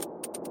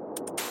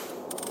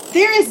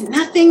There is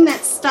nothing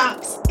that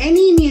stops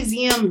any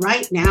museum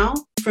right now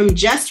from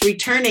just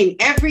returning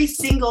every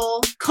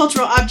single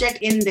cultural object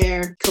in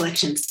their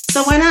collections.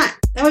 So why not?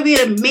 That would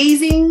be an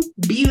amazing,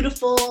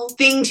 beautiful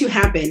thing to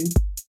happen.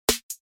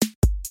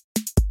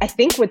 I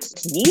think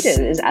what's needed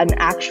is an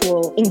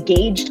actual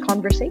engaged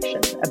conversation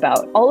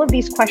about all of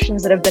these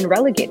questions that have been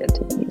relegated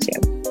to the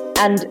museum.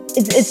 And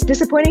it's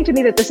disappointing to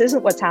me that this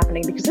isn't what's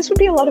happening, because this would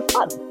be a lot of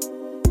fun.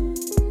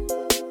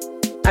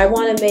 I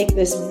want to make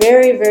this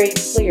very, very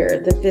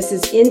clear that this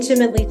is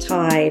intimately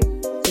tied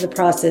to the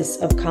process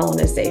of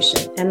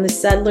colonization and the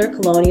settler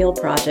colonial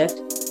project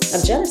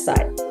of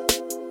genocide.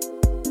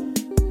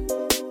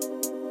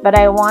 But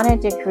I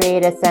wanted to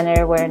create a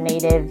center where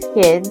Native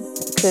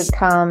kids could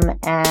come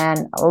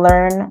and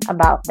learn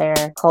about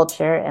their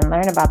culture and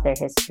learn about their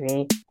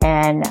history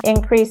and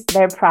increase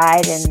their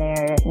pride in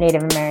their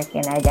Native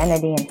American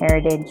identity and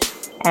heritage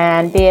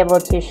and be able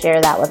to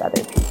share that with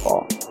other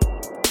people.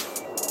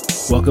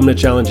 Welcome to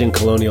Challenging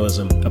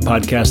Colonialism, a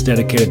podcast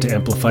dedicated to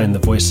amplifying the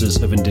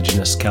voices of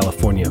Indigenous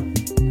California.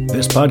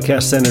 This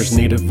podcast centers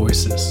Native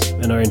voices,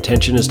 and our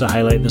intention is to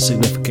highlight the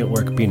significant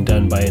work being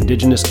done by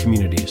Indigenous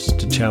communities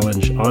to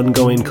challenge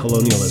ongoing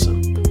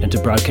colonialism and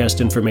to broadcast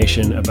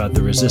information about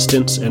the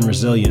resistance and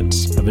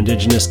resilience of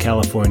Indigenous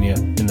California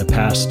in the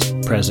past,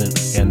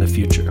 present, and the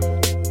future.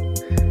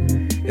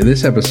 In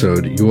this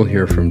episode, you will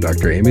hear from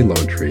Dr. Amy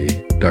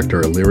Lonetree,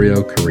 Dr.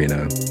 Illyrio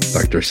Carina,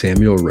 Dr.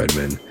 Samuel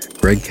Redman,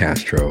 Greg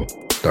Castro,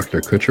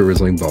 Dr. Kutcher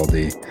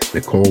Risling-Baldy,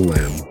 Nicole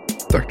Lim,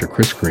 Dr.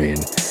 Chris Green,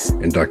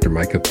 and Dr.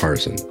 Micah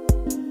Parson.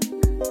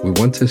 We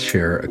want to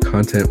share a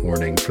content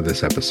warning for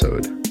this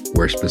episode,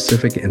 where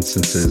specific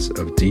instances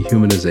of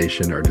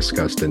dehumanization are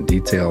discussed in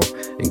detail,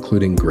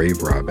 including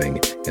grave robbing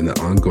and the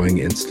ongoing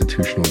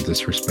institutional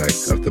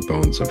disrespect of the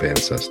bones of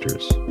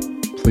ancestors.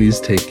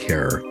 Please take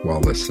care while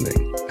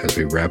listening as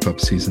we wrap up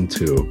Season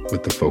 2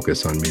 with the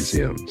focus on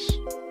museums.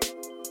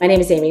 My name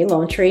is Amy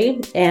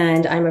Lonetree,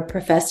 and I'm a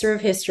professor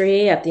of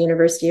history at the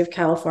University of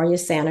California,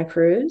 Santa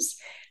Cruz.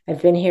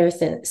 I've been here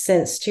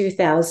since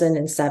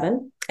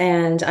 2007,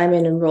 and I'm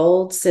an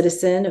enrolled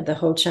citizen of the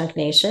Ho-Chunk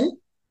Nation,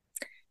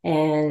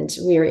 and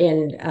we're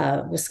in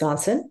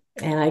Wisconsin.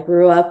 And I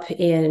grew up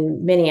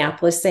in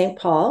Minneapolis, St.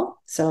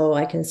 Paul, so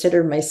I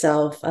consider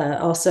myself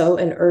also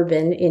an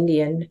urban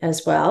Indian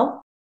as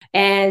well.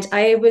 And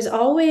I was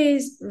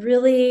always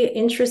really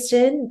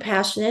interested and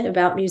passionate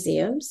about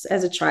museums.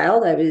 As a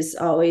child, I was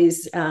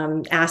always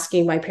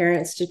asking my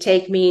parents to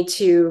take me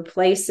to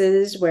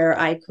places where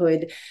I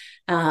could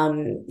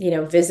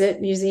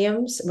visit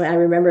museums. I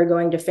remember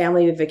going to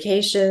family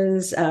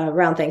vacations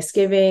around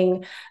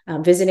Thanksgiving,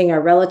 visiting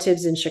our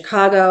relatives in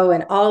Chicago,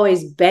 and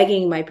always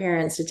begging my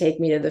parents to take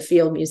me to the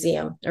Field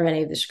Museum or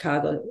any of the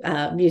Chicago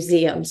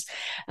museums.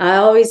 I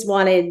always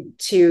wanted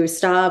to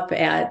stop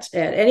at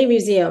any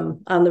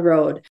museum on the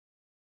road.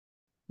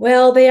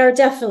 Well, they are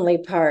definitely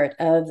part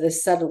of the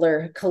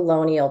settler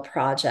colonial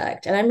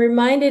project. And I'm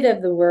reminded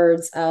of the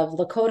words of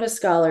Lakota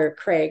scholar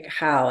Craig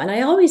Howe. And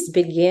I always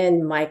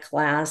begin my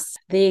class,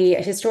 the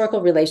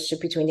historical relationship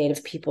between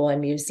Native people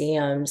and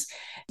museums,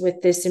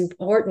 with this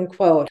important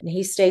quote. And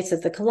he states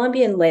that the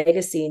Columbian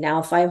legacy,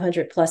 now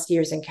 500 plus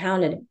years and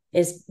counted,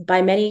 is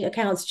by many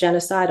accounts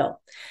genocidal.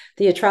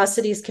 The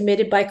atrocities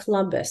committed by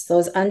Columbus,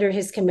 those under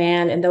his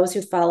command, and those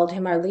who followed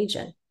him are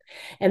legion.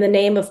 In the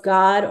name of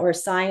God or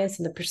science,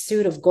 in the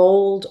pursuit of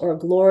gold or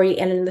glory,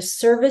 and in the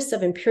service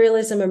of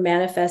imperialism or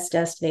manifest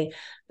destiny,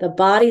 the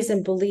bodies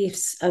and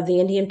beliefs of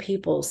the Indian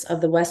peoples of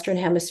the Western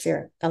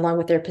Hemisphere, along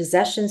with their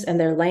possessions and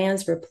their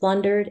lands, were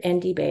plundered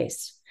and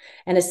debased.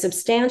 And a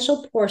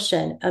substantial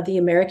portion of the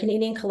American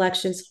Indian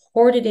collections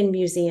hoarded in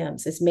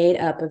museums is made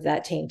up of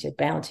that tainted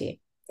bounty.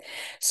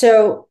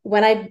 So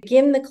when I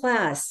begin the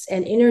class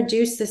and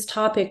introduce this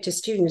topic to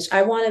students,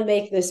 I want to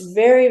make this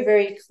very,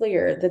 very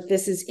clear that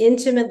this is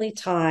intimately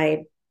tied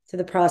to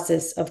the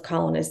process of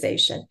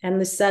colonization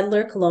and the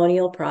settler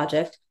colonial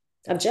project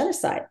of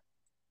genocide.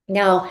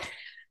 Now,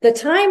 the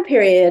time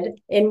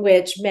period in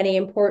which many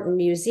important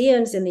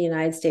museums in the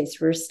United States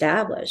were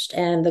established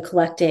and the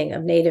collecting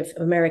of Native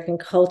American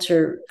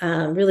culture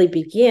really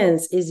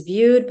begins is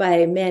viewed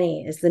by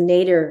many as the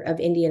nadir of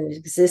Indian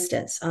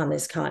existence on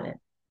this continent.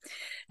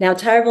 Now,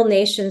 tribal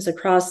nations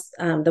across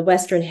the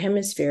Western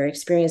Hemisphere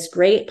experienced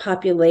great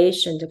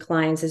population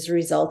declines as a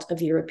result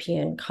of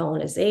European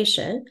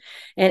colonization.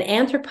 And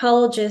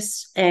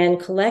anthropologists and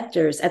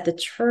collectors at the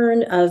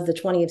turn of the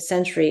 20th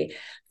century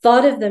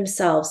thought of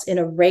themselves in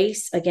a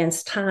race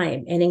against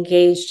time and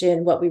engaged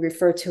in what we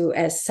refer to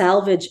as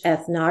salvage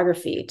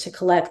ethnography to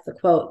collect the,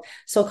 quote,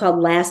 so-called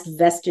last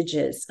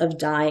vestiges of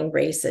dying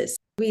races.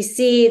 We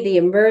see the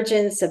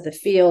emergence of the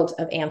field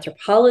of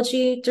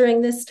anthropology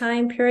during this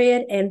time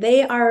period, and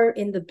they are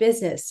in the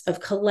business of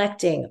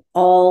collecting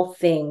all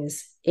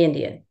things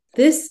Indian.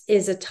 This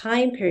is a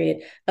time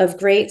period of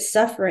great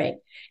suffering,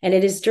 and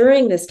it is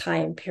during this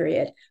time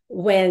period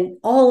when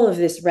all of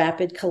this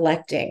rapid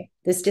collecting,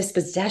 this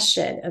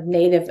dispossession of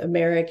Native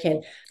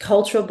American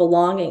cultural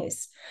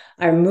belongings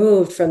are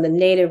moved from the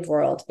native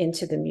world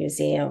into the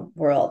museum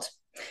world.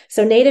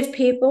 So Native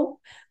people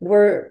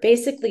were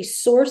basically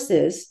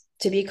sources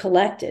to be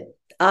collected,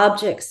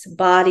 objects,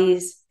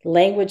 bodies,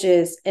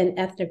 languages, and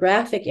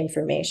ethnographic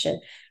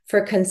information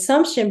for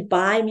consumption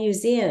by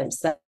museums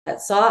that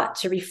sought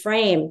to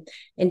reframe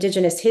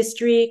Indigenous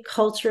history,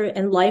 culture,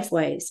 and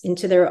lifeways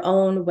into their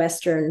own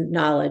Western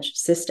knowledge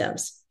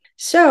systems.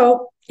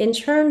 So, in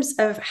terms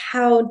of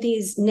how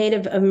these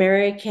Native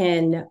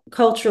American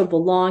cultural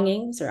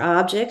belongings or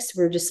objects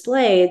were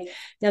displayed,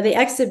 now the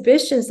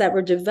exhibitions that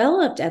were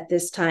developed at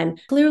this time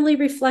clearly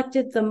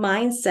reflected the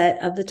mindset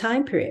of the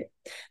time period.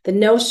 The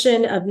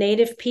notion of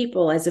Native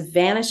people as a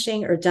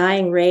vanishing or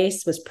dying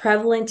race was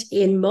prevalent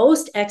in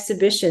most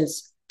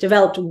exhibitions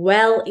developed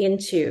well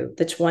into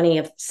the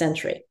 20th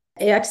century.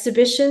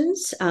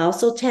 Exhibitions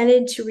also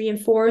tended to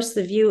reinforce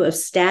the view of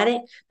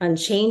static,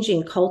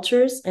 unchanging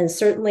cultures, and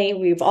certainly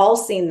we've all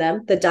seen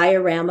them. The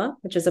diorama,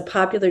 which is a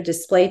popular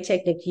display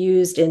technique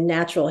used in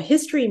natural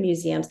history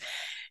museums,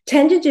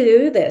 tended to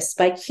do this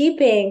by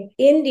keeping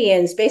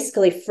Indians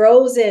basically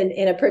frozen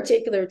in a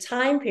particular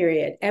time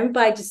period and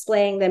by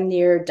displaying them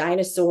near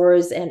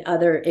dinosaurs and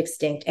other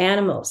extinct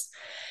animals.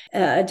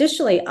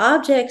 Additionally,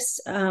 objects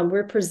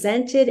were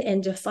presented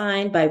and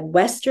defined by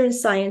Western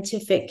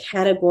scientific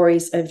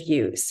categories of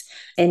use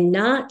and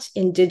not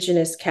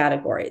Indigenous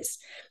categories.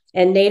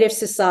 And Native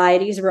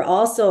societies were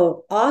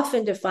also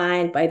often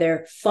defined by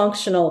their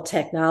functional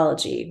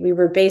technology. We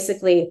were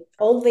basically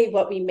only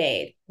what we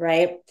made,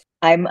 right?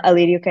 I'm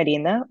Alirio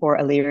Carina, or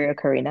Alirio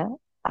Carina.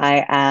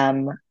 I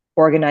am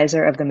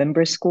organizer of the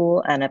Members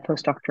School and a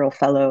postdoctoral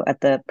fellow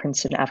at the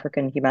Princeton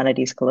African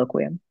Humanities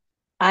Colloquium.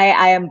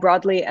 I am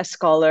broadly a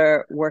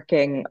scholar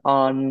working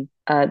on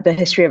the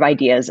history of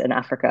ideas in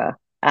Africa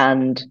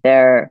and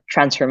their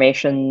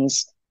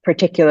transformations,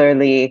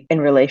 particularly in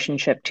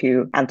relationship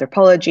to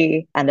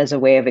anthropology and as a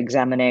way of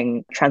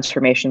examining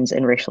transformations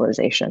in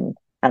racialization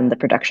and the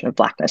production of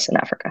Blackness in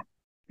Africa.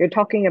 You're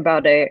talking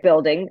about a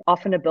building,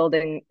 often a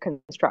building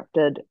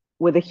constructed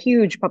with a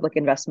huge public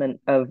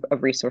investment of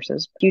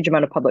resources, huge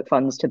amount of public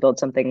funds to build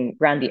something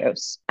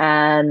grandiose.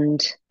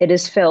 And it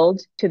is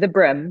filled to the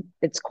brim,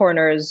 its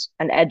corners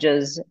and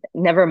edges,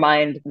 never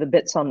mind the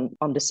bits on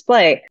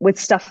display, with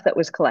stuff that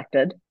was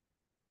collected,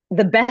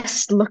 the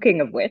best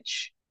looking of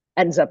which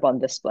ends up on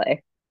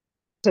display.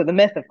 So the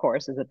myth, of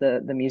course, is that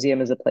the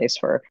museum is a place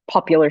for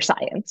popular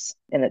science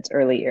in its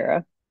early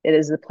era. It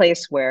is the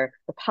place where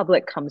the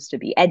public comes to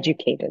be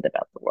educated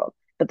about the world,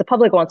 but the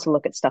public wants to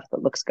look at stuff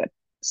that looks good.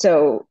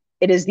 So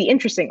it is the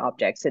interesting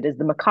objects, it is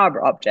the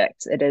macabre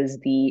objects, it is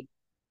the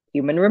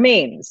human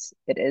remains,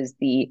 it is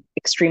the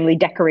extremely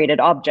decorated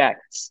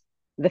objects,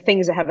 the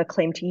things that have a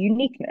claim to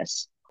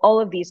uniqueness. All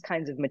of these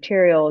kinds of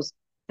materials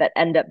that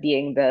end up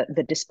being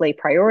the display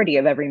priority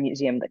of every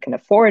museum that can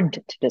afford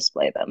to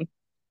display them.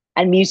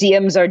 And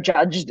museums are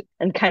judged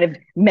and kind of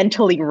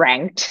mentally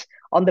ranked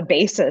on the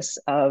basis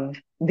of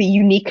the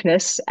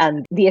uniqueness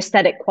and the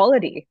aesthetic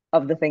quality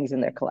of the things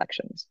in their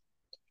collections.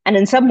 And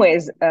in some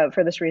ways,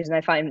 for this reason,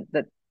 I find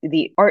that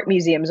the art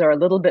museums are a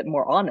little bit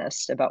more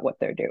honest about what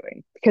they're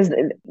doing because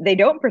they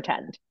don't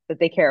pretend that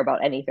they care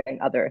about anything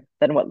other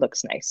than what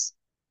looks nice.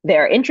 They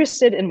are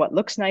interested in what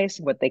looks nice,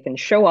 what they can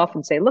show off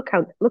and say, look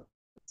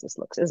this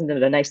looks, isn't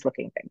it a nice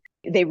looking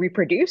thing? They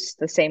reproduce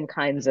the same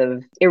kinds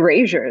of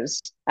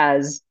erasures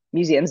as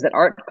museums that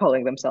aren't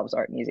calling themselves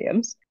art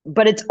museums,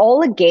 but it's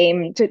all a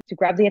game to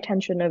grab the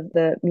attention of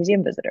the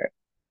museum visitor.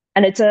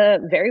 And it's a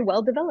very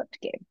well-developed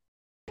game.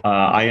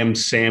 I am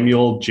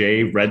Samuel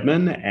J.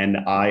 Redman, and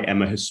I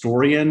am a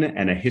historian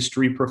and a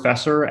history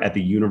professor at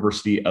the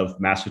University of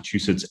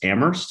Massachusetts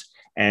Amherst,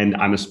 and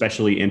I'm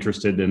especially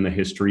interested in the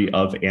history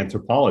of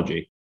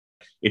anthropology.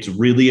 It's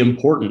really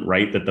important,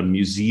 right, that the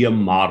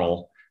museum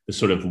model, the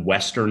sort of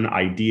Western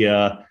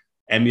idea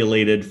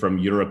emulated from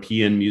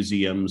European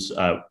museums,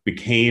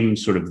 became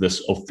sort of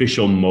this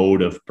official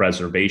mode of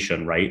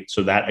preservation, right?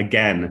 So that,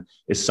 again,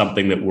 is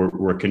something that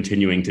we're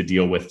continuing to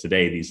deal with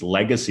today. These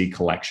legacy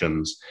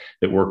collections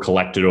that were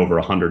collected over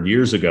 100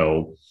 years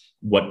ago,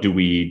 what do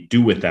we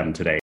do with them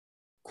today?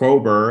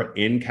 Kroeber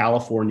in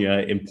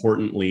California,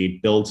 importantly,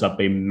 builds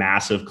up a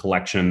massive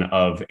collection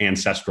of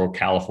ancestral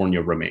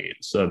California remains.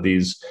 So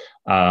these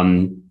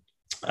human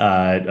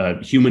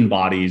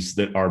bodies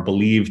that are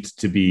believed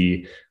to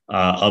be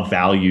of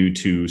value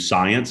to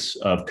science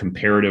of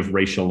comparative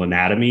racial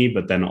anatomy,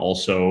 but then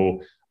also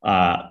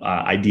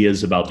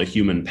ideas about the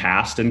human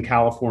past in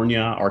California.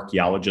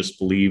 Archaeologists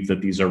believe that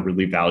these are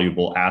really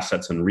valuable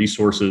assets and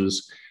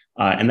resources.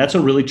 And that's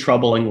a really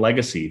troubling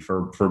legacy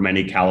for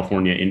many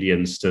California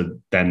Indians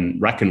to then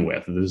reckon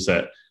with, is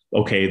that,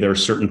 okay, there are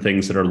certain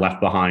things that are left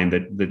behind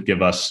that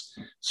give us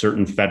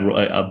certain federal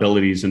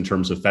abilities in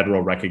terms of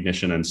federal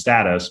recognition and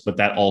status, but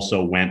that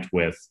also went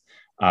with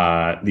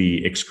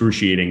the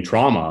excruciating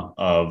trauma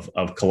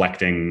of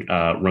collecting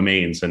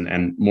remains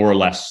and more or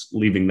less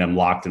leaving them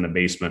locked in a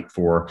basement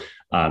for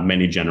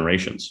many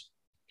generations.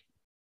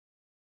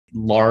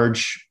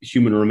 Large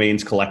human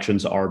remains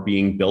collections are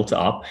being built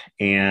up,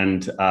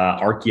 and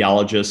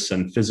archaeologists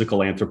and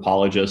physical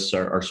anthropologists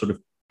are sort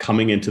of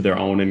coming into their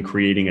own and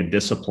creating a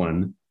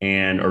discipline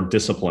or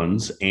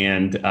disciplines,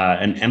 and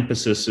an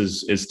emphasis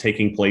is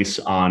taking place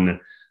on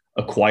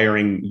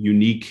acquiring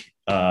unique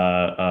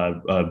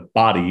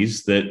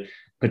bodies that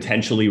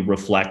potentially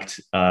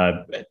reflect,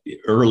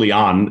 early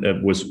on,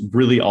 it was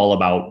really all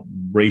about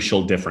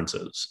racial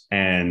differences.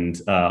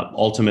 And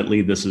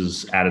ultimately, this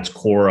is at its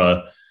core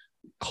a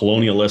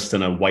colonialist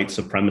and a white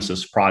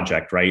supremacist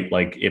project, right?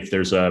 Like, if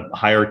there's a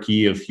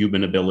hierarchy of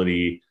human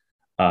ability,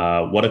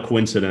 what a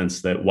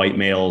coincidence that white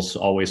males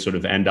always sort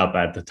of end up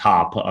at the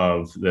top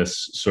of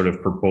this sort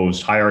of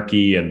proposed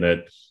hierarchy, and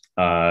that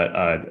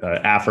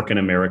African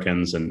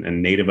Americans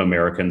and Native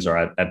Americans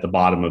are at the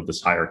bottom of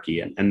this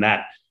hierarchy. And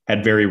that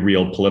had very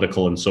real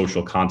political and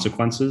social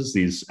consequences,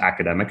 these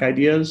academic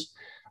ideas.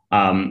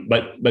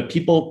 But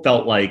people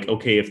felt like,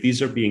 okay, if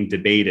these are being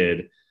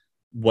debated,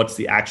 what's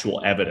the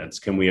actual evidence?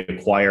 Can we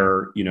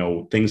acquire,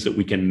 things that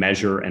we can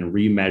measure and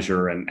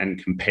remeasure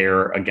and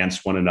compare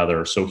against one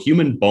another? So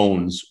human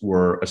bones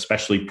were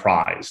especially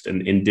prized,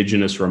 and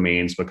indigenous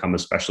remains become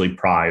especially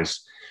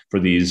prized for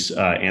these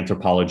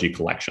anthropology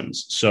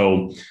collections.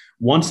 So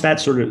once that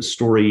sort of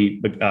story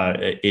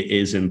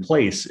is in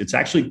place, it's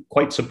actually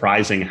quite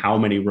surprising how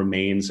many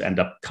remains end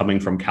up coming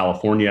from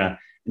California,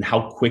 and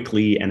how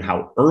quickly and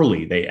how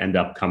early they end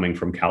up coming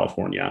from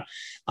California.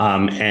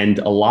 And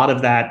a lot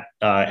of that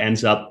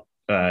ends up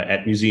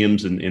at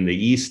museums in the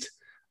East,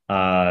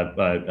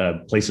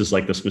 places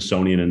like the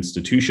Smithsonian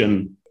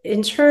Institution.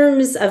 In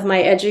terms of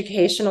my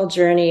educational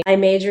journey, I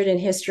majored in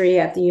history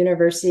at the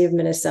University of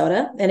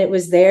Minnesota, and it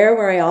was there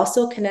where I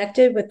also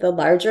connected with the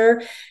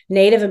larger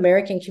Native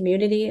American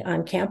community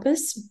on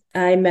campus.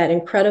 I met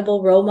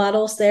incredible role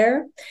models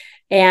there,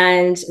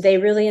 and they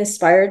really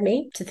inspired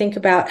me to think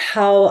about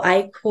how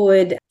I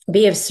could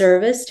be of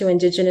service to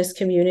Indigenous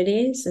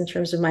communities in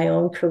terms of my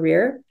own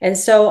career. And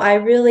so I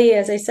really,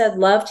 as I said,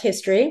 loved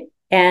history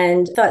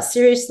and thought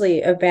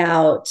seriously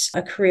about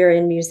a career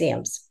in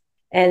museums.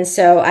 And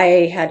so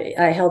I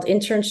held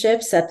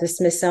internships at the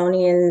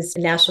Smithsonian's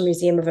National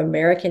Museum of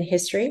American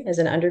History as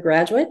an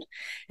undergraduate.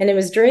 And it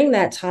was during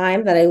that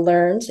time that I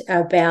learned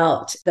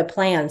about the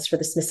plans for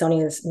the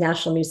Smithsonian's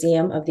National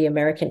Museum of the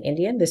American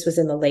Indian. This was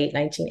in the late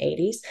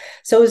 1980s.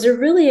 So it was a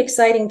really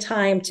exciting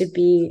time to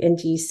be in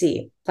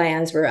DC.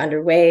 Plans were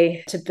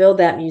underway to build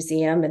that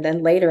museum. And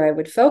then later I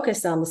would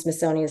focus on the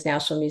Smithsonian's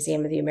National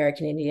Museum of the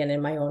American Indian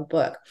in my own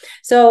book.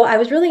 So I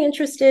was really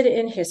interested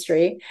in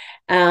history,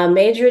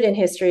 majored in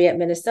history at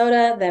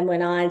Minnesota, then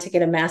went on to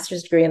get a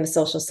master's degree in the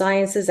social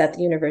sciences at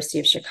the University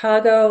of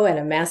Chicago and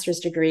a master's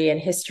degree in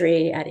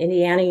history at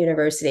Indiana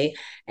University.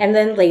 And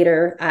then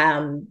later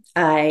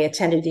I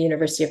attended the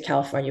University of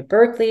California,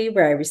 Berkeley,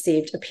 where I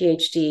received a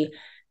PhD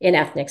in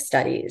ethnic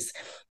studies.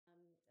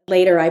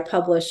 Later, I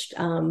published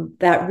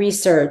that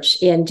research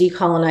in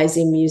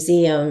decolonizing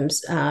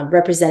museums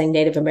representing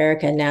Native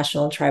American,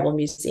 national, and tribal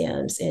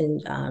museums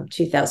in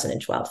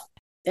 2012.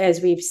 As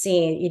we've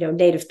seen,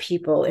 Native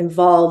people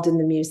involved in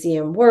the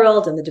museum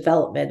world and the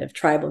development of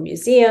tribal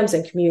museums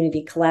and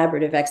community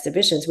collaborative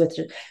exhibitions, which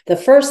the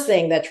first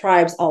thing that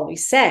tribes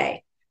always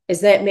say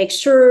is that make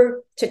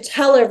sure to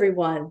tell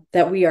everyone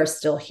that we are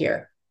still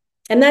here.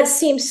 And that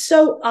seems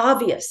so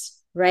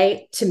obvious,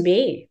 right, to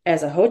me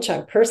as a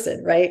Ho-Chunk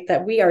person, right,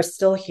 that we are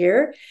still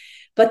here.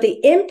 But the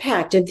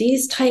impact of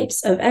these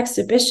types of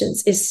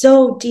exhibitions is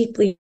so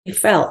deeply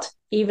felt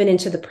even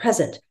into the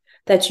present,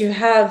 that you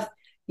have,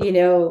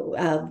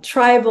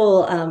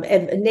 tribal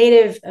and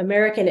Native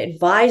American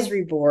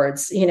advisory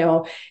boards, in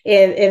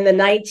the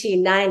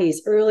 1990s,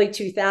 early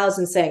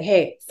 2000s saying,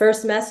 hey,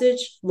 first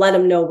message, let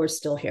them know we're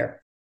still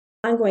here.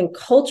 Ongoing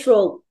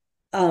cultural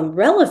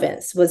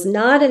relevance was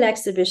not an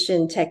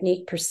exhibition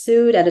technique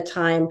pursued at a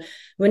time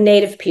when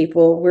Native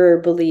people were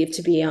believed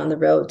to be on the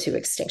road to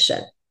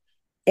extinction.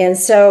 And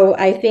so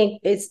I think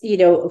it's,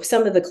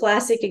 some of the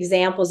classic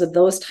examples of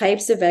those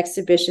types of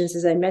exhibitions,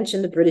 as I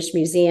mentioned, the British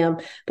Museum,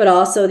 but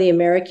also the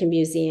American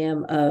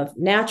Museum of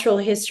Natural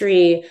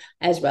History,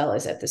 as well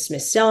as at the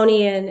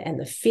Smithsonian and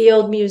the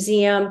Field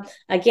Museum.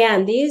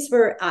 Again, these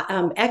were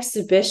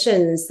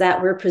exhibitions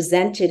that were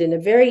presented in a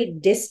very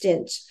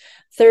distant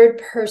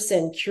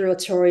third-person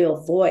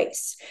curatorial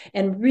voice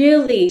and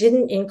really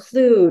didn't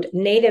include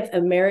Native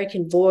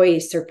American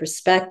voice or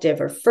perspective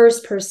or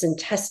first-person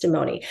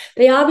testimony.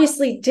 They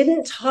obviously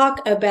didn't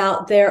talk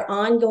about their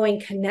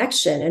ongoing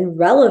connection and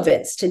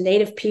relevance to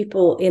Native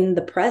people in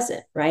the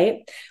present,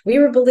 right? We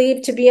were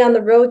believed to be on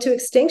the road to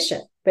extinction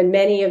when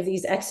many of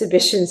these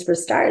exhibitions were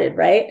started,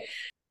 right?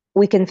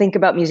 We can think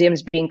about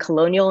museums being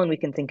colonial, and we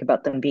can think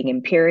about them being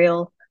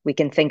imperial. We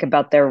can think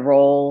about their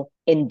role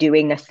in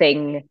doing a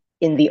thing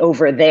in the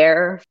over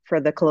there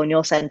for the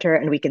colonial center,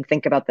 and we can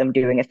think about them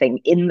doing a thing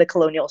in the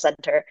colonial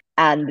center.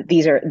 And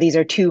these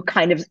are two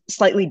kind of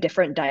slightly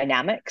different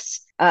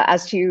dynamics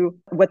as to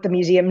what the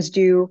museums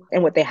do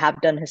and what they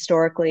have done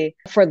historically.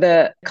 For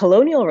the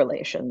colonial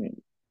relation,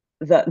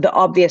 the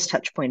obvious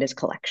touch point is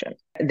collection.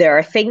 There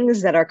are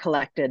things that are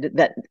collected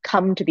that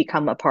come to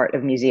become a part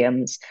of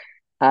museums.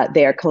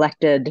 They are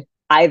collected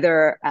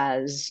either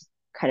as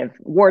kind of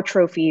war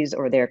trophies,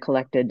 or they're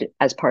collected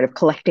as part of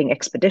collecting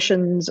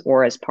expeditions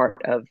or as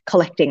part of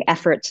collecting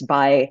efforts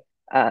by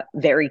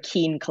very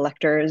keen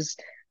collectors.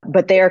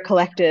 But they are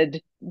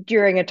collected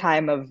during a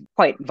time of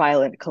quite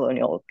violent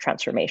colonial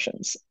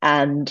transformations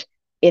and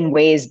in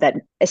ways that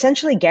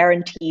essentially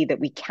guarantee that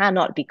we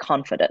cannot be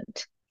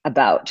confident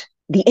about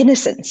the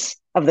innocence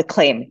of the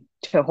claim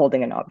to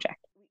holding an object.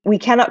 We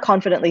cannot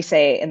confidently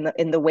say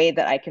in the way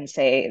that I can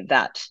say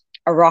that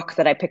a rock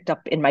that I picked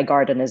up in my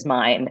garden is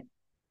mine,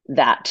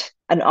 that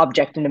an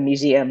object in a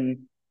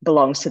museum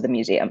belongs to the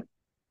museum.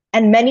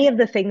 And many of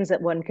the things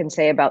that one can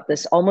say about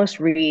this almost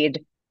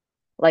read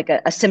like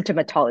a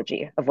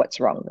symptomatology of what's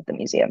wrong with the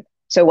museum.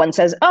 So one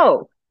says,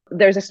 oh,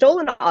 there's a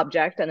stolen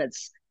object and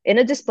it's in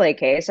a display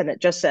case and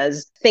it just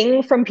says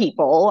thing from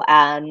people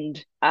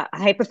and a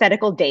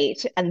hypothetical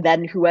date, and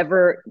then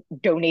whoever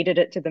donated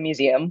it to the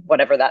museum,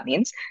 whatever that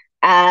means.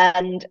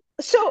 And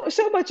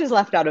so much is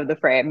left out of the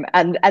frame,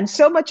 and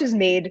so much is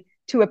made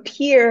to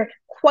appear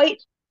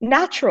quite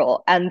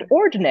natural and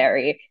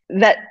ordinary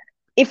that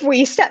if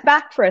we step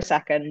back for a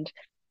second,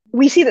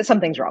 we see that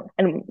something's wrong.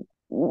 And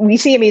we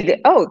see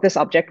immediately, oh, this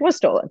object was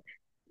stolen.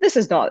 This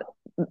is not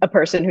a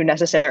person who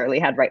necessarily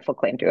had rightful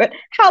claim to it.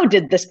 How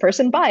did this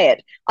person buy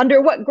it?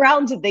 Under what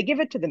grounds did they give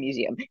it to the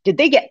museum? Did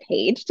they get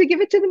paid to give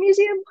it to the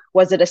museum?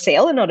 Was it a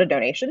sale and not a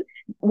donation?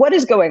 What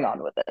is going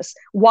on with this?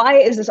 Why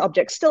is this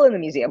object still in the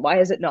museum? Why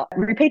is it not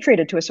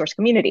repatriated to a source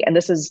community? And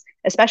this is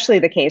especially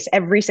the case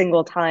every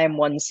single time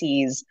one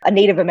sees a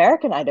Native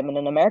American item in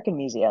an American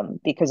museum,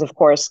 because of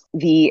course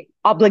the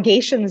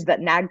obligations that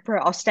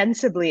NAGPRA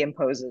ostensibly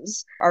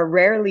imposes are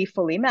rarely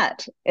fully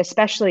met,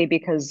 especially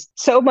because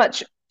so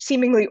much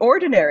seemingly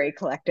ordinary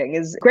collecting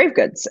is grave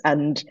goods,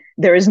 and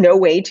there is no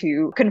way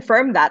to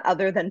confirm that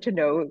other than to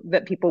know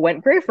that people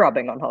went grave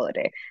robbing on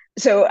holiday.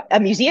 So a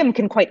museum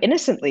can quite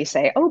innocently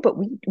say, oh, but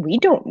we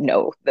don't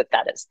know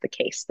that is the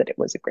case, that it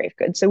was a grave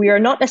good. So we are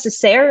not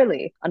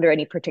necessarily under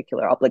any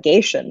particular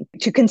obligation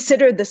to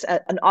consider this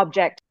an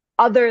object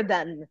other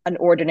than an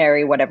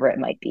ordinary, whatever it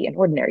might be, an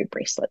ordinary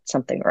bracelet,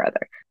 something or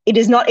other. It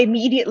is not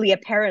immediately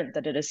apparent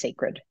that it is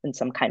sacred in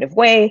some kind of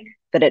way,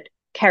 that it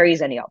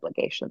carries any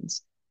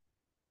obligations.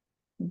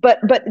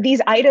 But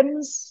these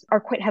items are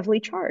quite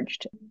heavily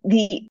charged.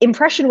 The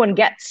impression one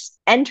gets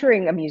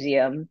entering a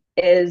museum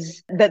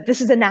is that this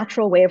is a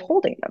natural way of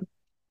holding them.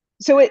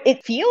 So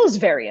it feels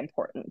very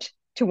important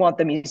to want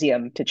the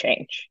museum to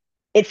change.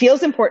 It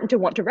feels important to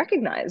want to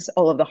recognize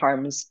all of the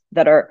harms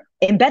that are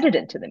embedded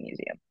into the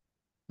museum.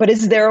 But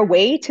is there a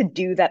way to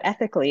do that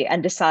ethically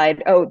and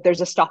decide, oh,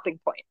 there's a stopping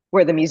point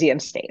where the museum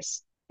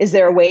stays? Is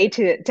there a way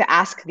to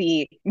ask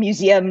the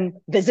museum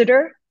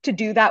visitor to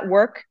do that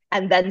work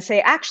and then say,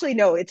 actually,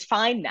 no, it's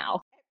fine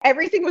now.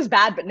 Everything was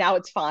bad, but now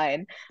it's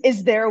fine.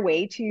 Is there a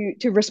way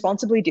to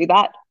responsibly do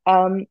that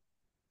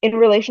in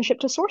relationship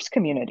to source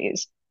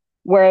communities,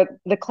 where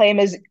the claim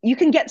is you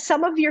can get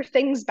some of your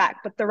things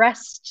back, but the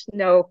rest,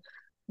 no,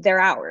 they're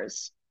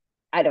ours?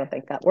 I don't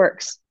think that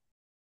works.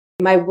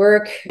 My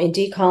work in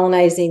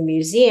decolonizing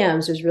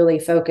museums was really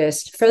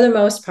focused, for the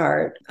most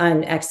part,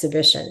 on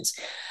exhibitions.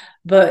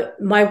 But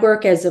my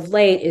work as of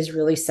late is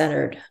really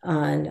centered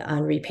on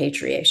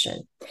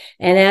repatriation.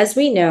 And as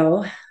we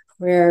know,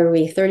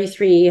 we're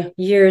 33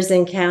 years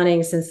and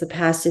counting since the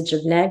passage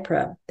of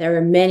NAGPRA. There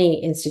are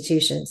many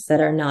institutions that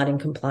are not in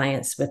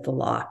compliance with the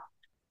law.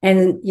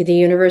 And the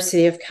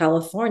University of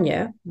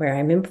California, where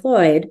I'm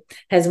employed,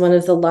 has one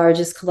of the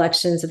largest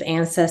collections of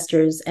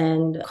ancestors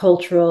and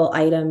cultural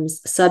items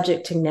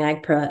subject to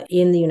NAGPRA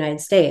in the United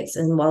States.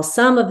 And while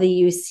some of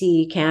the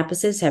UC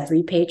campuses have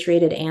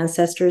repatriated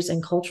ancestors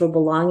and cultural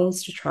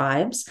belongings to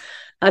tribes,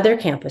 other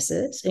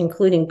campuses,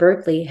 including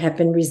Berkeley, have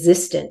been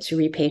resistant to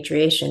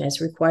repatriation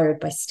as required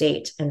by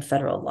state and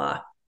federal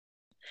law.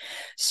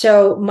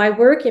 So my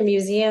work in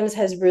museums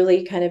has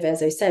really kind of,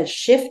 as I said,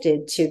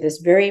 shifted to this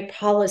very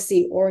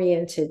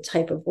policy-oriented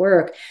type of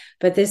work.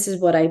 But this is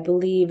what I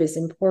believe is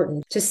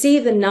important, to see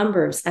the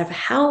numbers of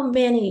how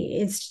many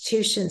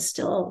institutions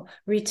still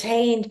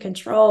retained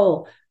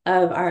control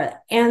of our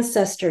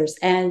ancestors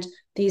and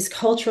these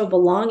cultural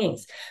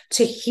belongings,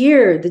 to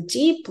hear the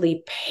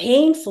deeply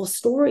painful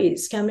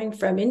stories coming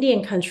from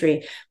Indian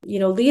country. You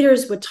know,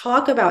 leaders would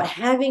talk about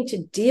having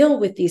to deal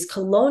with these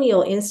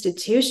colonial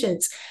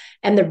institutions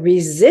and the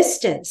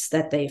resistance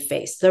that they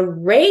faced, the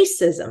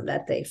racism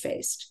that they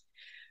faced.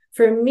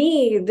 For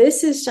me,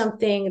 this is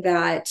something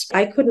that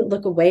I couldn't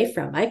look away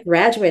from. I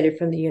graduated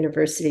from the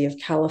University of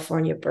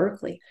California,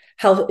 Berkeley.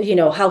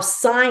 How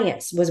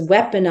science was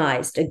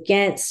weaponized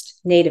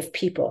against Native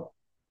people.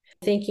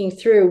 Thinking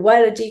through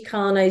what a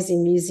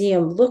decolonizing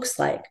museum looks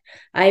like,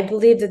 I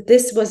believe that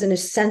this was an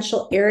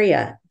essential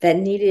area that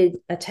needed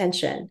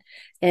attention,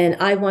 and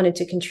I wanted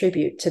to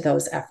contribute to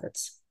those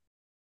efforts.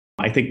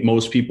 I think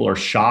most people are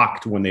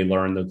shocked when they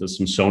learn that the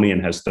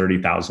Smithsonian has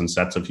 30,000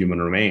 sets of human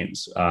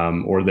remains,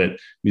 or that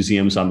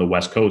museums on the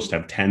West Coast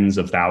have tens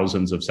of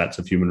thousands of sets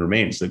of human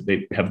remains.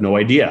 They have no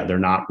idea. They're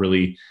not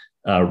really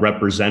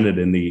represented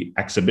in the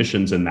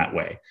exhibitions in that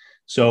way.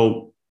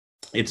 So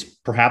It's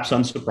perhaps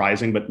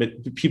unsurprising,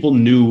 but people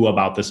knew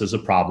about this as a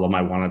problem.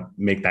 I want to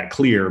make that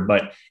clear,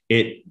 but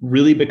it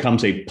really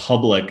becomes a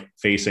public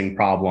facing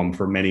problem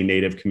for many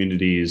Native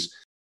communities.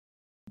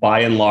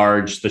 By and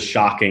large, the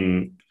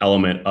shocking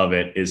element of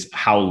it is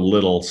how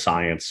little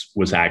science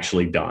was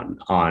actually done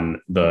on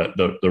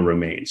the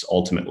remains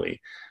ultimately.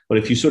 But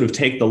if you sort of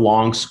take the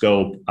long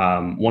scope,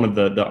 one of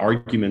the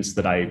arguments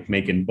that I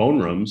make in Bone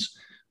Rooms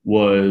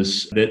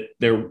was that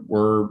there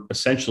were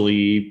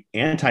essentially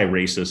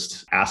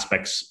anti-racist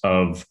aspects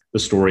of the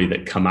story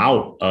that come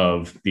out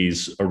of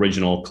these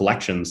original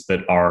collections that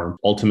are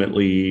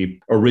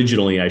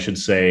originally, I should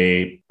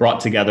say,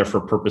 brought together for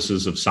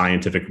purposes of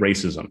scientific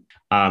racism.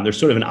 There's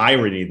sort of an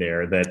irony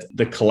there that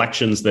the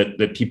collections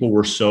that people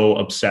were so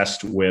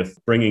obsessed with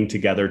bringing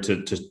together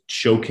to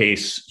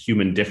showcase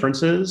human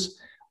differences,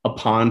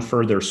 upon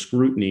further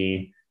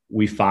scrutiny,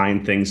 we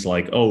find things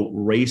like,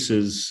 race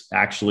is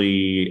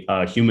actually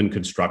a human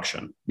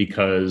construction,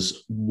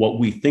 because what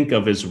we think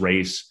of as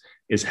race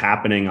is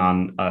happening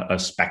on a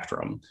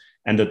spectrum,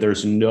 and that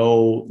there's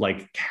no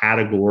like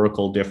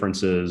categorical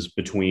differences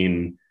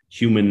between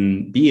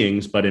human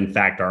beings, but in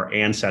fact, our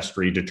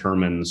ancestry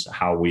determines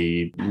how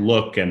we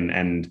look,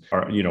 and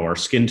our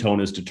skin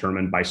tone is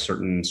determined by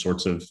certain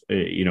sorts of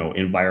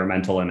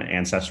environmental and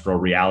ancestral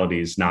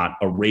realities, not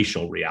a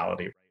racial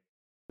reality.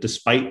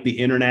 Despite the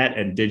internet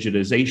and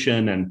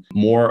digitization and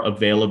more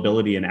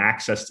availability and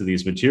access to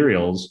these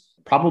materials,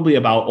 probably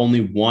about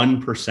only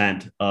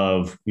 1%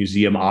 of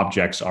museum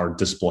objects are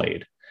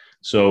displayed.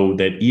 So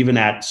that even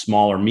at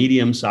small or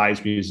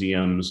medium-sized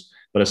museums,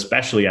 but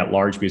especially at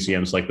large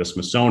museums like the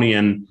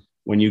Smithsonian,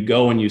 when you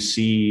go and you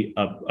see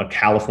a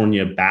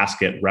California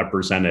basket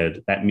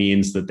represented, that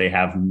means that they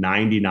have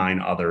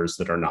 99 others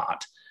that are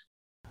not.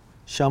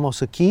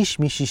 Shamosakish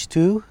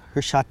Mishistu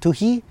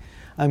Hirshatuhi.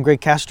 I'm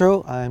Greg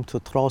Castro. I'm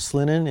Totral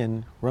Slinen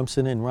in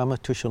Rumson and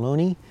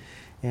Ramatushaloni,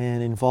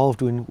 and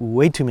involved in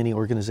way too many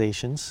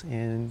organizations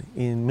and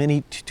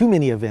in too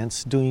many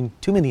events, doing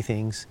too many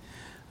things.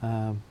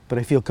 But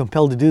I feel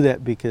compelled to do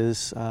that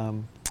because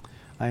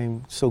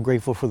I'm so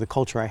grateful for the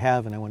culture I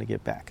have, and I want to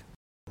give back.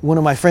 One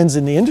of my friends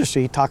in the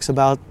industry talks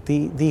about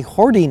the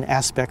hoarding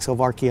aspects of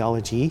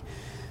archaeology,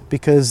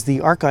 because the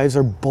archives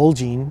are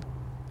bulging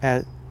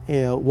at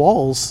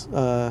walls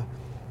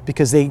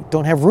because they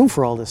don't have room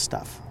for all this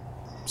stuff.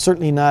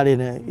 Certainly not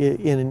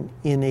in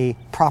a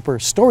proper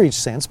storage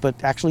sense,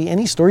 but actually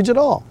any storage at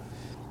all.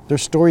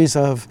 There's stories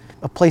of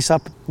a place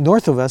up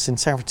north of us in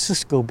San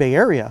Francisco Bay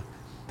Area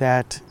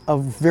that a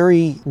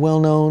very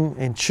well-known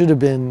and should have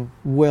been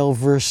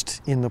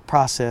well-versed in the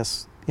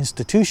process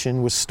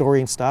institution was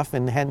storing stuff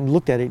and hadn't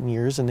looked at it in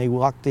years, and they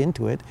walked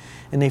into it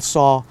and they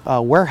saw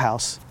a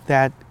warehouse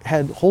that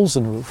had holes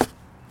in the roof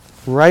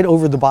right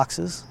over the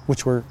boxes,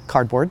 which were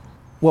cardboard,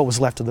 what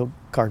was left of the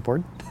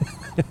cardboard.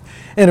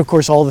 And of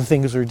course, all the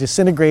things were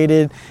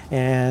disintegrated,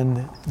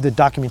 and the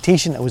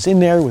documentation that was in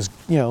there was,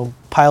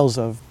 piles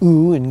of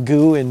ooh and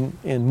goo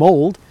and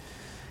mold.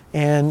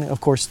 And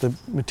of course, the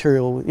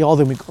material, all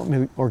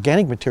the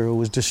organic material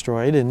was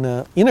destroyed, and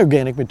the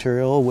inorganic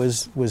material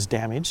was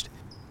damaged.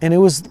 And it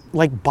was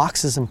like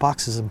boxes and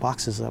boxes and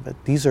boxes of it.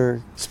 These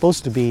are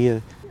supposed to be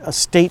a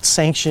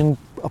state-sanctioned,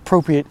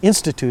 appropriate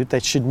institute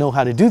that should know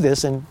how to do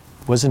this, and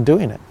wasn't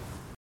doing it.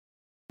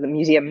 The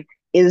museum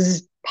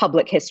is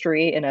public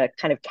history in a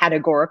kind of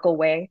categorical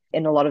way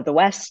in a lot of the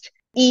West,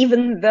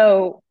 even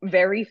though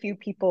very few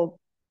people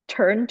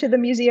turn to the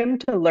museum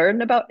to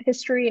learn about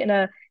history in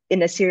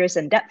a serious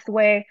and depth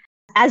way,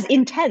 as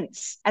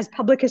intense as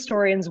public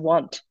historians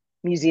want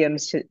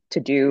museums to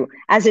do,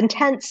 as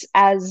intense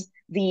as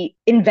the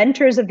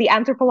inventors of the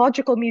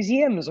anthropological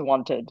museums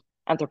wanted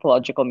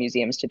anthropological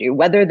museums to do,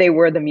 whether they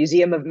were the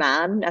Museum of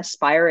Man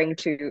aspiring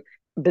to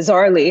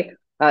bizarrely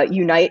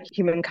unite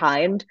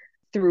humankind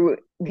through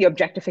the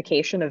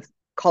objectification of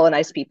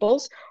colonized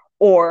peoples,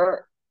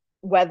 or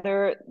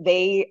whether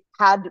they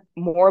had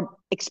more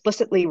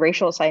explicitly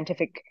racial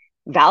scientific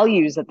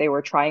values that they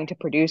were trying to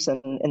produce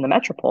in the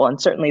metropole.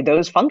 And certainly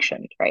those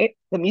functioned, right?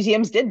 The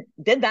museums did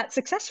that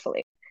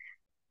successfully.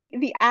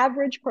 The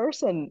average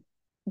person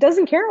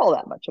doesn't care all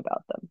that much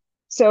about them.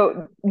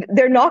 So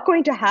they're not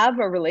going to have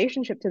a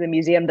relationship to the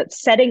museum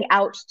that's setting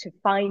out to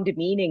find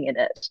meaning in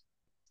it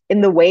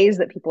in the ways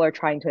that people are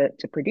trying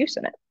to produce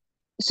in it.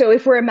 So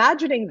if we're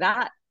imagining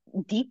that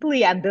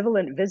deeply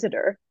ambivalent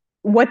visitor,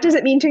 what does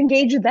it mean to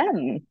engage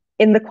them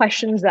in the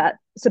questions that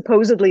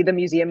supposedly the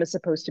museum is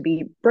supposed to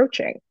be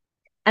broaching?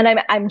 And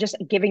I'm just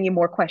giving you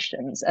more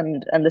questions,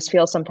 and this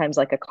feels sometimes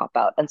like a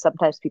cop-out, and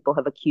sometimes people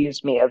have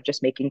accused me of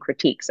just making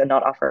critiques and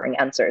not offering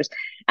answers.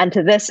 And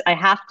to this, I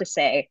have to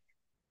say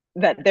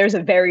that there's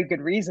a very good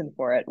reason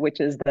for it,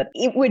 which is that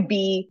it would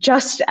be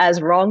just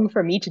as wrong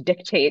for me to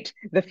dictate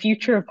the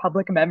future of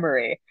public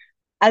memory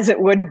as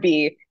it would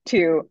be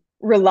to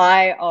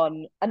rely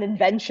on an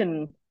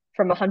invention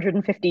from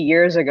 150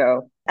 years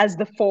ago as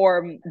the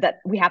form that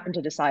we happen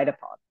to decide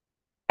upon.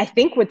 I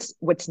think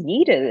what's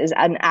needed is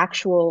an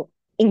actual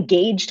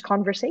engaged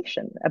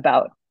conversation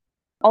about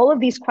all of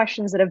these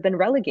questions that have been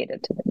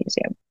relegated to the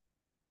museum.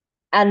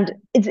 And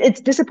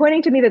it's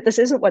disappointing to me that this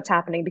isn't what's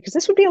happening, because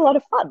this would be a lot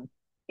of fun.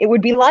 It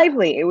would be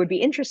lively. It would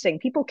be interesting.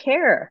 People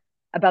care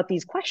about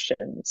these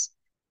questions.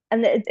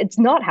 And it's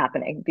not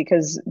happening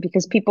because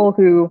people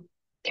who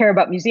care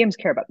about museums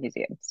care about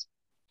museums.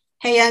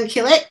 Hey, young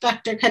Killit,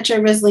 Dr.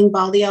 Kutcher Risling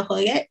Baldi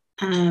Ahoyet.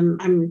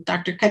 I'm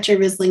Dr. Kutcher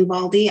Risling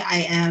Baldi.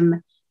 I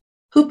am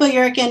Hoopa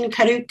Yurkin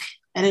Karuk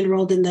and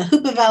enrolled in the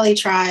Hoopa Valley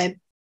tribe.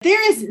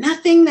 There is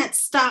nothing that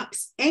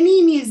stops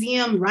any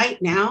museum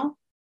right now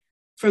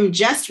from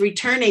just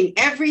returning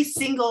every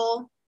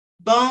single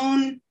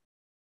bone,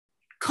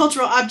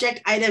 cultural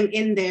object item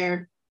in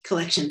their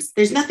collections.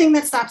 There's nothing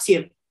that stops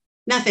you.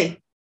 Nothing.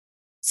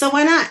 So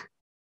why not?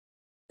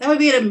 That would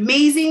be an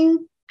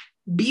amazing,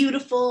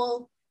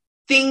 beautiful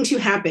thing to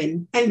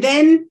happen. And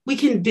then we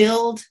can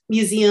build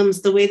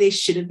museums the way they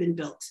should have been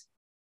built,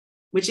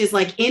 which is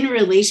like in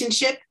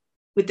relationship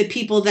with the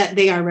people that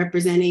they are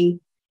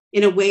representing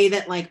in a way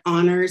that like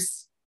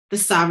honors the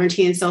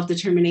sovereignty and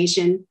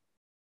self-determination,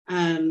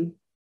 and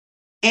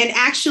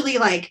actually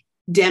like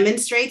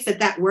demonstrates that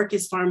that work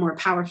is far more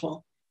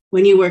powerful.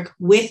 When you work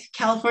with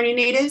California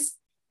natives,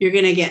 you're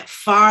going to get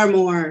far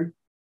more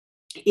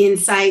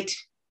insight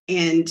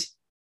and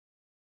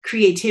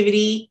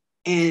creativity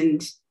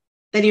and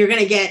than you're going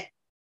to get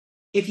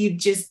if you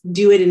just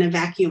do it in a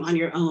vacuum on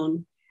your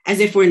own, as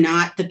if we're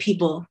not the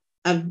people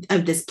of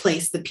this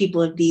place, the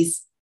people of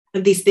these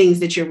things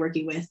that you're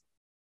working with.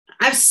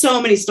 I have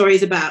so many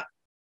stories about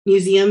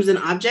museums and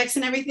objects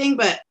and everything,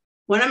 but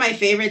one of my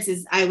favorites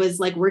is I was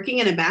like working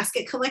in a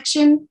basket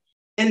collection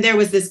and there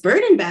was this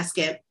burden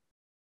basket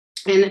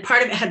and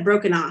part of it had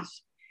broken off.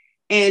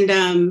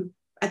 And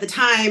at the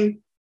time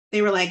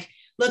they were like,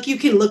 look, you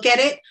can look at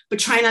it, but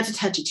try not to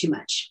touch it too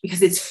much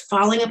because it's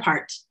falling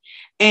apart.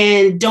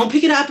 And don't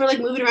pick it up or like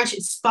move it around.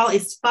 It's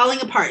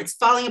falling apart. It's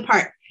falling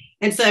apart.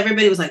 And so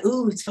everybody was like,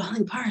 ooh, it's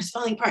falling apart. It's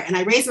falling apart. And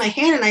I raised my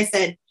hand and I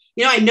said,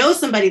 you know, I know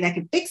somebody that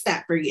can fix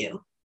that for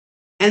you.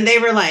 And they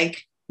were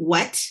like,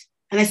 what?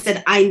 And I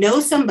said, I know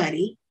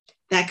somebody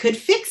that could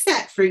fix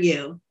that for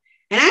you.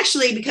 And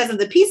actually, because of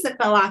the piece that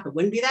fell off, it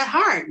wouldn't be that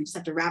hard. You just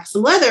have to wrap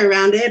some leather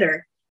around it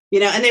or, you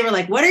know, and they were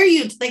like, what are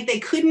you? Like they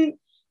couldn't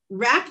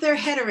wrap their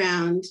head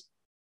around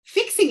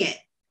fixing it.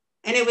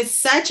 And it was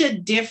such a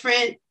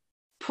different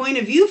point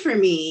of view for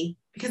me,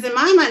 because in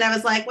my mind, I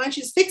was like, why don't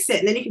you just fix it?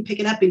 And then you can pick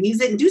it up and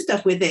use it and do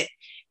stuff with it.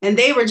 And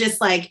they were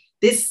just like,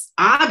 this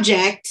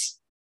object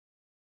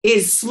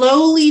is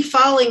slowly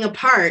falling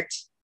apart.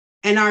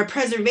 And our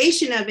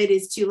preservation of it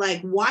is to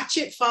like watch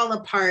it fall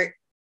apart,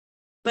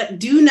 but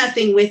do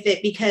nothing with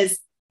it because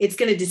it's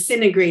going to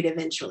disintegrate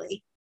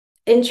eventually.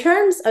 In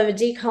terms of a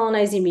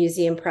decolonizing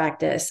museum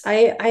practice,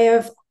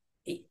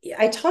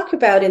 I talk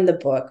about in the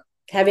book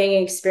having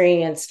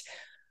experienced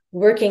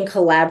working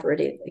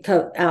collaborative,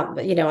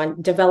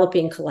 on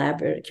developing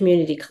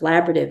community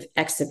collaborative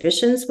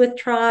exhibitions with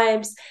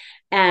tribes.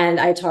 And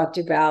I talked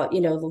about,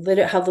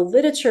 how the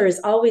literature is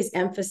always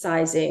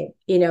emphasizing,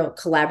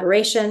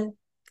 collaboration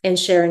and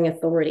sharing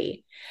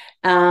authority.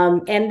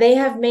 And they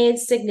have made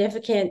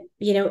significant,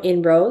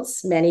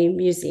 inroads, many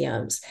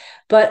museums.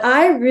 But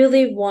I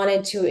really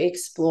wanted to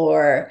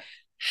explore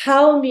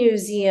how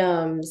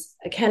museums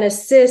can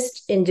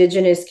assist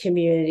Indigenous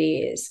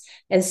communities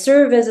and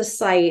serve as a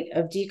site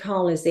of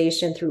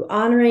decolonization through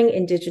honoring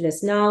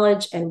Indigenous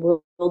knowledge and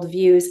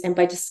worldviews, and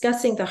by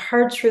discussing the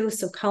hard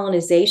truths of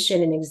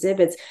colonization in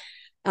exhibits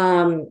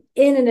in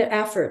an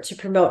effort to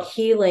promote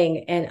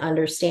healing and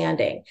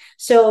understanding.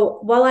 So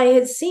while I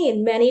had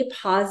seen many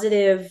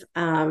positive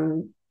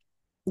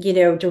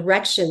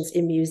directions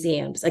in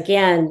museums.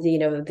 Again,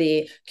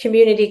 the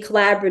community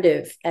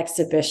collaborative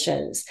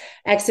exhibitions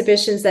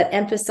that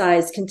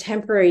emphasize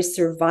contemporary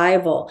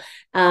survival,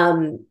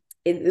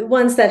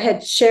 ones that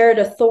had shared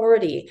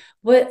authority.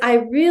 What I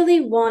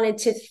really wanted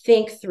to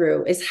think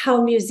through is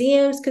how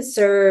museums could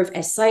serve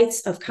as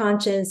sites of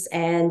conscience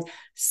and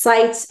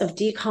sites of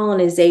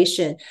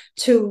decolonization,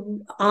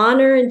 to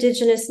honor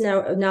Indigenous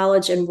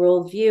knowledge and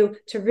worldview,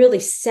 to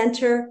really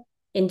center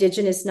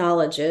Indigenous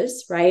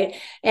knowledges, right?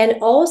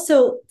 And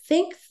also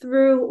think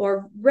through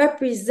or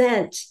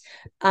represent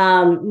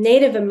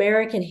Native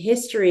American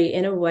history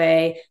in a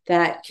way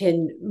that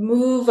can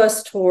move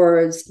us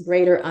towards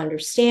greater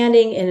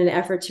understanding in an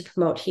effort to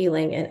promote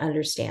healing and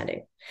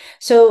understanding.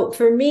 So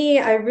for me,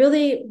 I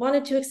really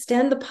wanted to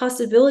extend the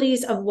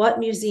possibilities of what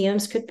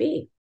museums could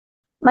be.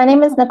 My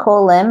name is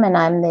Nicole Lim, and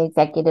I'm the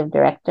executive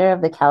director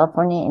of the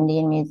California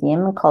Indian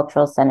Museum and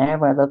Cultural Center.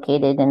 We're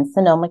located in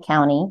Sonoma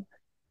County.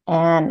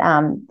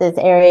 And this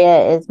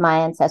area is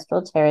my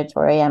ancestral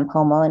territory. I'm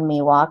Pomo and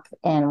Miwok,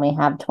 and we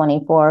have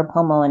 24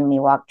 Pomo and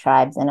Miwok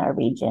tribes in our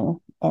region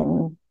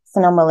in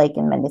Sonoma Lake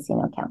and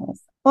Mendocino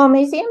counties. Well,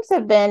 museums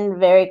have been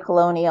very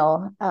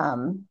colonial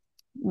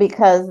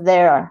because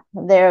they're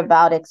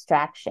about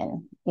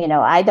extraction.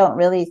 I don't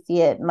really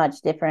see it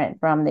much different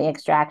from the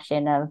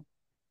extraction of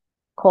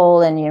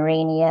coal and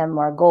uranium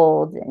or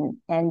gold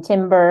and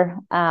timber,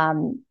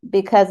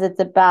 because it's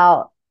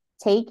about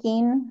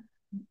taking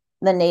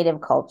the native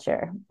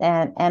culture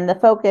and the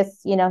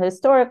focus,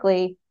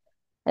 historically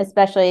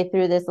especially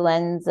through this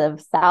lens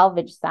of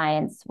salvage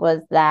science,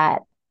 was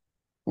that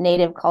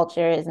Native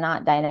culture is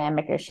not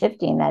dynamic or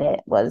shifting, that it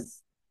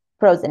was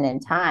frozen in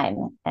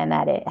time and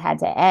that it had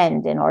to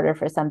end in order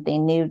for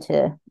something new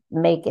to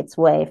make its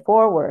way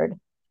forward.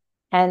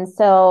 And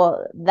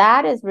so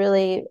that is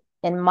really,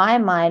 in my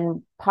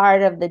mind,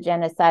 part of the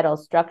genocidal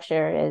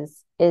structure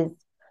is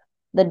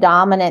the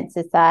dominant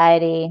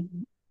society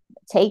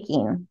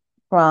taking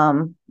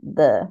from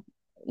the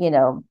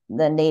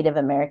Native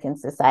American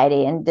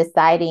society and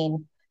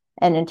deciding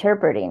and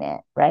interpreting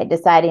it, right?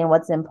 Deciding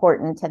what's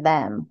important to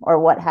them or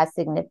what has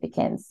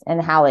significance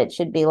and how it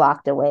should be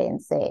locked away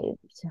and saved.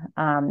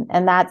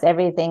 And that's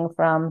everything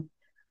from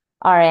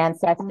our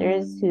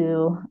ancestors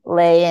who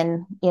lay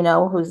in,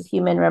 whose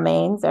human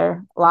remains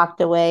are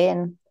locked away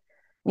in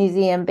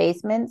museum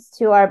basements,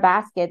 to our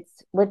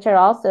baskets, which are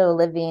also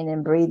living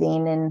and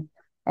breathing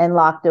and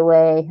locked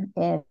away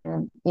in,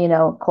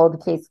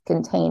 cold case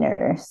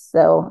containers.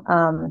 So,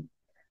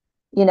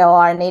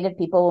 our Native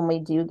people, when we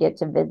do get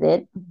to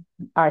visit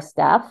our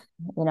stuff,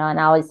 and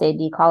I always say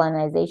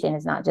decolonization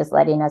is not just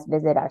letting us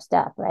visit our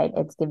stuff, right?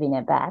 It's giving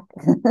it back.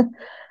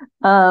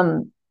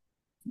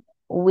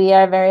 We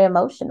are very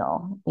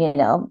emotional,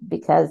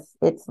 because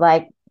it's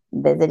like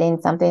visiting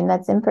something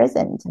that's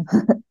imprisoned.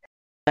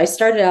 I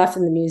started off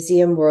in the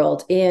museum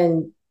world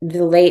in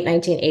the late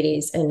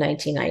 1980s and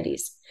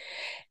 1990s.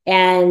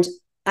 And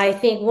I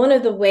think one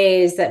of the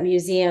ways that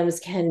museums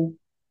can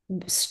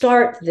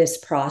start this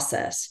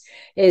process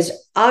is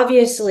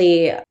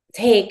obviously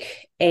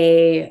take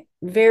a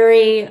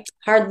very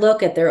hard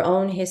look at their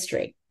own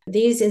history.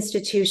 These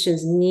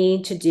institutions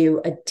need to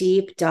do a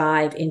deep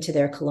dive into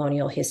their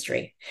colonial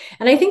history.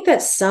 And I think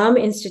that some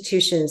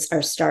institutions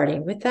are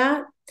starting with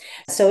that.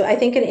 So I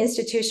think an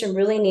institution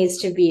really needs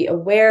to be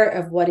aware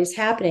of what is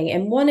happening.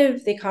 And one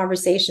of the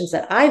conversations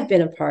that I've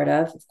been a part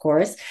of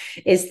course,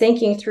 is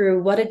thinking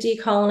through what a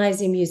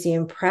decolonizing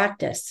museum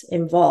practice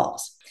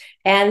involves.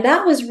 And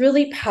that was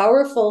really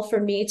powerful for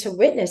me to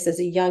witness as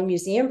a young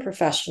museum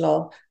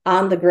professional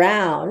on the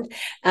ground,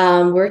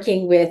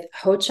 working with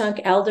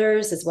Ho-Chunk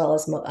elders, as well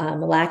as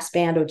Mille Lacs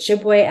Band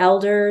Ojibwe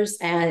elders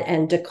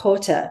and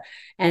Dakota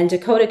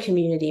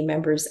community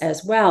members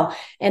as well.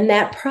 And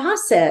that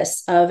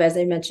process of, as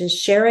I mentioned,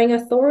 sharing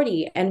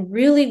authority and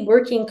really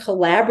working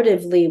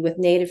collaboratively with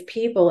Native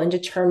people and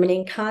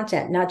determining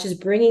content, not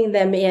just bringing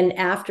them in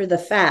after the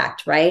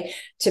fact, right?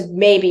 To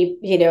maybe,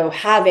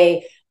 have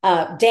a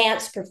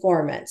dance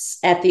performance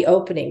at the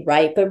opening,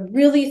 right? But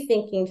really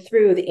thinking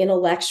through the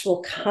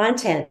intellectual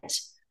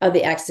content of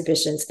the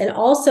exhibitions and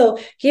also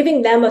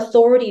giving them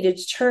authority to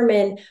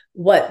determine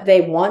what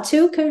they want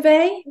to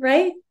convey,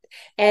 right?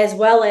 As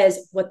well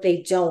as what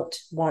they don't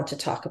want to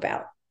talk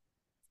about.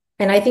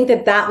 And I think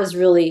that was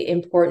really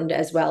important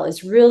as well,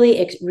 is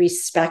really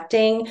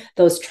respecting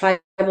those tribal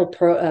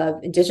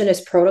indigenous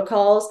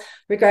protocols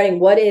regarding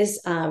what is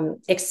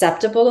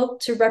acceptable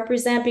to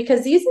represent,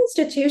 because these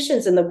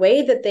institutions and the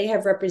way that they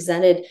have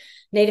represented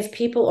Native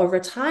people over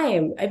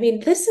time, I mean,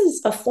 this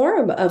is a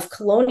form of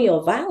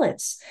colonial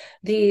violence.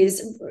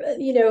 These,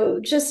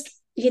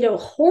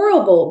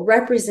 horrible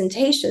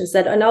representations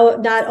that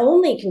not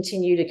only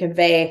continue to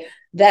convey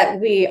that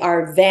we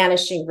are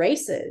vanishing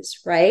races,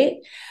 right?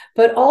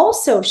 But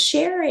also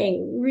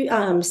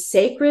sharing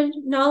sacred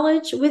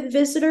knowledge with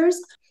visitors,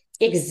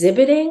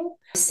 exhibiting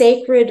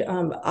sacred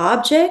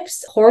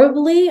objects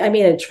horribly. I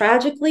mean, and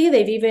tragically,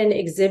 they've even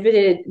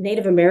exhibited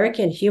Native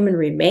American human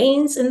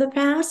remains in the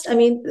past. I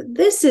mean,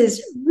 this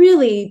is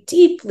really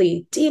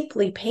deeply,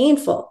 deeply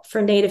painful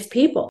for Native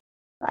people.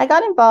 I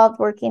got involved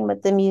working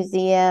with the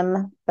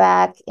museum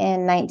back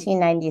in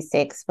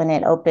 1996 when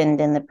it opened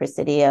in the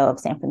Presidio of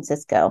San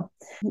Francisco.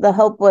 The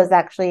hope was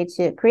actually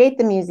to create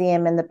the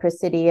museum in the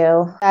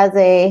Presidio as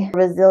a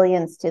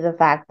resilience to the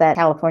fact that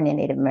California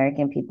Native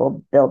American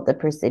people built the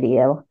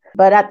Presidio.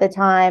 But at the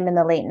time, in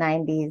the late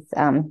 90s,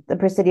 the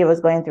Presidio was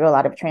going through a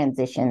lot of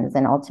transitions,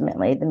 and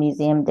ultimately the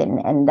museum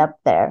didn't end up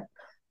there.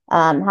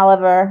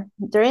 However,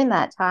 during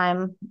that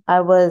time,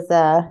 I was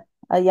a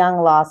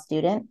young law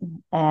student,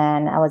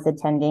 and I was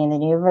attending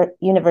the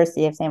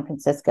University of San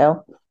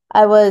Francisco.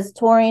 I was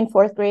touring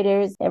fourth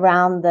graders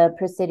around the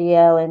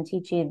Presidio and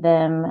teaching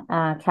them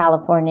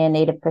California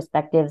Native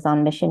perspectives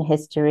on mission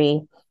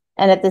history,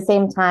 and at the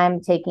same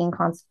time taking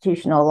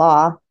constitutional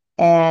law.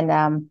 And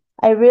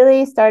I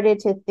really started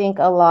to think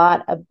a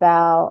lot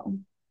about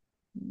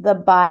the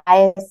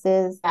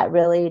biases that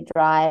really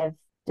drive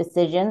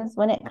decisions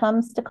when it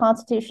comes to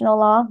constitutional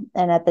law.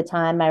 And at the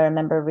time, I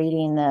remember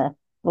reading the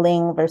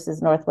Ling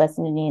versus Northwest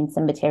Indian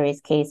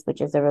Cemeteries case,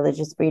 which is a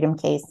religious freedom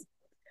case,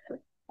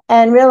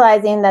 and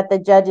realizing that the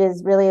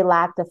judges really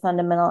lacked a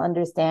fundamental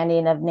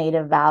understanding of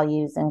Native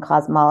values and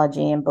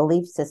cosmology and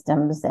belief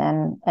systems,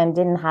 and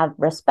didn't have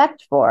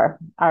respect for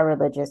our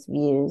religious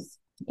views.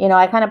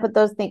 I kind of put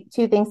those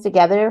two things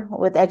together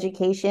with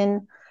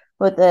education,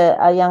 with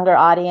a younger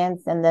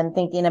audience, and then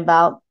thinking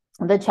about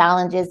the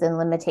challenges and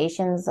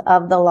limitations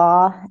of the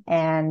law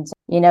and,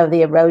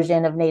 the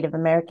erosion of Native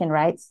American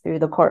rights through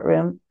the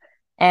courtroom,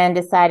 and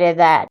decided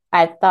that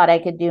I thought I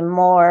could do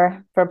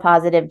more for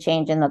positive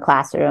change in the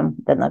classroom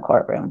than the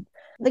courtroom.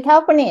 The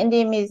California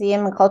Indian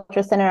Museum and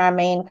Cultural Center, our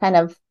main kind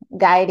of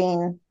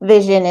guiding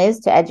vision is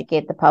to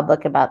educate the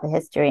public about the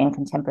history and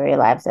contemporary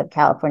lives of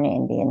California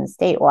Indians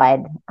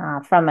statewide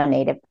from a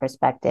Native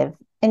perspective.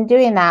 In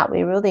doing that,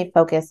 we really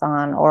focus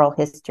on oral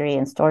history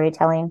and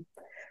storytelling.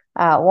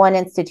 One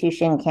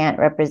institution can't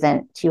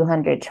represent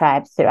 200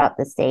 tribes throughout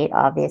the state,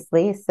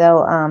 obviously. So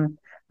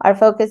our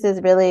focus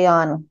is really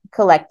on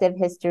collective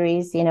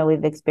histories. You know,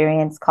 we've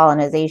experienced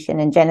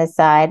colonization and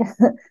genocide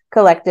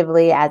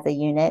collectively as a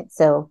unit.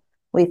 So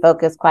we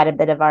focus quite a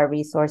bit of our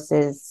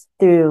resources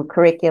through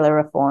curricular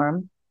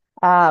reform.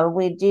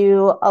 We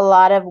do a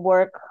lot of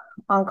work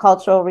on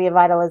cultural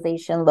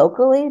revitalization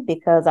locally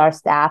because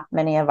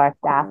many of our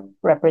staff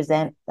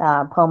represent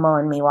Pomo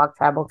and Miwok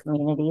tribal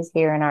communities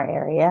here in our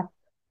area.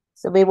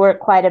 So we work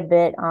quite a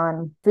bit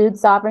on food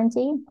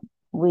sovereignty.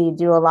 We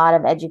do a lot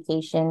of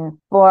education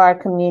for our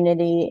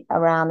community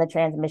around the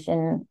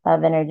transmission of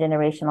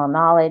intergenerational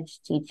knowledge,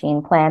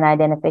 teaching plant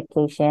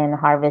identification,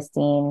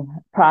 harvesting,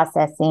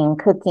 processing,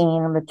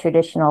 cooking with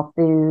traditional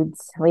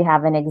foods. We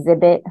have an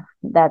exhibit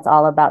that's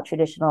all about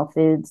traditional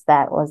foods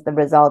that was the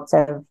result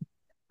of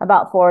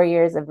about 4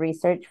 years of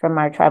research from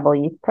our tribal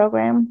youth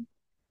program.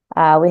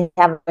 We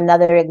have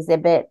another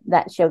exhibit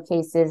that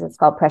showcases, it's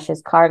called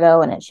Precious Cargo,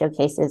 and it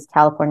showcases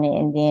California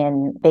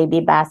Indian baby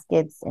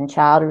baskets and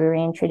child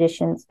rearing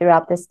traditions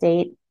throughout the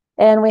state.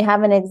 And we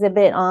have an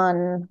exhibit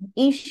on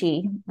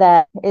Ishi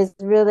that is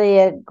really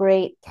a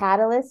great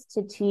catalyst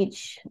to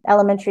teach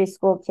elementary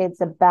school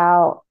kids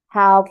about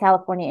how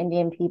California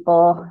Indian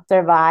people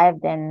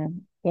survived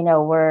and,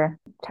 were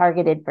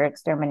targeted for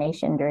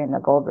extermination during the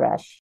gold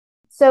rush.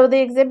 So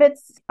the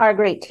exhibits are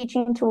great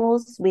teaching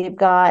tools. We've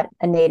got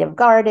a native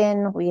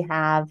garden. We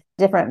have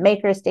different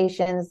maker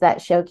stations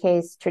that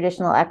showcase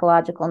traditional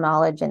ecological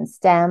knowledge in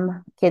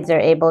STEM. Kids are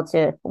able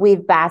to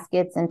weave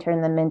baskets and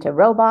turn them into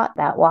robots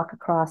that walk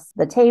across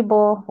the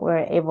table. We're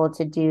able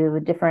to do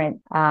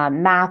different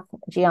math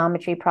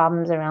geometry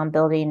problems around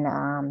building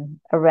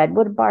a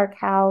redwood bark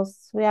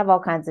house. We have all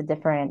kinds of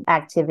different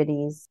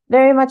activities.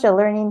 Very much a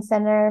learning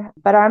center,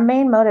 but our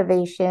main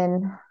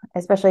motivation,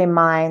 especially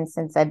mine,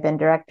 since I've been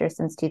director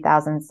since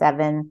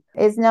 2007,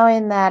 is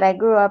knowing that I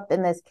grew up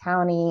in this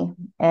county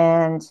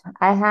and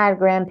I had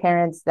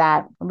grandparents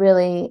that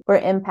really were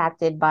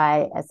impacted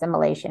by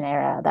assimilation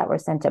era, that were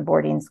sent to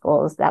boarding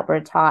schools, that were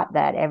taught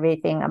that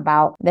everything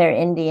about their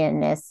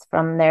Indianness,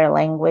 from their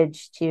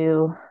language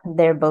to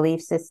their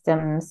belief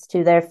systems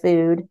to their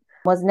food,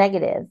 was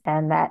negative,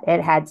 and that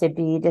it had to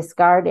be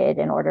discarded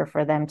in order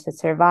for them to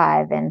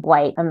survive in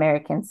white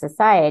American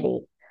society.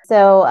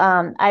 So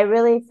I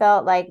really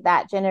felt like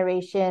that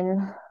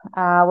generation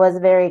was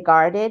very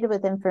guarded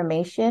with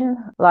information,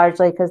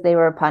 largely because they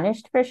were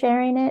punished for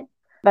sharing it.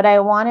 But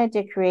I wanted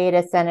to create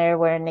a center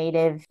where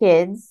Native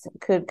kids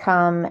could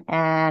come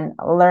and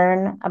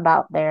learn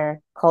about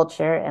their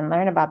culture and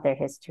learn about their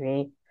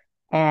history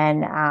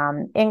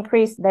and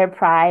increase their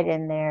pride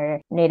in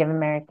their Native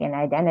American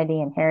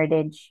identity and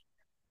heritage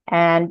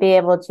and be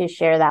able to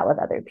share that with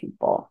other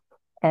people.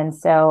 And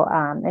so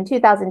in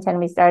 2010,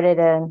 we started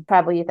a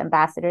Tribal Youth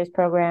Ambassadors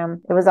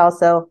program. It was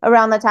also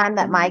around the time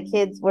that my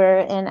kids were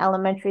in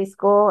elementary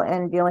school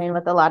and dealing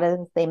with a lot of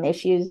the same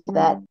issues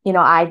that,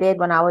 I did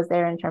when I was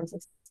there in terms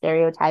of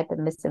stereotype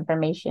and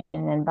misinformation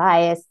and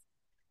bias.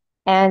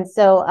 And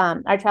so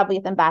our Tribal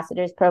Youth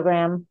Ambassadors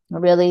program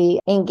really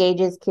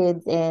engages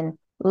kids in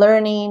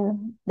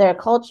learning their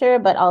culture,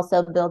 but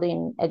also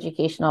building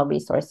educational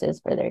resources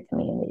for their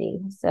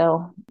community.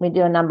 So we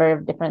do a number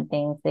of different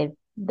things.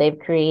 They've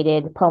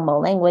created Pomo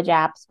language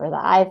apps for the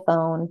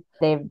iPhone.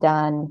 They've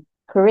done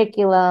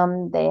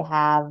curriculum. They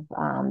have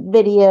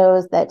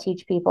videos that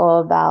teach people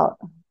about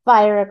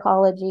fire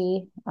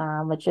ecology,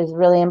 which is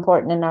really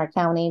important in our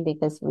county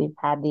because we've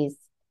had these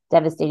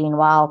devastating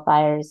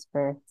wildfires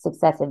for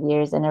successive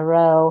years in a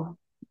row.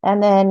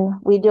 And then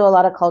we do a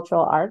lot of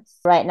cultural arts.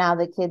 Right now,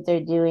 the kids are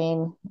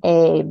doing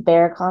a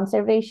bear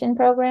conservation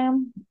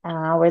program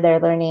where they're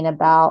learning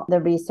about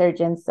the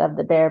resurgence of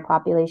the bear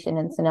population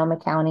in Sonoma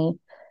County.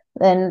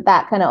 Then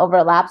that kind of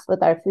overlaps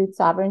with our food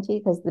sovereignty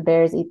because the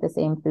bears eat the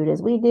same food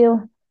as we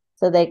do.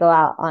 So they go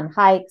out on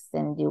hikes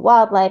and do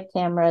wildlife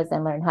cameras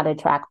and learn how to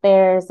track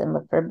bears and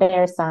look for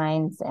bear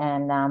signs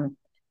and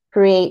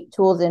create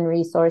tools and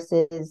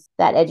resources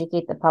that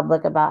educate the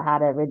public about how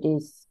to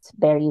reduce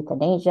bear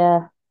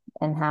euthanasia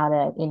and how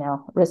to,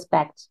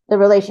 respect the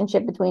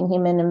relationship between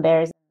human and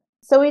bears.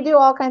 So we do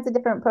all kinds of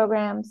different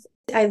programs.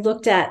 I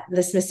looked at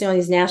the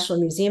Smithsonian's National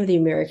Museum of the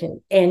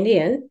American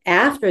Indian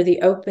after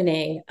the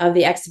opening of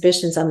the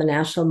exhibitions on the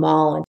National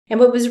Mall. And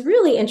what was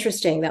really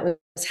interesting that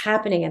was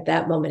happening at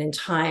that moment in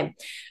time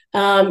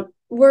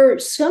were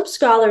some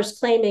scholars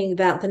claiming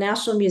that the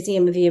National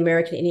Museum of the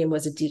American Indian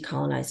was a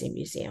decolonizing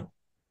museum.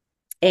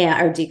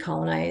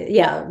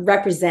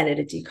 Represented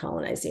a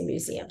decolonizing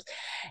museum.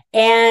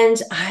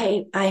 And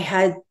I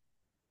had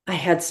I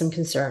had some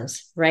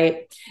concerns,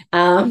 right?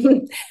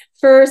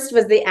 First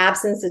was the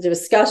absence of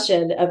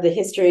discussion of the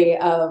history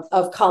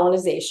of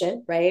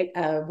colonization, right?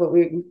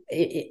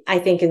 I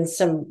think in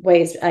some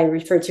ways I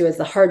refer to as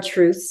the hard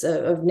truths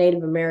of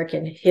Native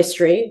American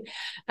history,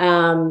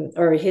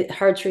 or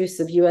hard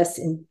truths of U.S.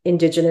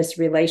 indigenous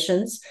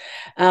relations.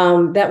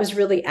 That was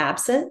really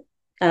absent.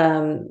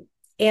 And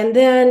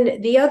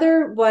then the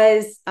other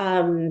was,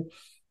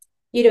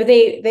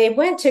 they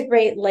went to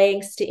great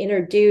lengths to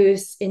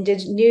introduce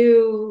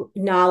new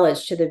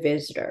knowledge to the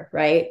visitor,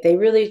 right? They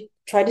really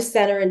tried to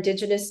center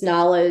indigenous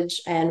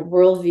knowledge and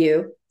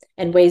worldview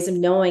and ways of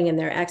knowing in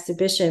their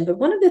exhibition. But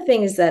one of the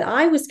things that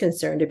I was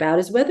concerned about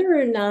is whether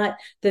or not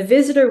the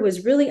visitor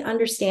was really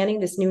understanding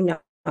this new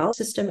knowledge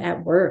system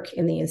at work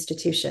in the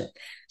institution.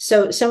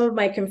 So some of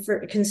my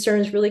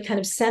concerns really kind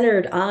of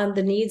centered on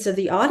the needs of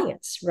the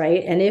audience,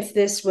 right? And if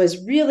this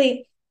was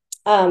really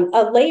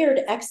a layered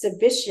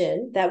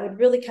exhibition that would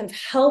really kind of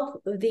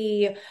help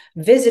the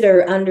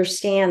visitor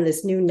understand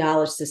this new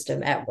knowledge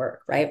system at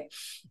work, right?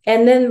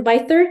 And then my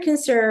third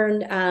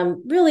concern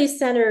really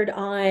centered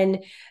on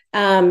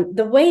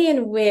the way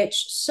in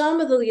which some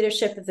of the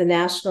leadership of the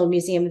National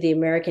Museum of the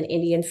American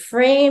Indian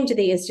framed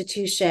the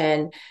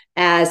institution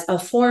as a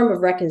form of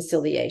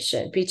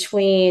reconciliation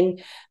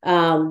between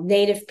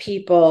Native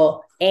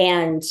people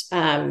and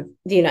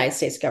the United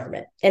States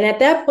government. And at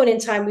that point in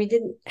time, we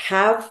didn't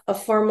have a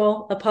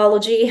formal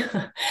apology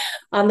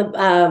from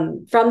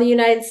the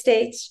United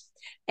States.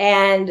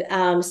 And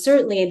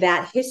certainly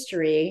that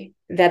history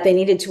that they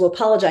needed to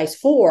apologize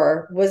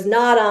for was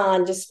not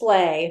on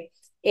display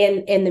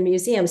in the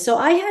museum. So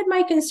I had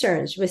my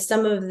concerns with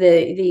some of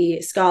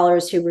the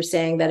scholars who were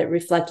saying that it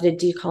reflected a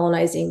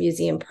decolonizing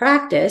museum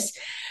practice.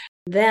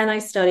 Then I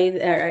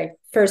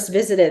first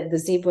visited the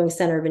Zebwing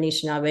Center of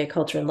Anishinaabe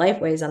Culture and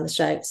Lifeways on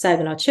the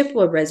Saginaw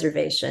Chippewa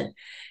Reservation.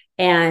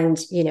 And,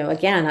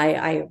 again,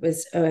 I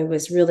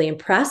was really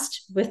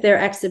impressed with their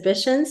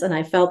exhibitions, and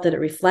I felt that it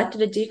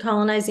reflected a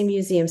decolonizing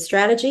museum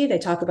strategy. They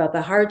talk about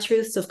the hard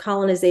truths of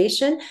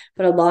colonization,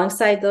 but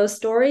alongside those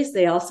stories,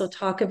 they also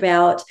talk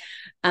about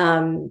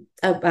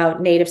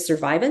Native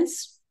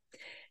survivance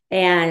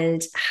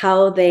and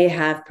how they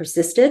have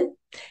persisted.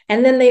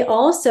 And then they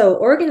also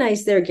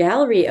organized their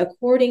gallery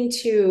according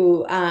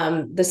to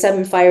the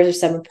 7 fires or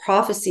 7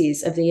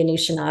 prophecies of the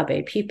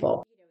Anishinaabe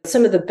people.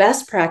 Some of the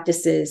best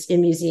practices in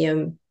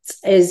museums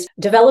is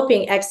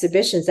developing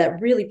exhibitions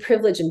that really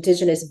privilege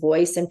Indigenous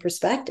voice and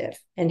perspective.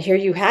 And here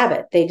you have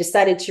it. They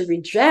decided to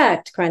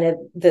reject kind of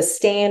the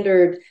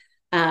standard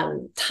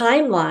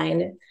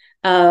timeline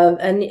of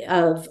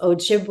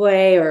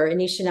Ojibwe or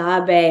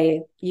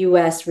Anishinaabe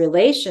U.S.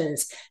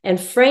 relations and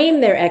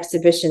frame their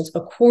exhibitions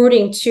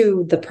according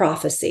to the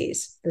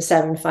prophecies, the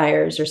 7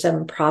 fires or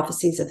 7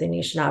 prophecies of the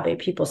Anishinaabe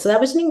people. So that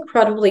was an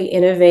incredibly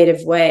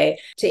innovative way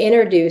to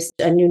introduce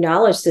a new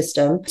knowledge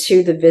system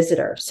to the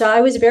visitor. So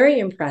I was very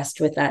impressed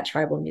with that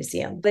tribal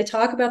museum. They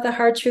talk about the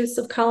hard truths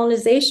of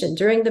colonization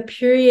during the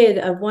period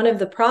of one of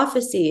the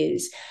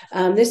prophecies.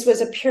 This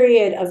was a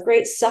period of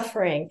great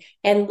suffering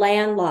and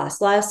land loss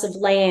of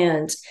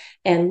land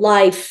and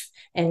life.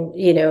 And,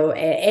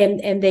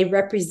 and they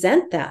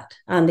represent that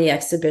on the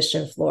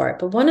exhibition floor.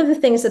 But one of the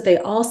things that they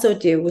also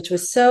do, which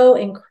was so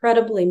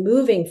incredibly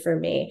moving for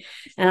me,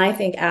 and I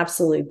think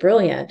absolutely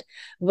brilliant,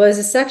 was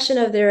a section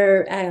of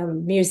their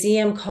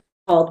museum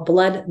called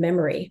Blood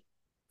Memory.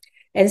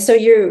 And so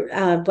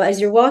as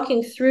you're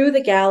walking through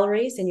the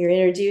galleries and you're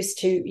introduced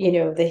to,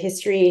 the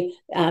history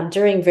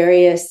during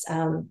various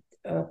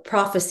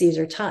prophecies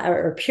or time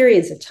or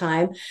periods of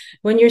time,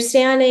 when you're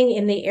standing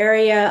in the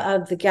area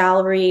of the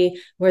gallery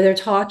where they're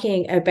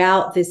talking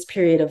about this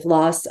period of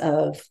loss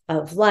of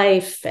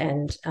life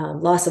and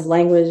loss of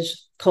language,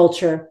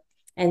 culture,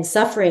 and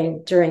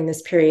suffering during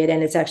this period,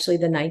 and it's actually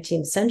the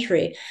 19th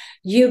century,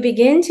 you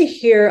begin to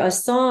hear a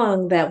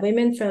song that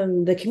women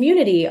from the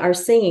community are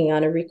singing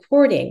on a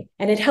recording,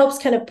 and it helps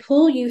kind of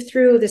pull you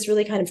through this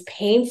really kind of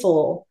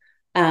painful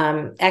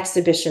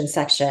exhibition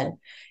section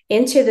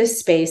into this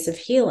space of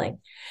healing.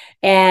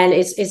 And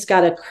it's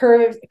got a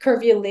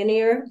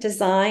curvilinear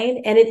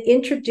design, and it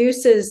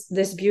introduces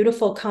this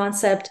beautiful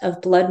concept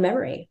of blood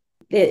memory.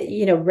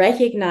 It,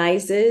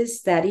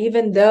 recognizes that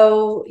even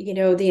though, the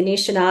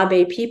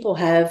Anishinaabe people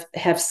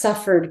have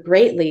suffered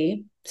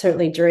greatly,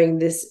 certainly during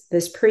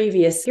this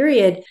previous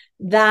period,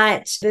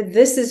 that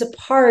this is a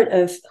part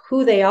of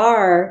who they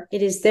are.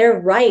 It is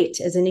their right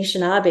as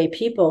Anishinaabe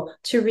people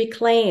to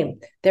reclaim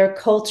their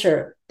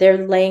culture,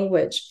 their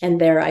language, and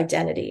their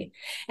identity.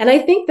 And I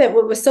think that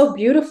what was so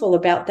beautiful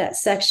about that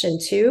section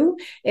too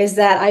is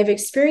that I've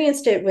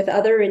experienced it with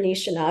other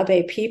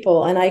Anishinaabe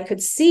people, and I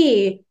could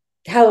see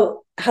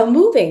how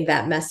moving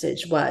that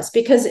message was,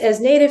 because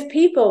as Native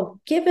people,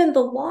 given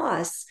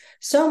the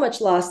so much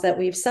loss that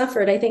we've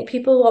suffered, I think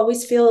people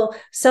always feel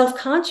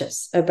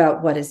self-conscious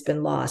about what has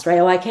been lost, right?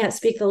 Oh, I can't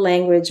speak the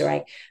language, or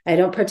I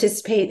don't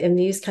participate in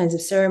these kinds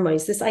of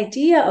ceremonies. This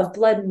idea of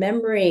blood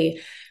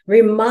memory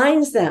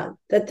reminds them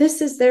that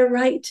this is their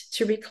right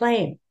to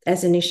reclaim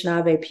as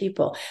Anishinaabe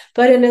people.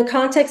 But in the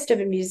context of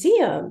a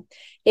museum,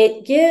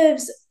 It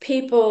gives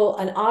people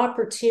an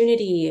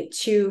opportunity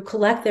to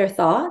collect their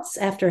thoughts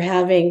after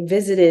having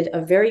visited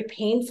a very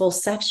painful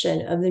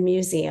section of the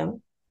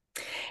museum.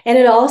 And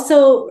it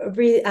also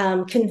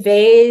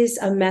conveys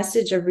a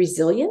message of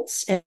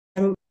resilience,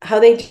 and how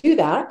they do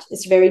that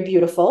is very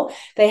beautiful.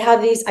 They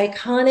have these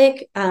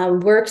iconic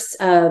works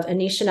of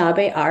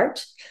Anishinaabe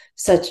art,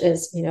 such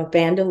as,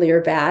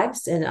 bandolier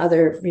bags and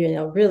other,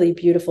 really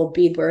beautiful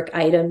beadwork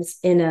items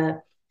in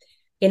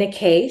a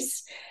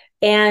case.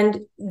 And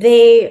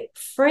they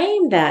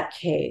frame that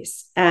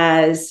case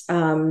as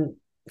kind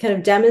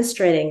of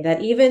demonstrating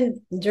that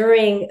even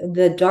during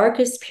the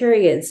darkest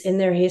periods in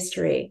their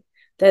history,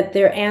 that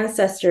their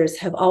ancestors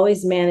have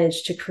always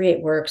managed to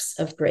create works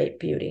of great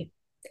beauty.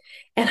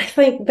 And I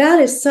think that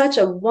is such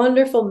a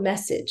wonderful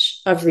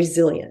message of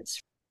resilience.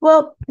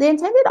 Well, the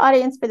intended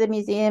audience for the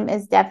museum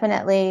is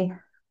definitely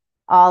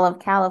all of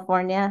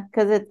California,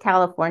 because it's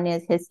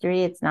California's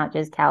history. It's not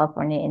just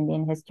California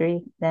Indian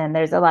history. Then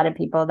there's a lot of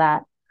people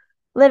that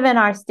live in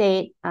our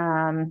state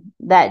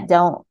that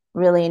don't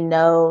really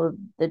know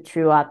the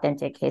true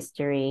authentic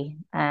history.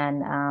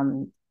 And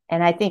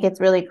I think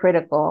it's really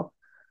critical,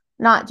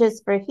 not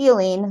just for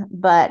healing,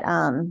 but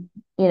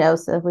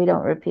so we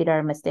don't repeat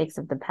our mistakes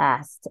of the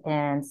past.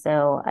 And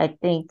so I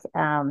think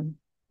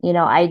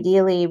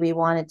ideally we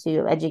wanted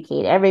to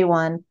educate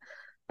everyone,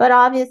 but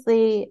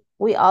obviously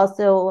we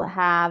also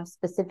have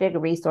specific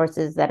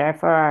resources that are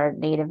for our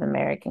Native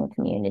American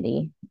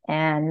community.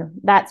 And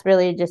that's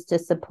really just to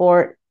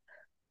support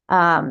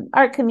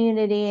our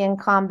community in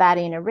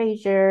combating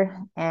erasure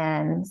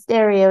and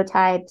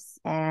stereotypes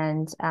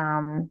and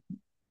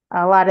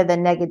a lot of the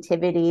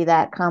negativity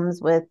that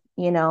comes with,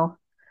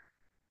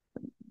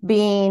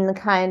 being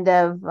kind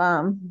of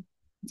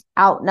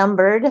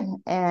outnumbered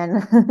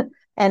and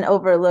and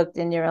overlooked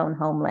in your own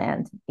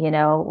homeland.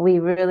 We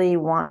really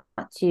want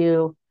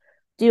to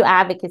do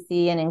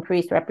advocacy and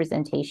increase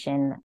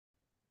representation.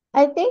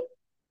 I think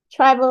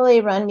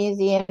tribally run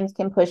museums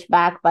can push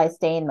back by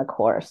staying the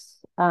course.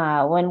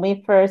 When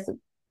we first,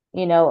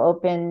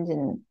 opened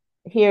and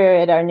here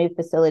at our new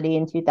facility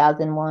in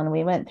 2001,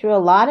 we went through a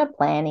lot of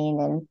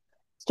planning and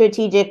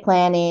strategic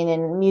planning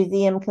and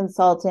museum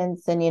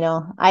consultants. And,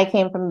 I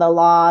came from the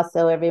law.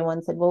 So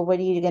everyone said, well, what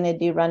are you going to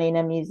do running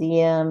a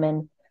museum?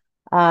 And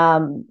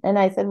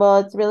I said, well,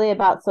 it's really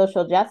about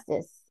social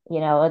justice.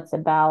 It's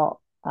about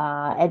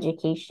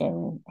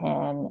education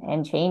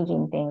and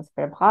changing things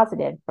for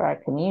positive for our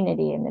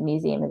community. And the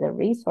museum is a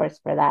resource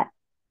for that.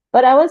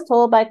 But I was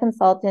told by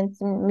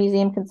consultants and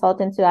museum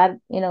consultants who had,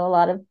 a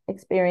lot of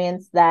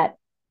experience that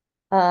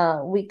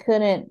we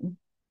couldn't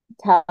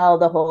tell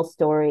the whole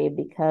story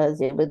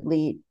because it would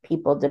leave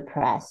people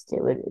depressed.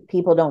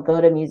 People don't go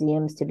to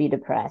museums to be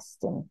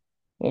depressed. And,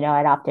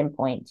 I'd often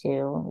point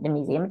to the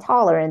Museum of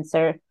Tolerance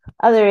or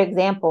other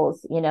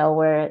examples,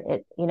 where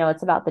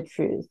it's about the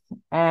truth.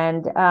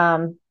 And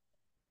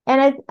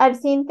I've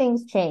seen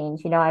things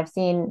change. I've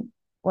seen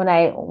when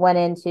I went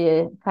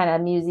into kind of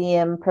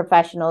museum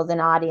professionals and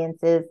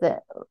audiences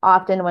that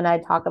often when I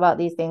talk about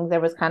these things,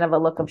 there was kind of a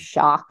look of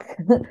shock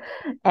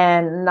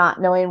and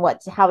not knowing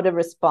how to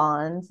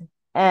respond.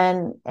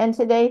 And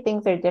today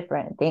things are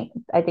different.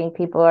 I think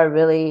people are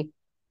really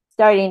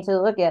starting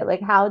to look at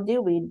how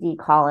do we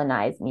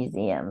decolonize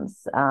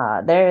museums?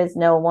 There is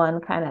no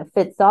one kind of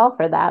fits all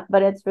for that,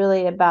 but it's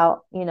really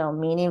about,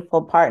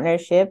 meaningful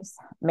partnerships,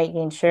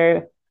 making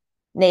sure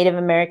Native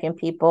American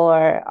people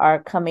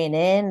are coming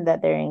in,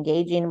 that they're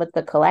engaging with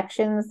the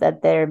collections,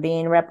 that they're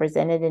being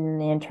represented in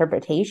the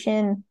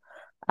interpretation.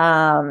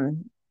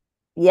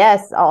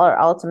 Yes, our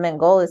ultimate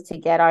goal is to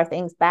get our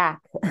things back.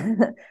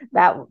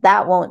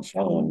 that won't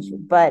change.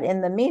 But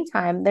in the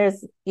meantime,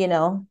 there's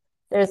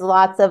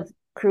lots of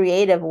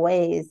creative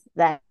ways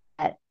that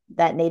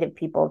Native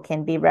people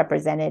can be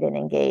represented and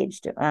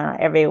engaged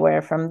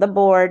everywhere from the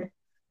board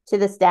to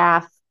the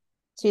staff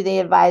to the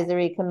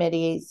advisory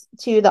committees,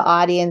 to the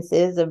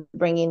audiences of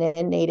bringing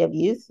in Native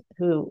youth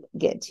who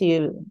get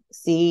to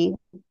see,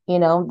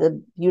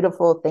 the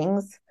beautiful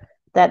things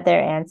that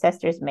their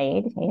ancestors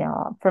made.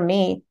 For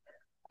me,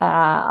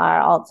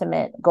 our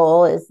ultimate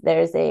goal is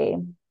there's a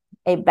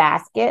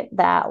basket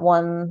that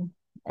won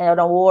an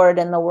award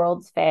in the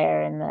World's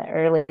Fair in the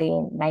early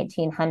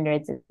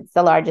 1900s. It's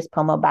the largest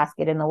pomo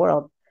basket in the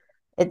world.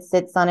 It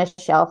sits on a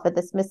shelf at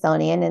the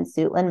Smithsonian in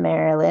Suitland,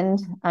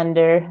 Maryland,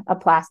 under a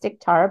plastic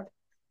tarp.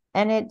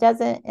 And it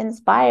doesn't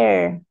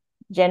inspire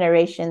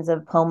generations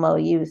of Pomo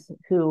youth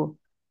who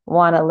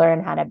want to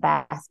learn how to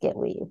basket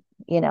weave.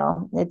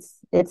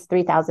 It's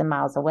 3,000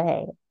 miles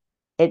away.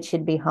 It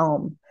should be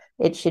home.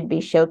 It should be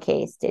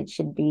showcased. It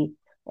should be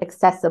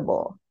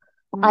accessible.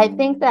 I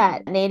think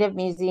that Native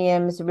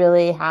museums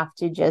really have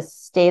to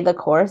just stay the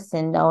course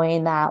in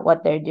knowing that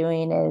what they're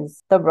doing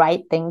is the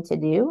right thing to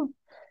do.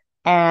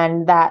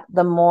 And that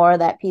the more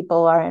that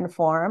people are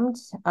informed,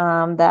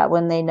 that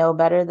when they know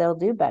better, they'll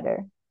do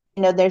better.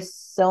 There's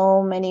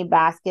so many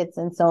baskets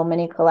and so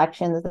many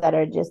collections that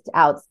are just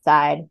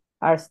outside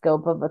our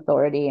scope of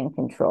authority and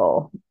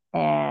control.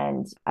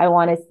 And I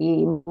want to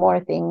see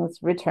more things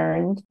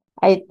returned.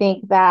 I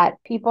think that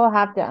people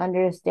have to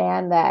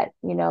understand that,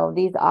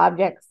 these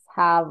objects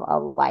have a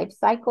life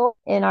cycle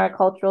in our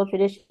cultural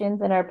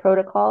traditions and our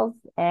protocols.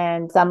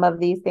 And some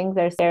of these things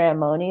are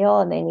ceremonial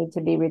and they need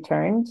to be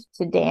returned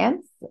to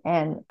dance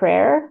and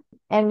prayer.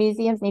 And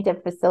museums need to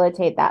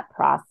facilitate that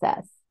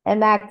process.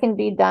 And that can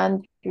be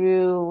done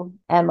through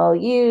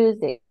MOUs.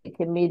 It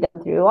can be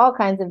done through all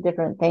kinds of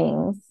different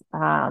things.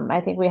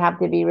 I think we have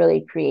to be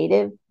really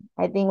creative.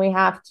 I think we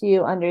have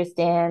to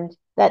understand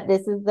that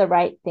this is the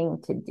right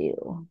thing to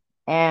do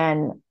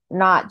and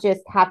not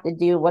just have to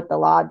do what the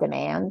law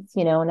demands.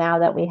 Now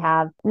that we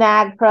have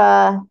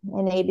NAGPRA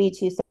and AB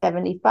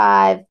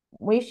 275,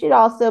 we should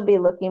also be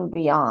looking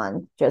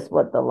beyond just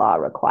what the law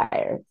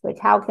requires. Like,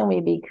 how can we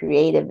be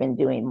creative in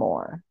doing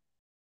more?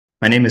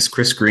 My name is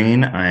Chris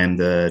Green. I am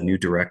the new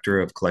director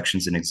of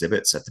collections and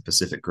exhibits at the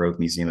Pacific Grove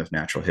Museum of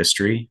Natural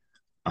History.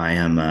 I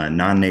am a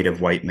non-native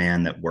white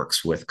man that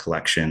works with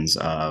collections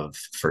of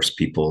First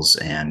Peoples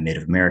and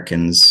Native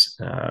Americans,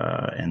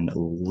 and a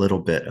little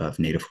bit of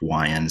Native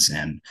Hawaiians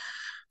and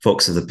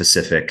folks of the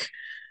Pacific.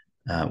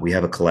 We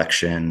have a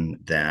collection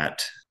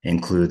that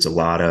includes a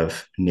lot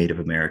of Native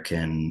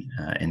American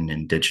and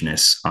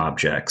Indigenous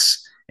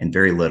objects, and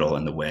very little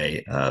in the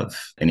way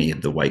of any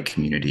of the white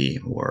community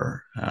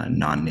or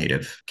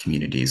non-native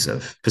communities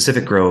of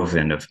Pacific Grove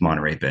and of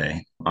Monterey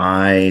Bay.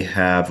 I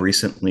have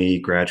recently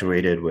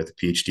graduated with a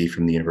PhD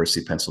from the University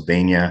of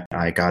Pennsylvania.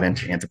 I got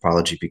into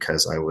anthropology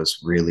because I was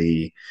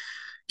really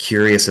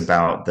curious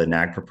about the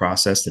NAGPRA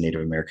process, the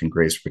Native American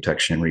Graves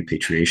Protection and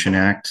Repatriation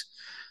Act.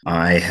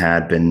 I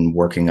had been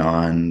working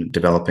on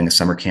developing a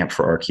summer camp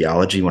for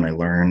archaeology when I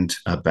learned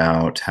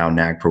about how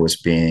NAGPRA was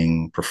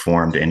being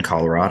performed in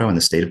Colorado, in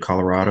the state of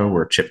Colorado,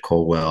 where Chip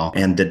Colwell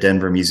and the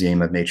Denver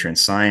Museum of Nature and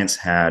Science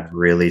had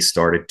really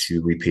started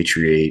to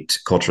repatriate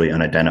culturally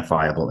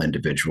unidentifiable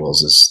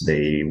individuals, as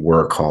they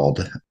were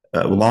called,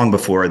 long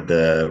before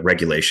the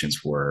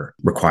regulations were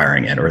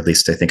requiring it, or at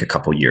least I think a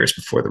couple years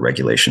before the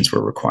regulations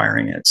were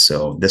requiring it.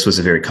 So this was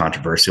a very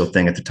controversial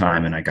thing at the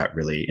time, and I got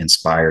really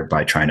inspired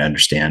by trying to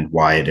understand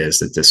why it is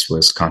that this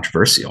was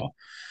controversial.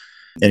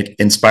 It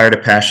inspired a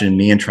passion in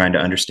me in trying to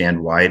understand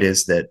why it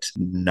is that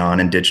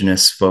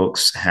non-Indigenous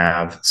folks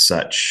have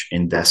such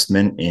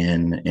investment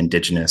in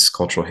Indigenous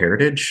cultural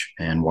heritage,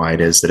 and why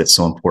it is that it's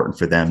so important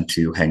for them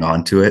to hang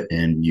on to it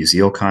in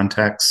museal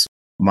contexts.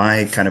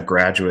 My kind of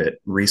graduate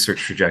research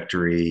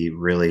trajectory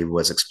really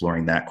was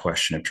exploring that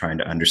question of trying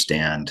to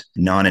understand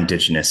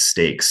non-Indigenous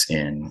stakes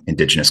in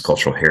Indigenous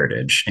cultural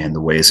heritage and the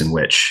ways in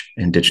which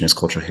Indigenous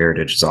cultural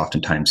heritage is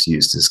oftentimes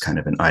used as kind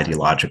of an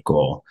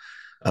ideological,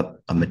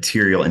 a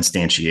material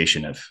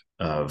instantiation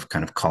of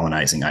kind of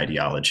colonizing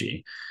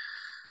ideology.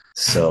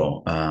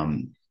 So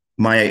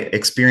my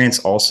experience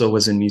also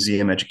was in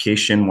museum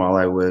education while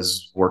I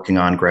was working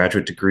on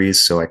graduate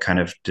degrees. So I kind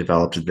of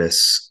developed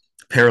this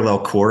parallel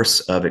course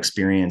of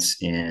experience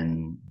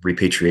in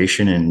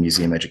repatriation and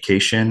museum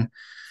education,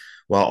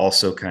 while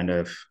also kind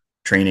of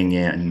training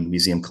in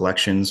museum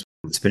collections.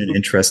 It's been an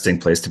interesting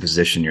place to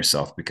position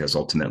yourself, because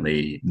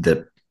ultimately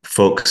the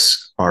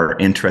folks are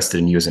interested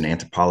in you as an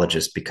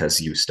anthropologist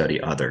because you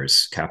study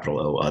others, capital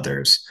O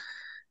others.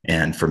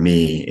 And for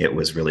me, it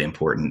was really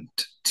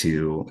important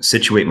to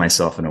situate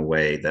myself in a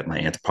way that my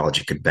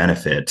anthropology could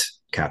benefit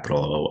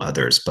capital O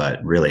others,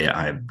 but really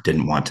I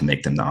didn't want to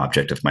make them the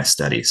object of my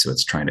study. So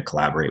it's trying to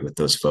collaborate with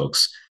those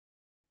folks.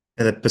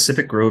 The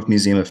Pacific Grove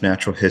Museum of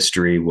Natural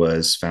History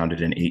was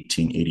founded in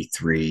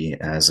 1883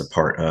 as a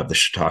part of the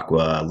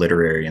Chautauqua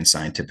Literary and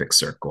Scientific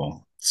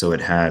Circle. So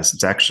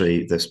it's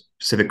actually, the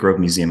Pacific Grove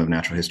Museum of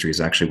Natural History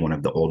is actually one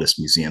of the oldest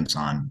museums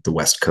on the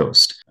West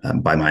Coast,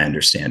 by my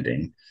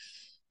understanding.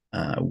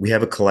 We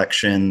have a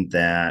collection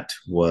that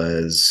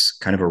was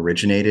kind of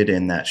originated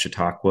in that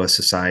Chautauqua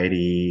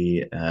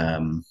Society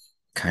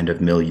kind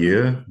of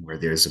milieu, where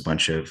there's a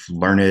bunch of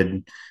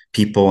learned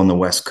people on the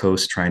West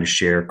Coast trying to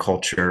share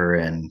culture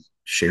and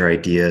share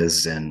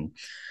ideas and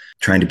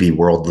trying to be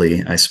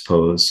worldly, I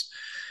suppose.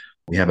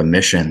 We have a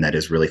mission that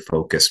is really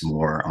focused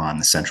more on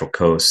the Central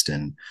Coast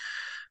and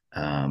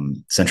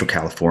Central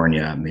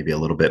California, maybe a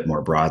little bit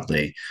more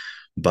broadly.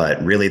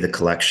 But really, the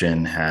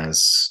collection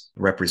has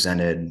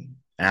represented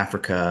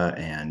Africa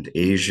and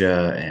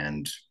Asia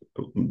and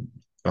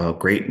a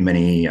great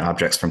many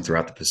objects from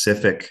throughout the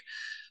Pacific.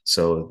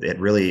 So it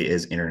really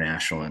is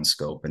international in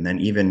scope. And then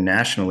even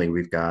nationally,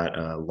 we've got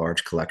a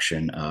large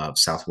collection of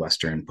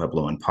Southwestern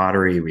Puebloan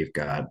pottery. We've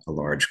got a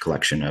large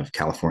collection of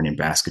Californian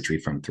basketry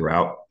from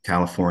throughout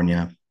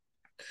California.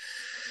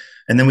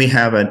 And then we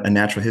have a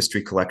natural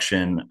history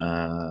collection,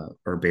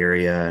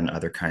 herbaria and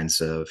other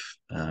kinds of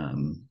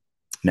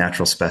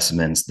natural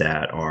specimens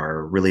that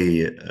are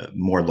really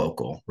more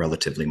local,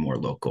 relatively more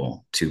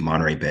local to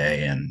Monterey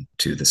Bay and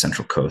to the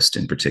Central Coast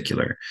in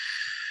particular.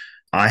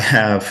 I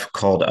have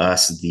called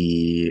us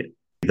the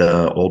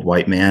Old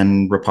White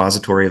Man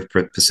Repository of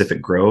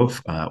Pacific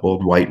Grove,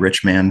 Old White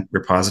Rich Man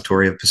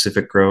Repository of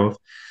Pacific Grove,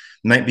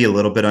 might be a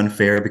little bit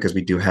unfair because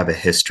we do have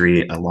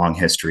a long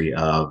history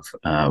of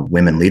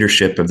women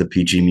leadership of the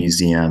PG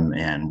Museum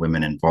and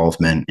women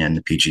involvement in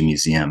the PG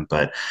Museum.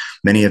 But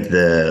many of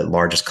the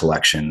largest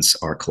collections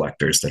are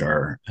collectors that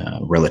are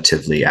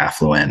relatively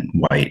affluent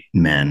white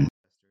men.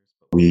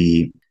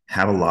 We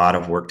have a lot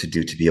of work to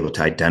do to be able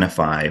to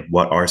identify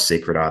what are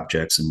sacred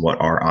objects and what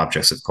are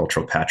objects of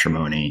cultural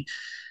patrimony,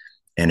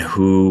 and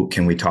who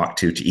can we talk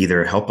to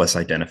either help us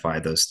identify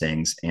those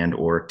things and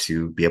or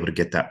to be able to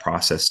get that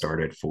process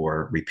started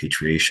for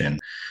repatriation.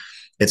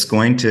 It's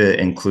going to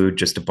include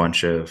just a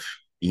bunch of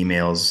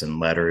emails and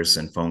letters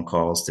and phone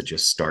calls to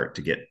just start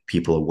to get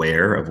people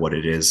aware of what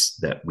it is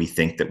that we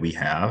think that we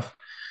have.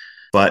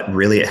 But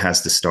really, it has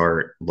to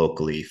start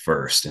locally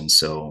first. And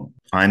so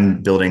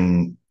I'm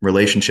building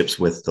relationships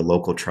with the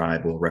local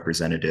tribal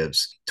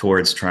representatives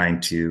towards trying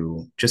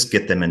to just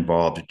get them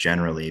involved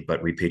generally.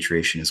 But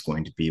repatriation is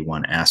going to be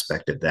one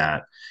aspect of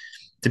that.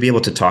 To be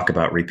able to talk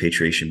about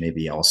repatriation,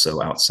 maybe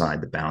also outside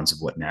the bounds of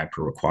what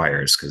NAGPRA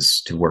requires,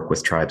 because to work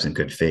with tribes in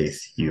good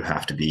faith, you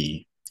have to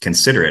be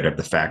considerate of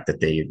the fact that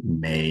they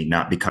may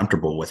not be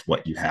comfortable with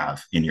what you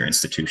have in your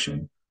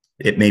institution.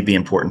 It may be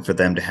important for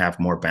them to have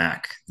more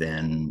back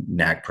than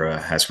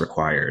NAGPRA has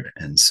required.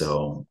 And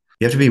so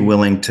you have to be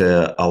willing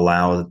to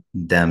allow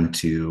them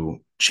to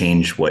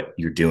change what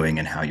you're doing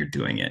and how you're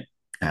doing it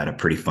at a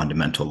pretty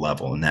fundamental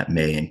level. And that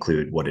may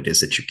include what it is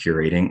that you're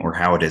curating or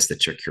how it is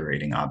that you're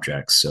curating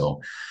objects. So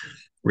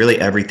really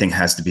everything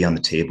has to be on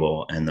the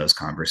table in those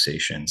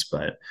conversations.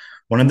 But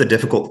one of the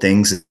difficult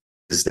things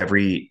is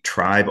every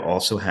tribe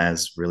also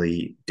has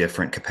really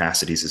different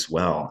capacities as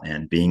well.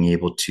 And being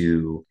able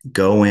to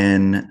go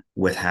in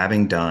with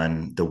having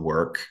done the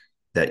work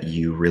that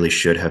you really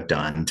should have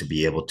done to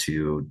be able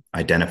to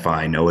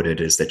identify, know what it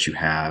is that you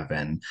have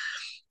and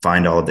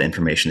find all of the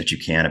information that you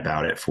can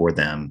about it for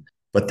them,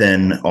 but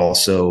then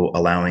also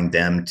allowing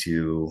them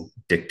to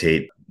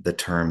dictate the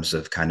terms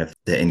of kind of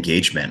the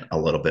engagement a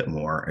little bit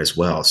more as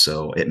well.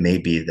 So it may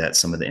be that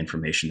some of the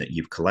information that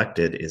you've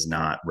collected is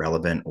not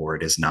relevant or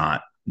it is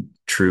not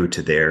true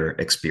to their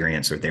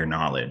experience or their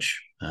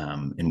knowledge,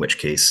 in which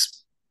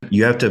case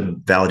you have to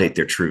validate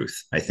their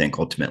truth, I think,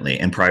 ultimately,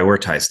 and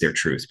prioritize their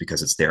truth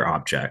because it's their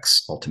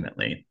objects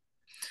ultimately.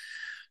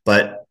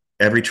 But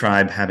every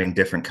tribe having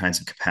different kinds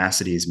of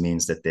capacities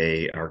means that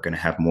they are going to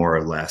have more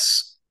or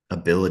less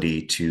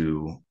ability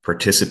to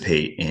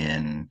participate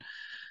in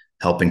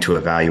helping to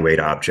evaluate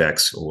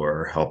objects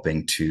or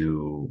helping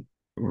to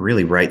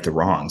really right the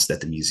wrongs that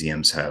the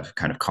museums have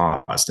kind of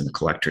caused and the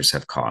collectors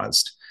have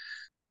caused.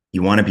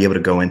 You want to be able to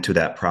go into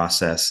that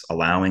process,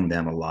 allowing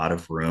them a lot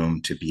of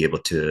room to be able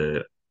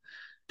to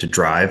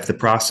drive the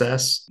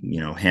process,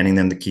 handing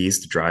them the keys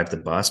to drive the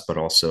bus, but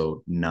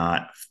also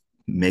not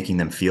making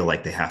them feel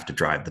like they have to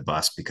drive the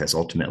bus, because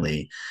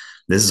ultimately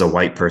this is a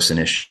white person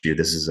issue.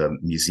 This is a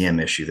museum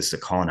issue. This is a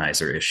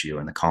colonizer issue,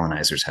 and the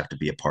colonizers have to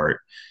be a part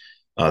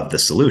of the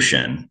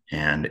solution.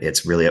 And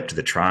it's really up to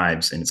the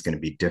tribes, and it's going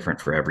to be different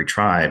for every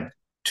tribe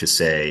to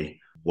say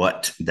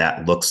what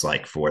that looks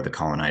like for the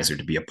colonizer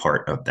to be a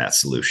part of that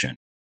solution.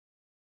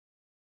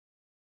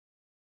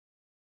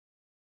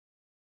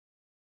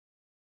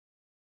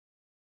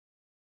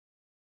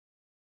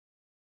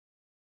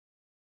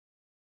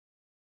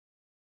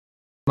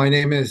 My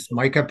name is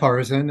Micah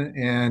Parzan,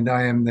 and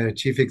I am the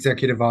Chief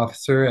Executive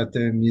Officer at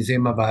the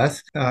Museum of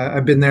Us.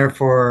 I've been there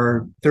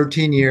for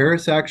 13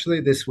 years,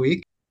 actually, this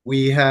week.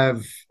 We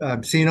have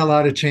seen a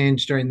lot of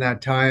change during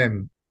that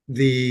time.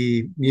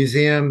 The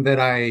museum that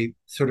I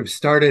sort of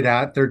started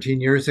at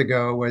 13 years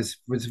ago was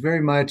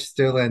very much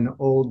still an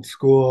old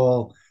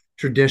school,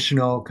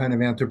 traditional kind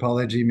of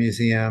anthropology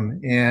museum.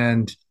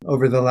 And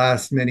over the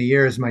last many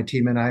years, my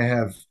team and I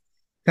have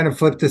kind of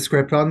flipped the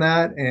script on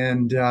that.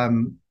 And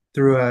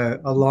through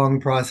a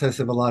long process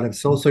of a lot of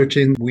soul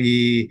searching,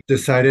 we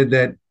decided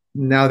that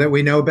now that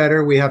we know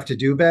better, we have to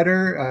do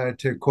better,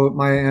 to quote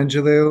Maya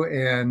Angelou.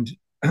 And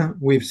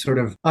we've sort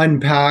of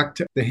unpacked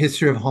the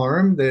history of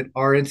harm that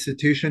our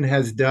institution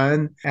has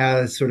done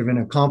as sort of an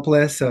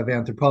accomplice of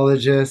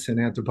anthropologists and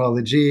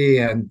anthropology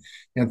and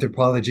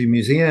anthropology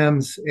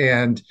museums,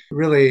 and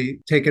really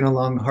taken a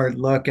long, hard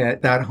look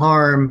at that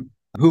harm,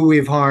 who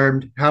we've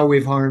harmed, how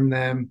we've harmed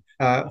them,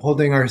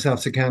 holding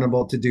ourselves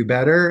accountable to do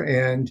better,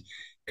 and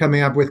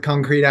coming up with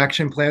concrete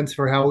action plans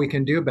for how we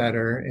can do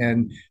better,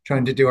 and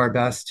trying to do our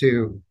best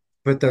to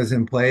put those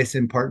in place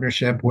in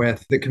partnership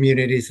with the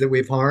communities that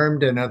we've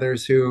harmed and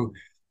others who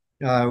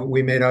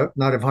we may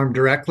not have harmed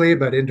directly,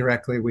 but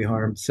indirectly we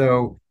harmed.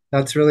 So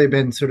that's really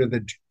been sort of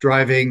the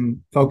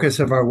driving focus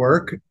of our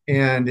work.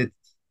 And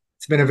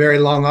it's been a very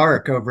long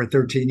arc over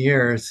 13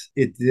 years.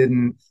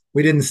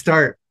 We didn't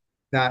start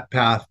that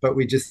path, but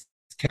we just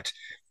kept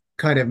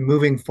kind of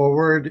moving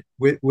forward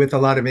with a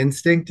lot of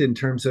instinct in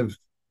terms of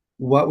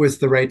what was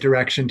the right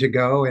direction to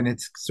go. And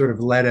it's sort of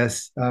led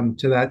us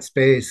to that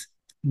space.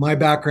 My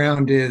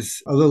background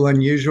is a little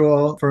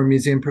unusual for a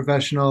museum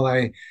professional.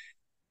 I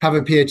have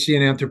a PhD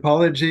in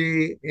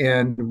anthropology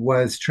and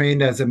was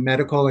trained as a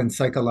medical and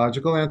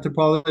psychological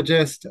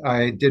anthropologist.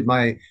 I did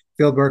my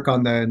fieldwork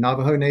on the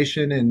Navajo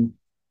Nation in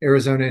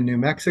Arizona and New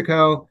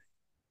Mexico,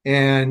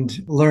 and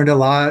learned a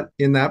lot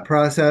in that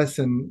process,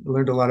 and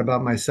learned a lot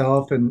about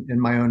myself and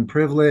my own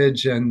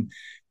privilege and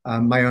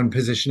my own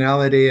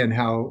positionality, and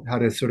how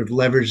to sort of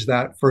leverage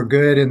that for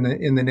good in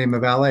the name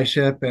of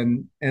allyship.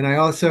 And I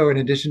also, in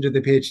addition to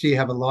the PhD,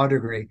 have a law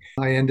degree.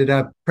 I ended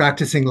up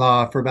practicing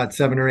law for about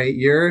 7 or 8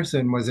 years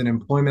and was an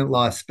employment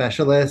law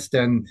specialist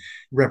and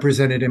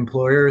represented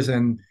employers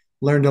and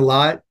learned a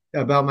lot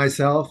about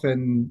myself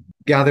and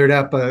gathered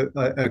up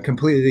a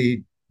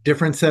completely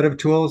different set of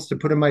tools to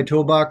put in my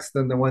toolbox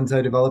than the ones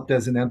I developed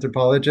as an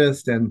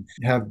anthropologist, and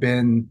have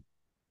been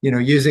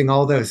using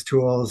all those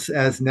tools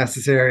as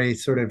necessary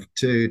sort of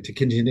to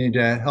continue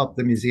to help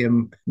the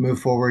museum move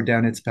forward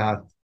down its path.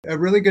 A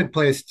really good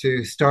place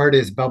to start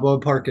is Balboa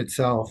Park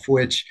itself,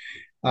 which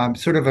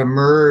sort of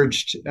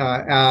emerged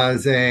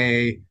as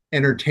a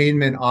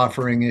entertainment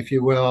offering, if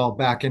you will,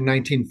 back in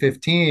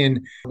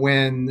 1915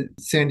 when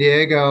San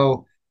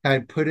Diego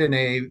had put in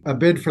a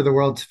bid for the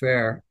World's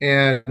Fair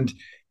and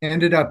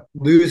ended up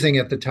losing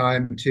at the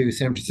time to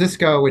San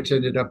Francisco, which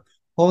ended up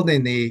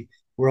holding the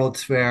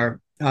World's Fair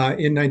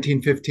in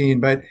 1915.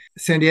 But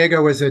San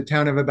Diego was a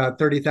town of about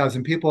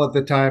 30,000 people at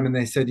the time. And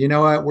they said, you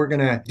know what, we're going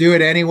to do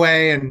it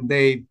anyway. And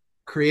they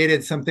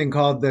created something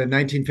called the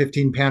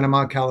 1915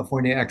 Panama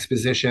California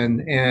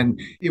Exposition. And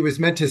it was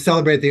meant to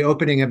celebrate the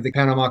opening of the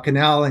Panama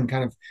Canal and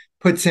kind of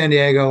put San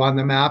Diego on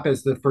the map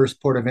as the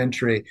first port of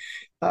entry.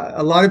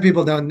 A lot of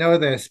people don't know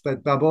this,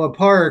 but Balboa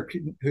Park,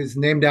 who's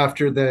named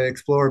after the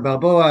explorer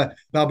Balboa,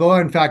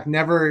 in fact,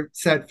 never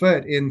set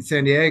foot in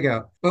San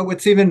Diego. But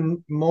what's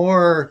even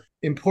more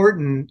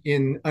important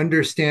in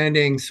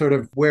understanding sort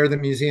of where the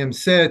museum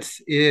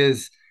sits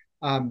is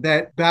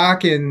that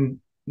back in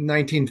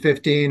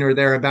 1915 or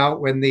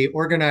thereabout, when the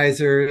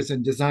organizers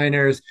and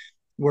designers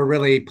were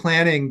really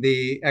planning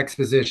the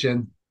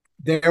exposition,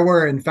 there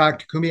were, in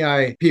fact,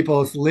 Kumeyaay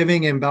peoples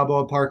living in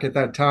Balboa Park at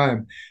that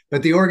time,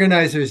 but the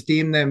organizers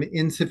deemed them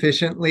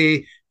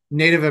insufficiently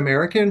Native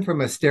American from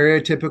a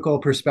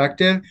stereotypical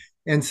perspective.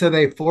 And so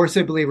they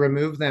forcibly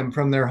removed them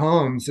from their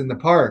homes in the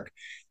park.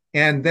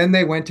 And then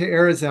they went to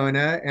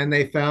Arizona and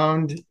they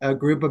found a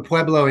group of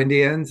Pueblo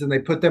Indians and they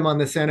put them on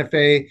the Santa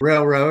Fe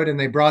Railroad and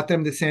they brought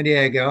them to San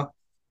Diego.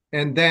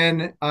 And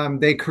then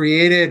they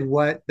created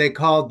what they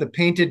called the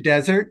Painted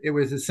Desert. It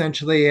was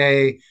essentially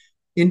a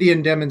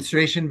Indian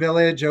demonstration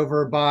village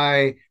over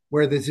by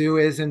where the zoo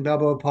is in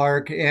Balboa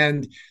Park.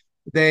 And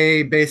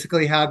they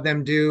basically had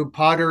them do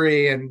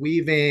pottery and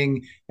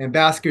weaving and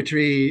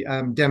basketry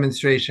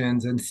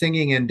demonstrations and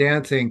singing and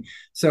dancing.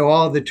 So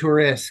all the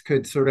tourists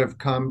could sort of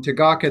come to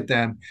gawk at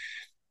them.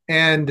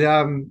 And,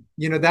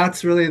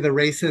 that's really the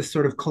racist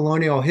sort of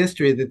colonial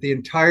history that the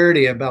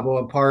entirety of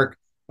Balboa Park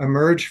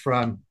emerged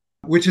from,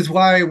 which is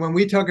why when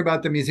we talk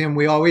about the museum,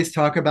 we always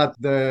talk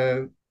about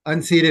the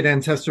unceded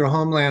ancestral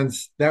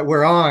homelands that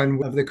we're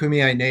on of the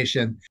Kumeyaay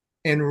Nation,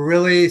 and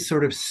really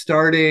sort of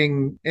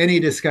starting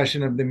any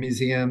discussion of the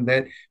museum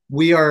that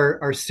we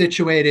are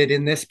situated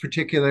in this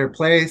particular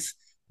place.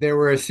 There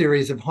were a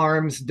series of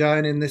harms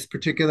done in this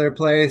particular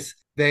place.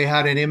 They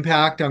had an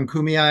impact on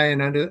Kumeyaay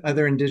and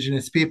other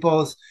indigenous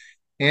peoples.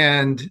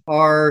 And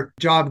our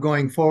job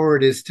going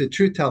forward is to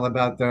truth tell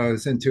about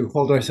those and to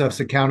hold ourselves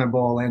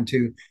accountable and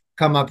to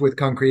come up with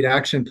concrete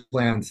action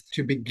plans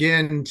to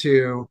begin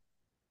to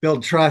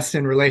build trust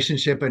and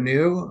relationship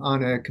anew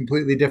on a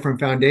completely different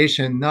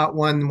foundation, not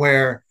one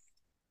where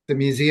the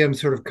museum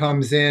sort of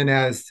comes in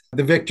as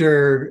the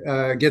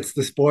victor gets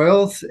the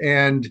spoils.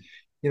 And,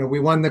 we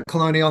won the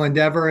colonial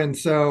endeavor. And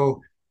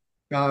so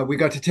we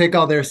got to take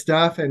all their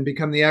stuff and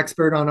become the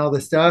expert on all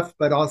the stuff,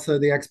 but also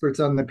the experts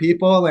on the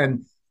people,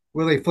 and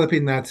really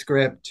flipping that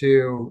script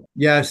to,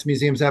 yes,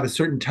 museums have a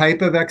certain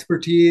type of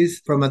expertise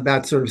from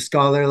that sort of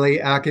scholarly,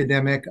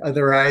 academic,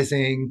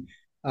 otherizing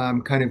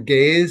kind of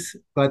gaze,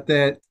 but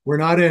that we're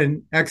not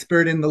an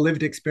expert in the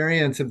lived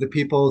experience of the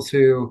peoples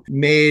who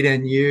made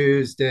and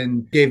used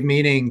and gave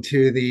meaning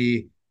to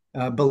the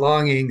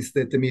belongings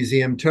that the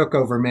museum took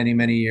over many,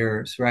 many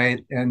years,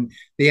 right? And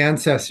the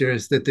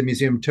ancestors that the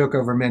museum took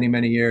over many,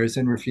 many years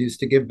and refused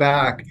to give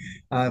back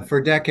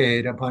for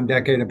decade upon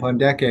decade upon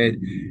decade.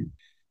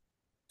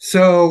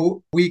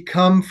 So we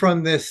come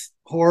from this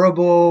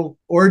horrible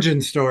origin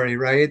story,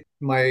 right?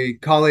 My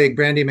colleague,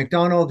 Brandy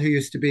McDonald, who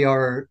used to be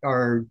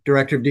our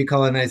director of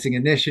decolonizing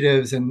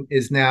initiatives and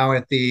is now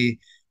at the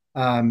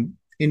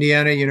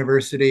Indiana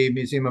University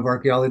Museum of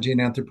Archaeology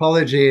and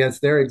Anthropology as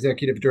their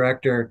executive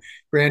director.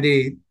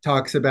 Brandy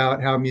talks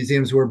about how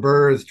museums were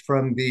birthed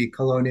from the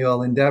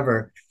colonial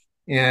endeavor.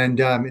 And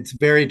it's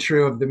very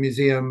true of the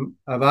Museum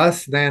of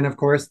Us. Then, of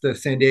course, the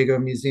San Diego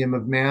Museum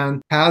of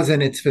Man has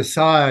in its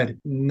facade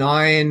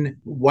 9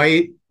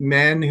 white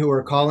men who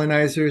are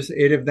colonizers.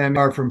 8 of them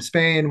are from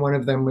Spain. 1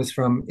 of them was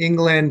from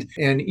England.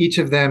 And each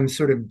of them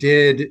sort of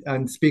did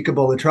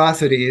unspeakable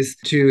atrocities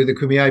to the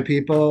Kumeyaay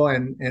people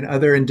and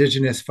other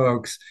indigenous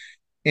folks.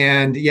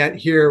 And yet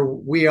here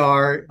we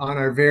are on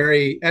our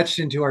very etched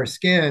into our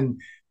skin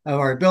of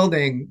our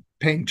building,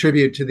 paying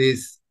tribute to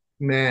these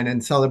men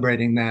and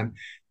celebrating them.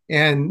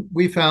 And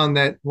we found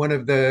that one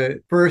of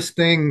the first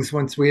things,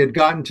 once we had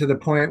gotten to the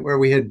point where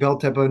we had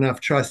built up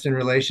enough trust and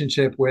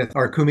relationship with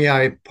our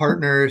Kumeyaay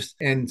partners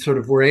and sort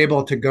of were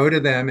able to go to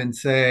them and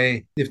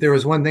say, if there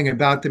was one thing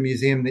about the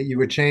museum that you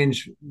would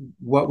change,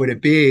 what would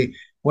it be?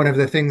 One of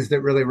the things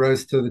that really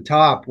rose to the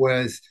top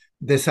was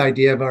this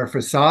idea of our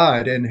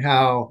facade and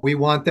how we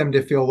want them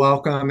to feel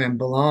welcome and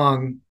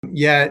belong.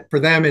 Yet for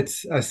them,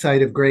 it's a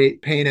site of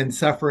great pain and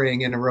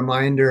suffering and a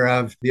reminder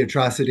of the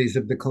atrocities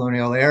of the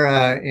colonial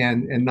era.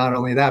 And not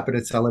only that, but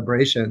a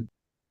celebration.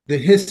 The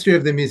history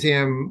of the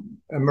museum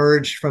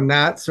emerged from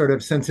that sort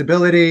of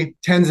sensibility,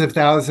 tens of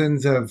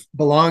thousands of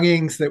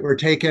belongings that were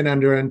taken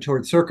under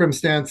untoward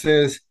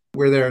circumstances,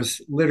 where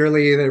there's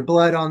literally either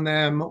blood on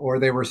them or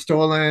they were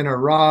stolen or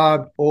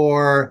robbed,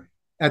 or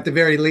at the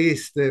very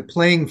least, the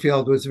playing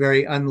field was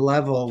very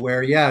unlevel,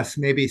 where, yes,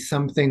 maybe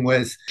something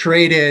was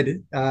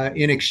traded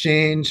in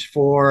exchange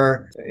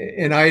for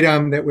an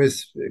item that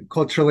was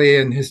culturally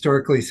and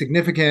historically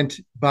significant,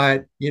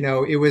 but,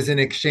 it was in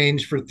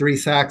exchange for 3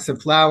 sacks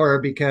of flour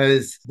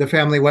because the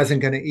family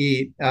wasn't going to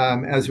eat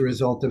as a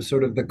result of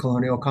sort of the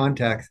colonial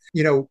context.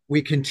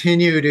 We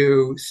continue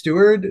to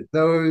steward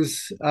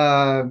those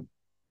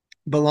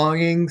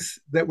belongings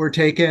that were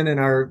taken and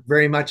are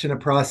very much in a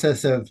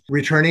process of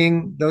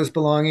returning those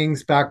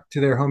belongings back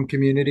to their home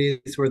communities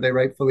where they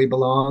rightfully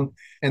belong.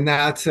 And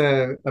that's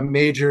a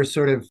major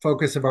sort of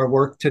focus of our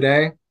work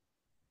today.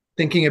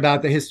 Thinking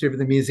about the history of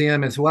the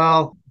museum as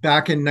well.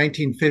 Back in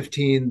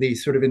 1915, the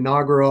sort of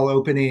inaugural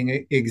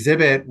opening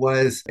exhibit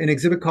was an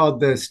exhibit called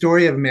The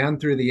Story of Man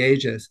Through the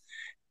Ages.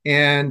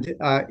 And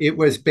it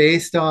was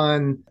based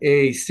on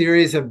a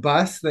series of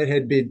busts that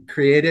had been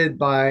created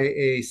by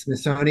a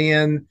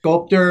Smithsonian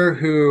sculptor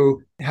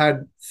who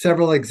had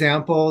several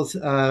examples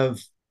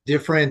of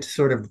different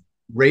sort of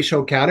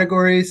racial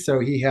categories. So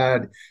he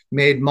had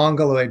made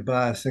Mongoloid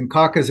busts and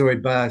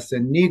Caucasoid busts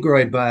and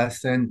Negroid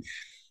busts. And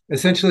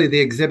essentially the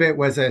exhibit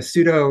was a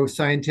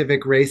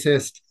pseudo-scientific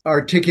racist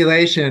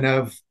articulation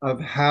of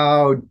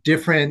how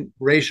different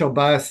racial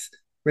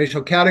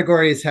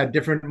categories had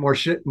different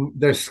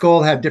their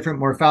skull had different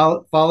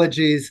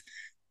morphologies.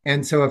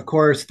 And so, of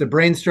course, the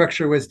brain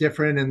structure was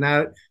different, and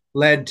that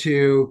led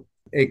to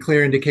a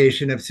clear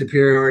indication of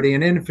superiority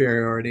and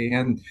inferiority.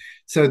 And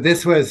so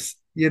this was,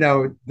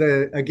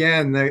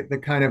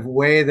 the kind of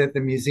way that the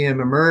museum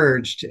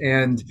emerged.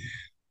 And,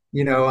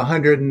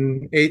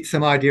 108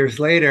 some odd years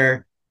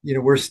later,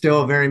 we're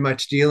still very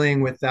much dealing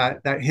with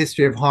that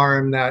history of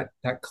harm, that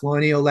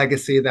colonial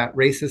legacy, that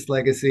racist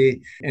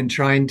legacy, and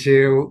trying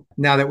to,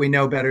 now that we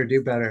know better,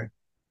 do better.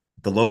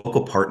 The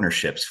local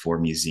partnerships for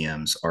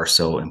museums are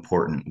so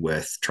important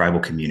with tribal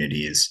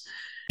communities,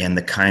 and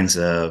the kinds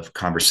of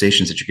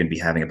conversations that you're going to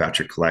be having about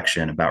your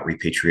collection, about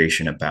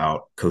repatriation,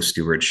 about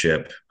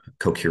co-stewardship,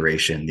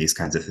 co-curation, these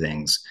kinds of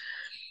things,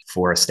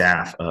 for a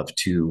staff of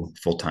 2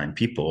 full-time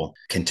people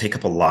can take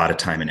up a lot of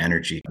time and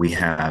energy. We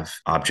have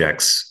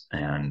objects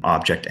and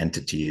object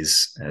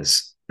entities,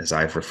 as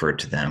I've referred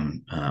to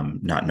them,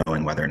 not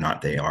knowing whether or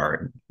not they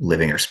are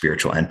living or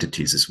spiritual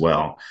entities as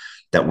well,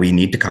 that we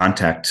need to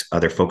contact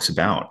other folks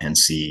about and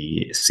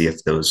see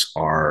if those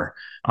are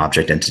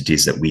object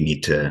entities that we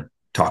need to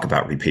talk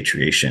about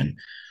repatriation.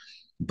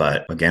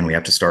 But again, we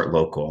have to start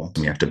local.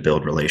 We have to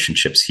build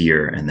relationships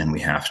here, and then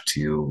we have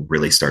to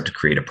really start to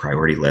create a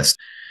priority list.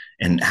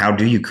 And how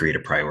do you create a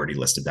priority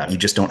list of that? You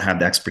just don't have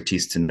the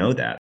expertise to know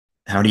that.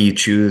 How do you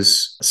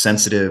choose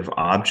sensitive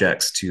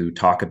objects to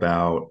talk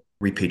about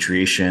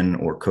repatriation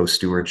or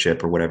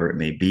co-stewardship or whatever it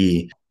may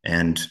be,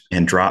 and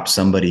drop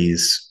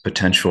somebody's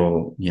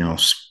potential,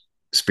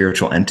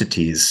 spiritual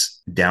entities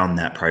down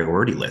that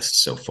priority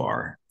list so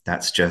far?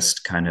 That's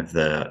just kind of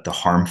the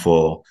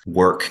harmful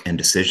work and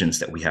decisions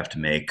that we have to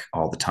make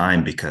all the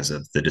time because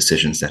of the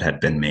decisions that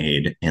had been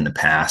made in the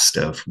past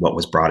of what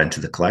was brought into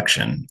the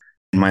collection.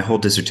 My whole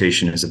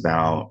dissertation is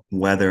about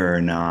whether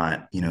or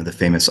not, the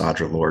famous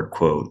Audre Lorde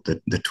quote,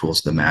 the tools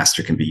of the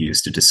master can be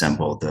used to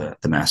dissemble the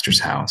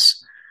master's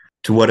house.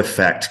 To what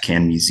effect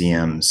can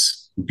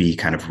museums be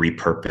kind of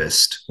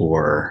repurposed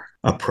or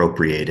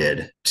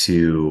appropriated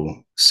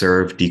to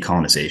serve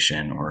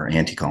decolonization or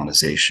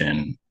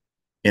anti-colonization?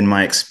 In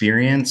my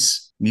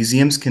experience,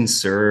 museums can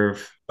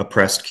serve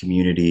oppressed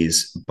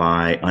communities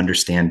by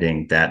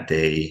understanding that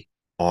they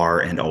are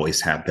and always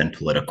have been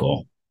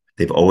political.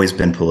 They've always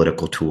been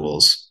political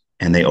tools,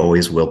 and they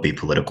always will be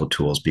political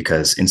tools,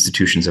 because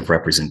institutions of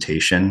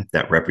representation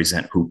that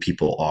represent who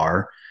people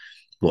are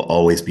will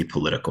always be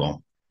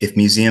political. If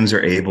museums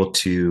are able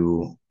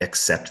to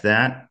accept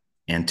that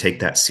and take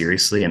that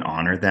seriously and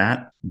honor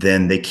that,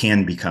 then they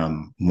can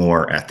become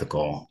more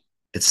ethical.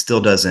 It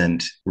still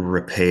doesn't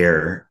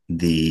repair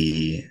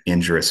the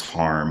injurious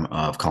harm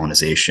of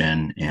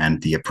colonization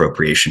and the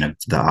appropriation of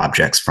the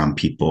objects from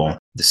people,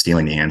 the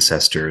stealing the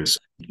ancestors.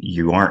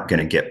 You aren't going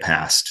to get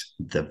past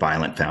the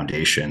violent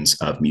foundations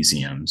of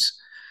museums.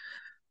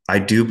 I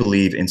do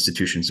believe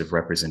institutions of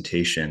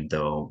representation,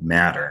 though,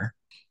 matter.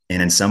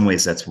 And in some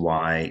ways, that's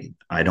why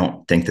I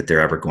don't think that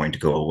they're ever going to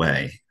go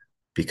away,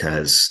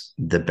 because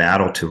the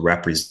battle to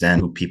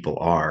represent who people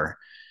are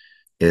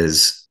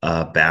is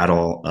a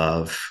battle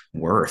of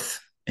worth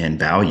and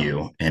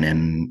value. And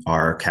in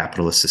our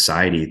capitalist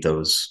society,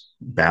 those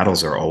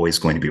battles are always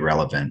going to be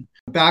relevant.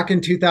 Back in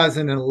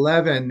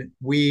 2011,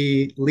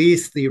 we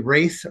leased the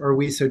Race Are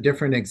We So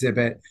Different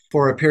exhibit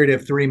for a period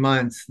of 3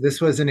 months. This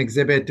was an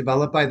exhibit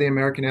developed by the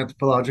American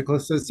Anthropological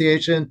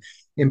Association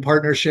in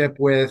partnership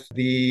with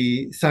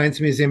the Science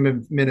Museum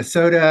of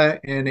Minnesota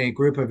and a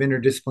group of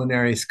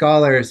interdisciplinary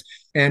scholars,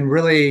 and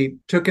really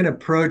took an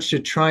approach to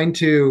trying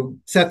to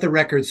set the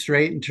record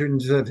straight in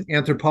terms of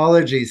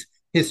anthropology's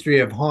history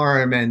of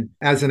harm and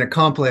as an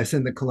accomplice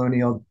in the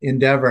colonial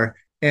endeavor.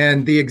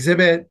 And the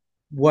exhibit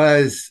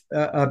was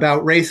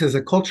about race as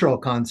a cultural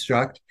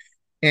construct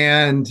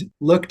and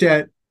looked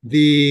at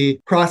the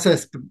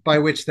process by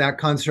which that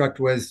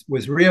construct was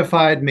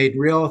reified, made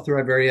real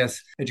through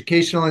various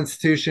educational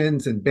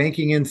institutions and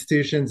banking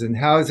institutions and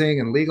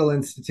housing and legal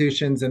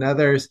institutions and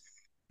others,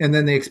 and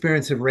then the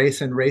experience of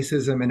race and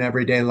racism in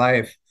everyday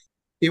life.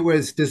 It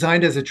was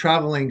designed as a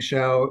traveling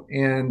show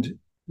and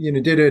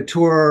did a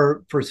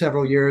tour for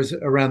several years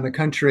around the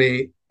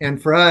country.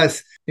 And for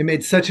us, it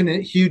made such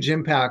a huge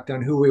impact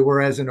on who we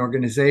were as an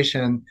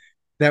organization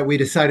that we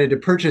decided to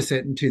purchase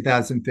it in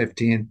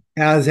 2015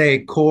 as a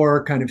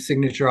core kind of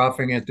signature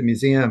offering at the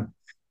museum.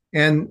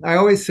 And I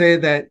always say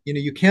that,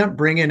 you can't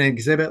bring in an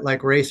exhibit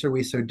like Race Are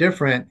We So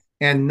Different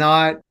and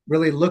not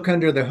really look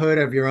under the hood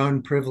of your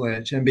own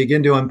privilege and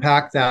begin to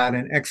unpack that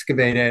and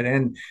excavate it.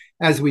 And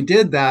as we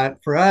did that,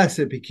 for us,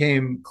 it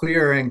became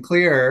clearer and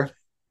clearer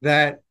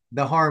that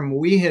the harm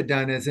we had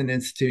done as an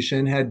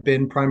institution had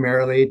been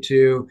primarily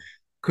to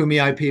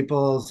Kumeyaay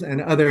peoples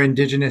and other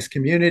indigenous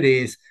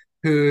communities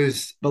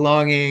whose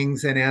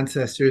belongings and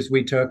ancestors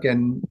we took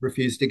and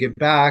refused to give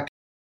back.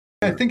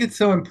 I think it's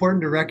so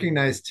important to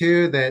recognize,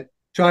 too, that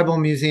tribal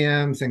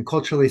museums and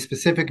culturally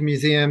specific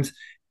museums,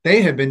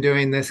 they have been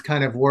doing this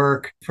kind of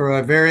work for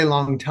a very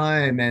long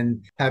time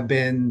and have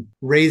been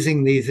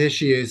raising these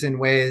issues in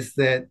ways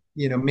that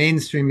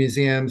mainstream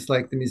museums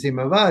like the Museum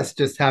of Us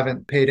just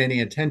haven't paid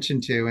any attention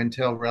to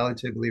until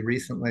relatively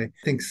recently. I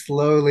think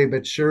slowly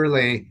but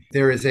surely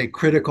there is a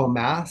critical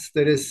mass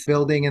that is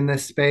building in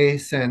this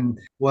space. And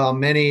while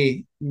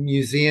many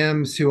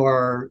museums who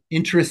are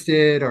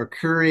interested or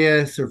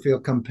curious or feel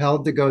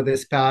compelled to go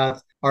this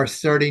path are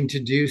starting to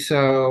do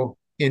so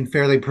in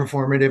fairly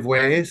performative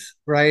ways,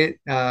 right?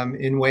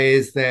 In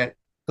ways that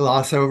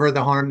gloss over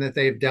the harm that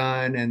they've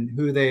done and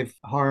who they've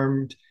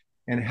harmed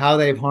and how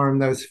they've harmed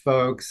those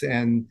folks,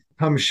 and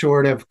come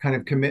short of kind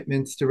of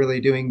commitments to really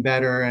doing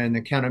better and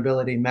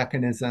accountability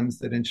mechanisms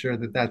that ensure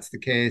that that's the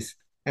case.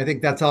 I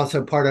think that's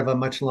also part of a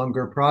much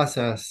longer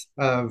process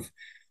of,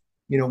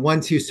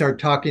 once you start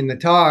talking the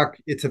talk,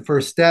 it's a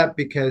first step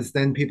because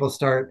then people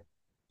start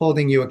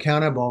holding you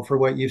accountable for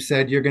what you've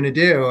said you're going to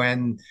do.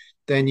 And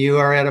then you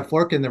are at a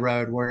fork in the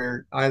road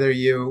where either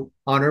you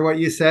honor what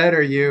you said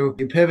or you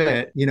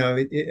pivot.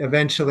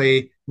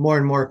 Eventually more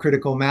and more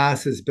critical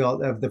mass is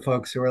built of the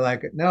folks who are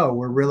like, no,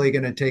 we're really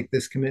going to take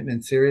this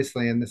commitment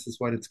seriously and this is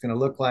what it's going to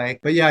look like.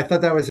 But yeah, I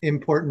thought that was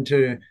important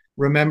to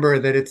remember,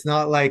 that it's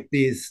not like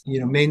these,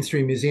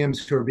 mainstream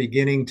museums who are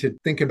beginning to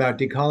think about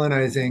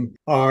decolonizing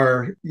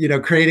are,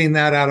 creating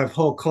that out of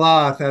whole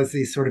cloth as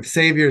these sort of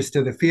saviors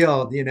to the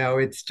field.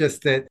 It's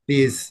just that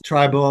these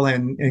tribal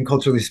and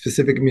culturally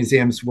specific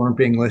museums weren't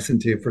being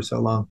listened to for so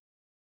long.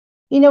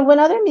 When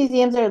other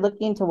museums are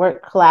looking to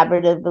work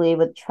collaboratively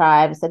with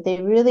tribes, that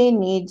they really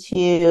need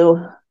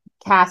to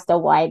cast a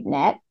wide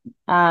net.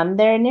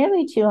 There are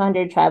nearly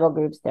 200 tribal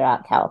groups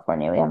throughout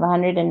California. We have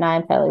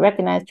 109 federally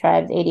recognized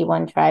tribes,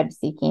 81 tribes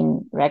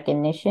seeking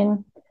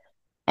recognition.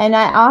 And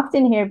I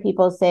often hear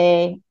people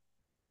say,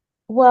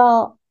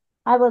 well,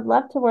 I would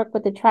love to work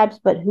with the tribes,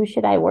 but who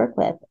should I work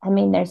with? I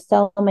mean, there's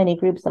so many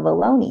groups of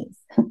Ohlonies.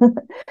 And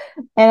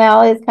I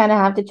always kind of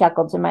have to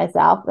chuckle to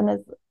myself.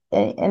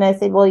 And I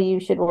said, well,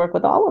 you should work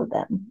with all of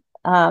them.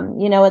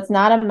 It's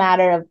not a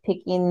matter of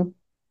picking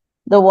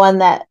the one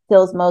that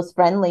feels most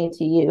friendly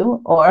to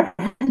you or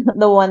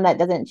the one that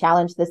doesn't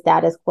challenge the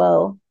status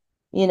quo.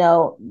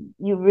 You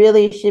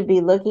really should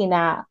be looking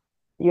at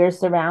your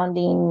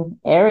surrounding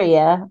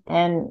area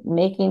and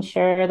making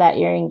sure that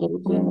you're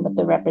engaging with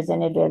the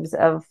representatives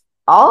of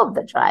all of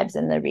the tribes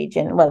in the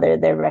region, whether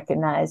they're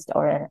recognized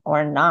or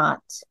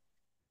not.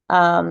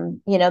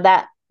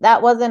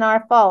 That wasn't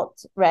our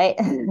fault, right?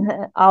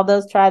 All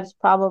those tribes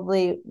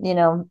probably,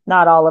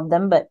 not all of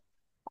them, but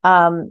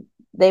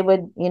they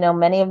would,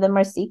 many of them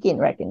are seeking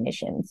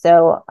recognition.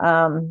 So,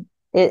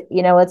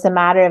 it's a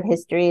matter of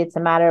history. It's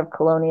a matter of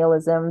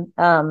colonialism.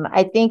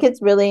 I think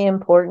it's really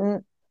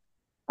important,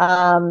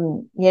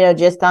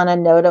 just on a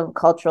note of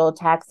cultural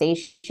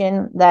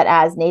taxation, that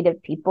as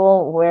Native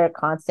people, we're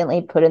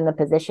constantly put in the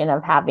position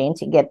of having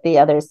to get the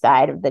other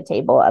side of the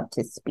table up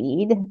to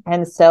speed.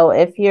 And so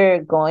if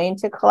you're going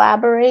to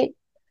collaborate,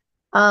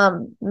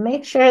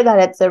 make sure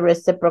that it's a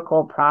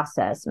reciprocal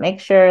process. Make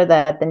sure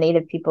that the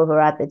Native people who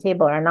are at the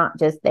table are not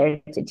just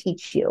there to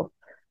teach you.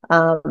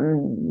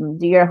 Do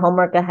your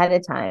homework ahead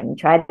of time.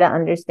 Try to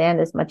understand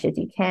as much as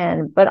you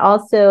can, but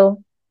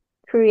also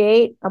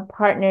create a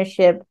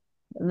partnership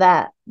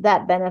that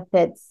that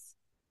benefits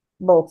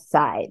both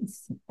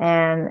sides,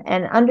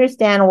 and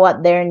understand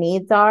what their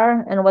needs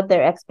are and what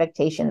their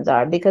expectations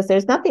are, because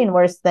there's nothing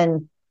worse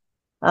than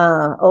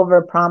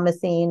over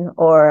promising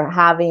or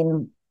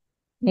having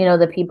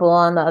the people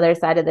on the other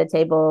side of the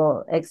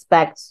table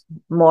expect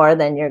more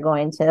than you're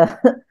going to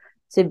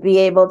to be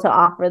able to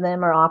offer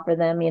them.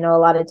 A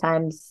lot of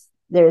times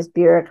there's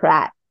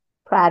bureaucratic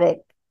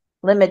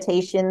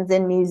limitations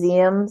in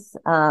museums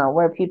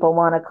where people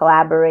want to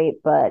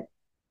collaborate, but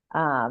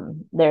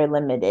they're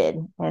limited.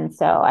 And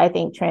so I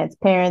think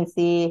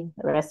transparency,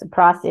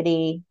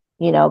 reciprocity,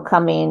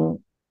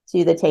 coming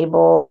to the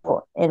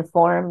table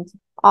informed,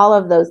 all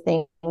of those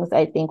things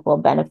I think will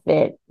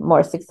benefit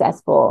more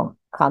successful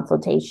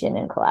consultation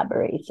and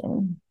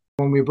collaboration.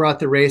 When we brought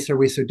the Race Are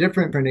We So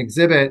Different for an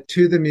exhibit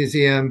to the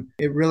museum,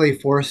 it really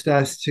forced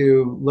us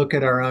to look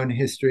at our own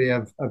history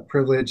of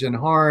privilege and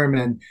harm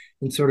and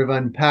sort of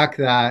unpack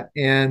that.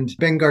 And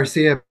Ben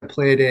Garcia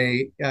played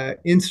a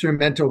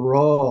instrumental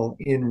role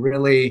in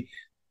really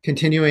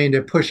continuing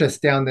to push us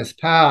down this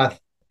path.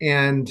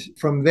 And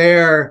from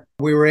there,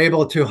 we were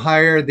able to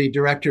hire the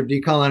director of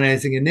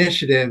decolonizing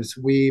initiatives.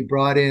 We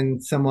brought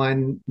in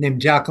someone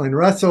named Jacqueline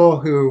Russell,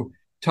 who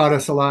taught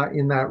us a lot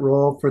in that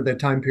role for the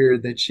time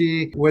period that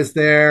she was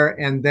there.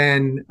 And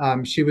then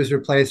she was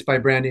replaced by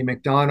Brandy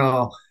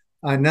McDonnell,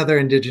 another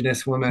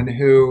Indigenous woman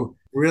who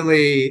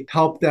really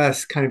helped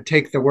us kind of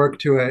take the work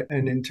to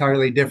an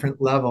entirely different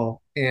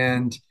level.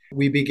 And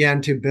we began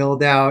to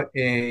build out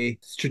a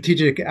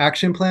strategic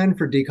action plan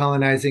for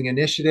decolonizing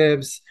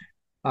initiatives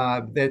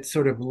that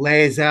sort of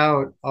lays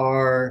out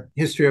our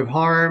history of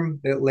harm,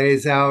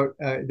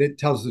 that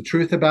tells the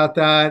truth about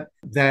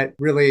that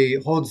really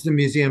holds the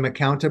museum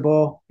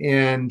accountable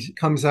and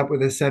comes up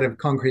with a set of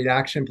concrete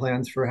action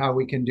plans for how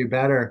we can do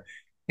better.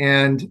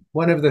 And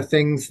one of the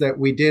things that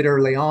we did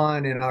early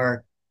on in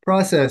our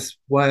process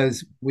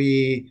was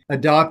we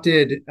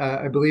adopted,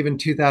 I believe in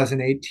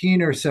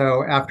 2018 or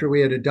so, after we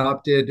had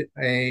adopted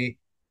a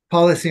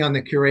policy on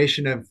the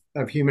curation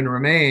of human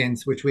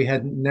remains, which we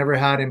had never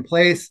had in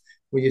place.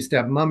 We used to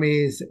have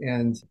mummies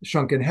and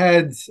shrunken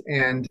heads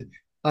and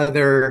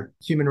other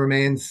human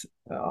remains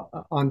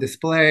on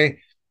display.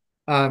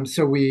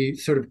 So we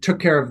sort of took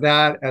care of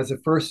that as a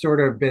first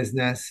order of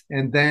business.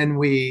 And then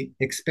we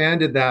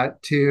expanded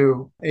that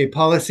to a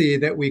policy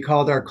that we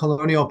called our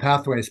Colonial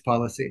Pathways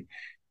Policy.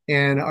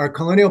 And our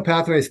Colonial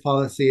Pathways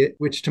Policy,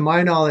 which to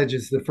my knowledge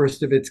is the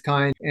first of its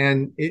kind,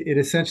 and it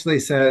essentially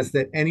says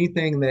that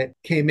anything that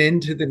came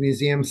into the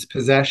museum's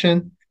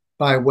possession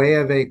by way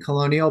of a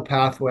colonial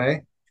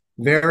pathway,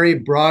 very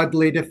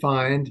broadly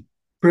defined,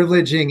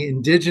 privileging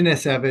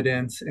indigenous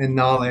evidence and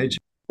knowledge,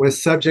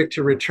 was subject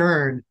to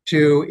return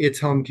to its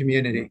home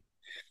community.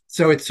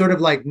 So it's sort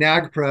of like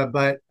NAGPRA,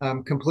 but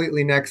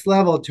completely next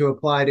level to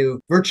apply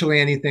to virtually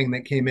anything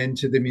that came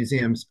into the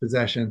museum's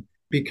possession,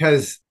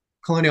 because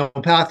colonial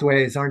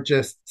pathways aren't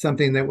just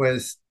something that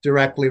was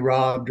directly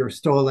robbed or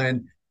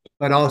stolen,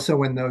 but also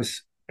when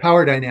those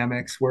power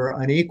dynamics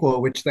were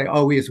unequal, which they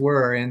always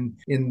were in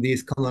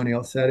these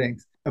colonial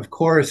settings. Of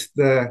course,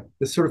 the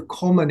sort of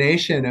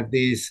culmination of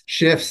these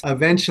shifts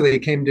eventually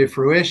came to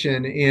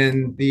fruition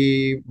in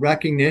the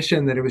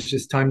recognition that it was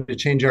just time to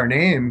change our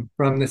name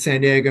from the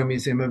San Diego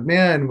Museum of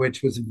Man,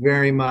 which was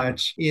very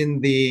much in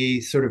the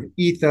sort of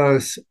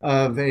ethos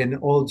of an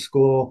old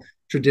school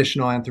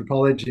traditional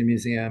anthropology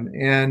museum.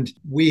 And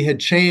we had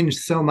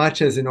changed so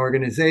much as an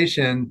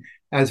organization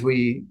as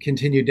we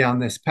continued down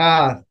this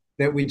path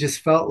that we just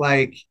felt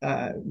like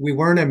we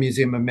weren't a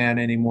Museum of Man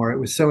anymore. It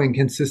was so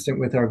inconsistent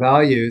with our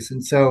values.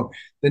 And so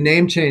the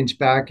name change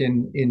back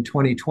in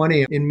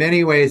 2020, in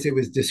many ways, it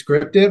was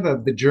descriptive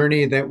of the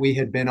journey that we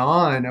had been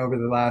on over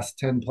the last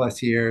 10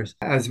 plus years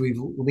as we've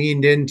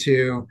leaned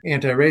into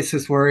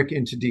anti-racist work,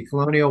 into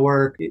decolonial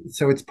work.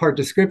 So it's part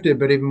descriptive,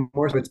 but even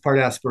more so, it's part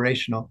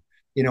aspirational.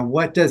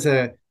 What does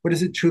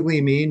it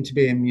truly mean to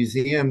be a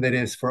museum that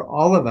is for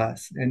all of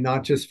us and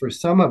not just for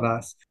some of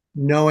us,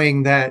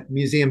 knowing that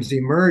museums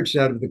emerged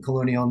out of the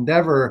colonial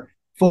endeavor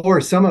for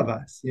some of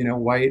us,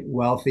 white,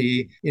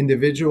 wealthy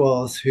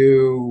individuals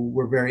who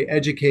were very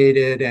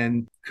educated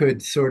and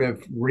could sort of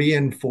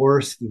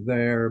reinforce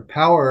their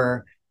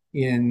power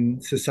in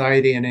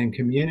society and in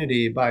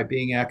community by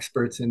being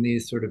experts in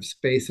these sort of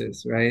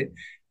spaces, right?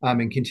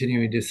 And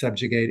continuing to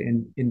subjugate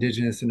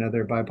indigenous and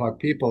other BIPOC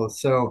people.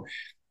 So,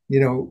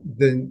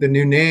 the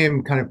new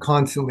name kind of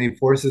constantly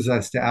forces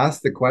us to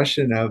ask the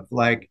question of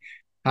like,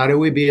 how do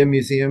we be a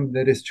museum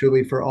that is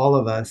truly for all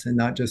of us and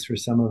not just for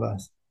some of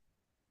us?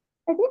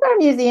 I think our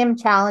museum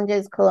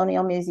challenges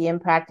colonial museum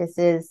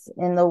practices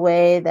in the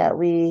way that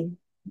we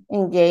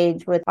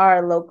engage with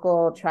our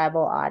local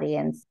tribal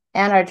audience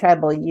and our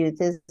tribal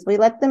youth is we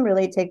let them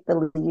really take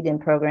the lead in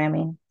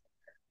programming.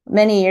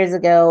 Many years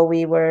ago,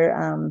 we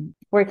were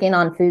working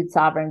on food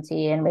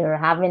sovereignty, and we were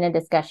having a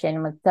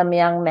discussion with some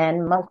young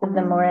men. Most of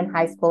them were in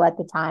high school at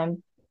the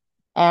time.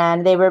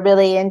 And they were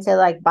really into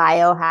like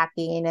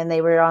biohacking, and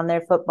they were on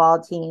their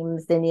football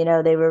teams, and,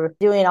 they were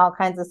doing all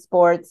kinds of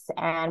sports.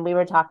 And we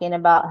were talking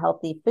about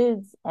healthy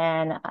foods.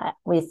 And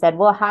we said,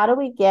 well, how do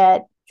we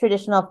get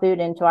traditional food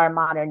into our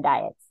modern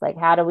diets? Like,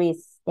 how do we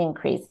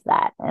increase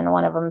that? And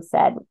one of them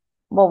said,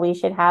 well, we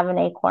should have an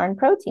acorn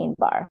protein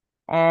bar.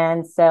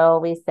 And so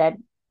we said,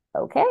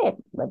 okay,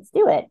 let's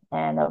do it.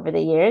 And over the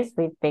years,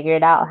 we've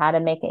figured out how to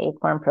make an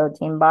acorn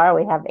protein bar.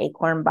 We have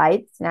acorn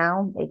bites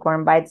now,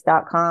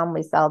 acornbites.com.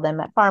 We sell them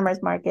at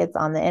farmers markets,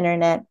 on the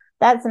internet.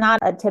 That's not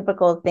a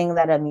typical thing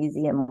that a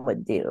museum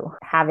would do,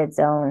 have its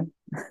own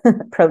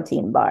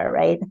protein bar,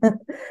 right?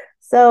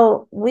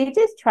 So we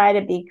just try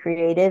to be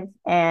creative.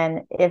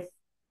 And if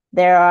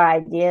there are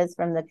ideas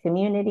from the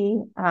community,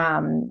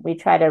 we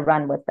try to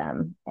run with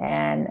them.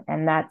 And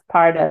that's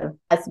part of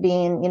us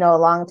being, a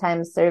long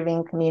time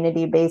serving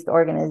community-based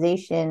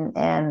organization,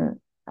 and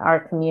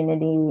our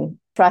community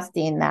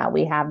trusting that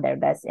we have their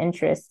best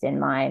interest in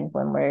mind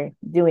when we're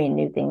doing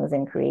new things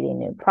and creating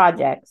new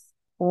projects.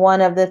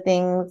 One of the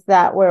things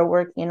that we're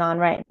working on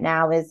right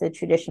now is a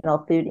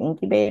traditional food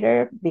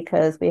incubator,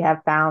 because we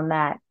have found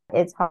that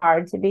it's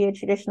hard to be a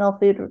traditional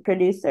food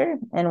producer.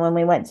 And when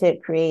we went to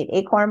create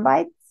Acorn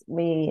Bites,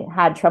 we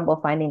had trouble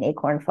finding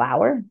acorn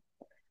flour.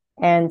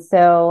 And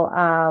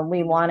so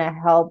we want to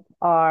help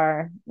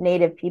our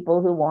Native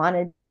people who want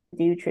to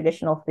do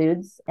traditional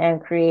foods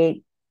and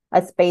create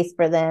a space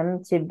for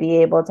them to be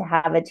able to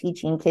have a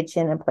teaching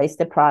kitchen, a place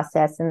to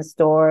process and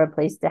store, a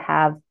place to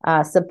have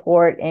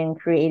support in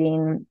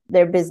creating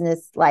their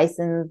business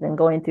license and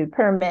going through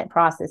permit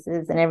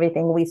processes and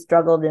everything we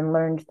struggled and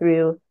learned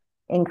through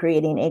in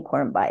creating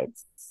Acorn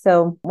Bites.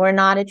 So we're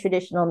not a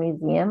traditional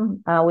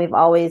museum. We've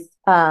always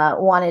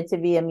wanted to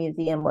be a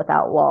museum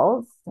without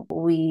walls.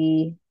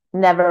 We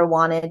never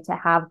wanted to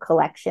have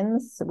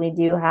collections. We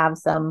do have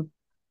some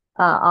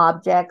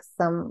objects.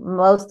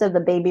 Most of the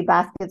baby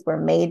baskets were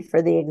made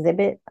for the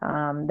exhibit.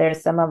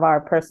 There's some of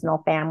our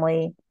personal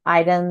family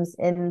items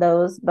in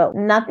those, but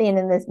nothing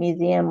in this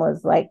museum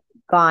was like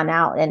gone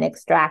out and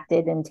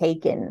extracted and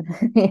taken,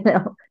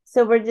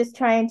 So we're just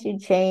trying to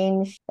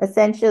change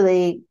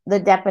essentially the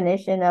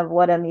definition of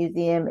what a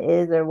museum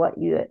is, or what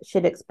you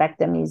should expect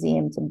a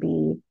museum to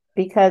be,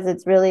 because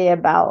it's really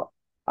about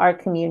our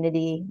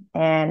community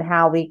and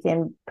how we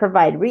can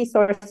provide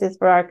resources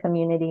for our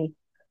community,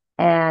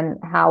 and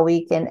how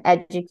we can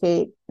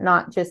educate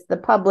not just the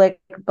public,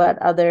 but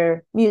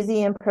other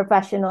museum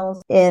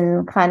professionals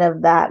in kind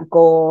of that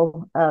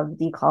goal of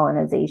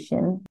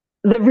decolonization.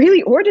 The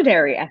really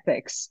ordinary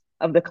ethics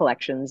of the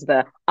collections,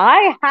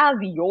 I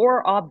have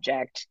your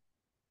object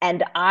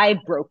and I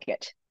broke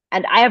it.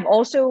 And I have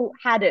also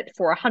had it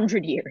for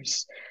 100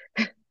 years.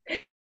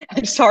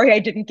 I'm sorry I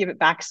didn't give it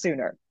back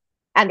sooner.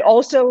 And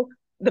also,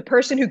 the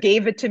person who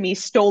gave it to me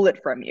stole it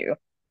from you.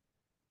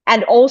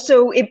 And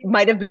also, it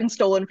might have been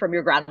stolen from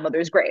your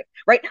grandmother's grave,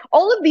 right?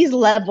 All of these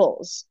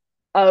levels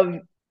of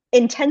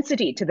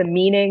intensity to the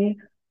meaning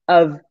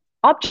of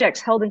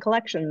objects held in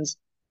collections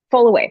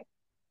fall away,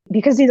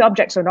 because these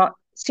objects are not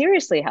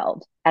seriously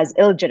held as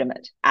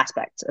illegitimate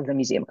aspects of the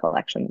museum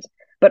collections,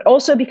 but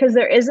also because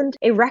there isn't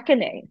a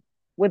reckoning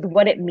with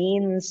what it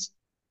means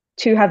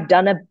to have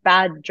done a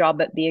bad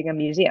job at being a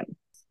museum.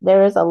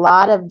 There is a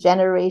lot of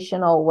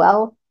generational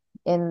wealth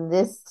in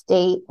this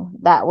state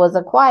that was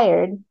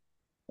acquired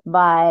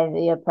by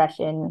the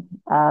oppression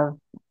of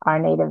our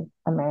Native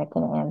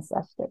American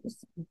ancestors.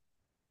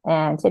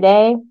 And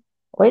today,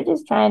 we're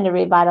just trying to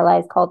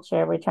revitalize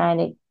culture. We're trying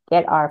to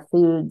get our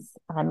foods.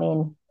 I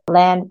mean,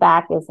 land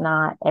back is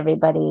not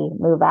everybody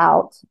move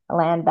out.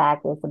 Land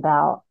back is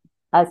about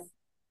us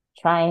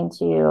trying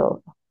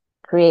to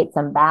create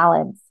some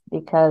balance,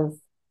 because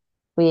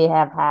we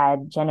have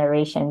had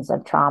generations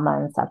of trauma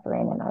and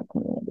suffering in our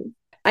community.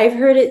 I've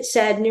heard it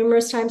said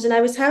numerous times, and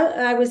I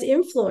was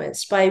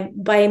influenced by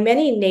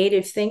many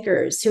Native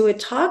thinkers who had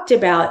talked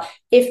about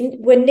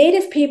when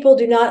Native people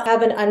do not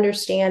have an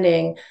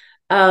understanding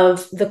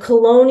of the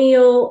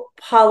colonial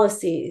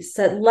policies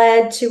that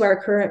led to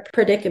our current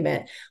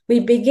predicament, we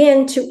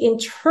begin to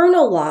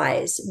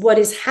internalize what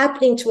is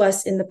happening to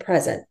us in the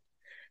present,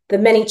 the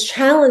many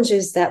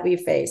challenges that we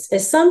face,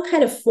 as some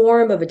kind of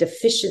form of a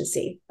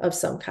deficiency of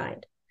some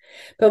kind.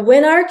 But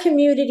when our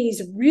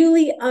communities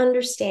really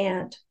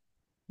understand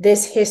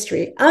this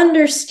history,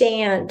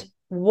 understand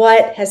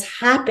what has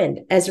happened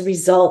as a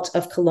result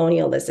of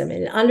colonialism,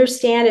 and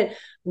understand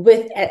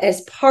it as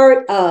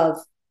part of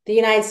the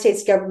United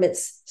States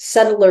government's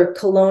settler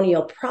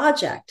colonial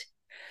project,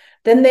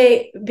 then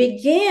they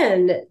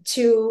begin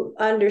to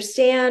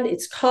understand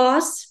its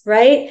costs,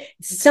 right?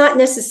 It's not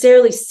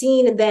necessarily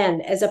seen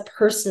then as a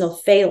personal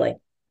failing,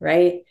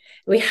 right?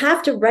 We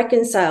have to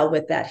reconcile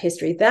with that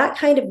history. That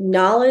kind of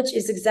knowledge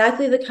is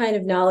exactly the kind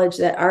of knowledge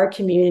that our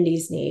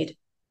communities need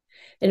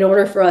in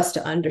order for us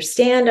to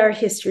understand our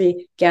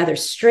history, gather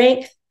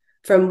strength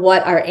from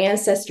what our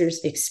ancestors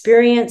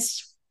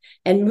experienced,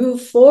 and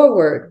move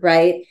forward,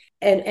 right?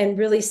 And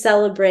really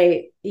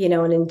celebrate,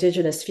 an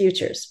Indigenous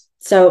futures.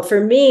 So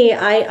for me,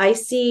 I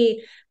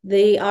see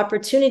the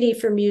opportunity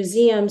for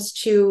museums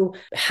to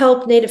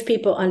help Native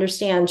people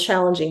understand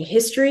challenging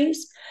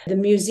histories. The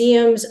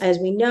museums, as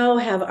we know,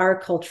 have our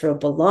cultural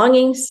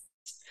belongings.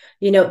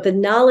 The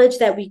knowledge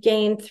that we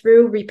gain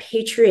through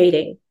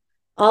repatriating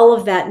all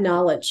of that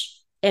knowledge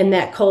and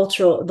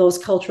those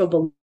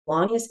cultural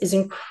belongings is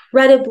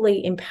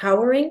incredibly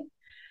empowering.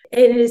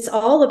 And it's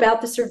all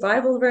about the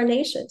survival of our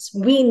nations.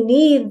 We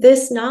need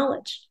this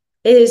knowledge.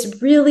 It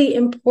is really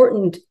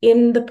important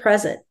in the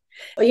present.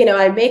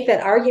 I make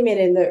that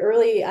argument in the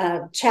early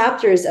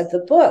chapters of the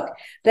book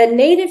that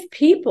Native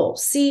people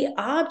see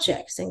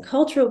objects and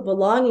cultural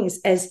belongings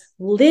as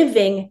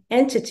living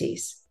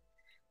entities.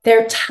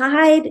 They're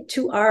tied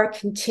to our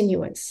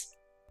continuance.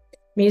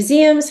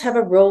 Museums have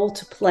a role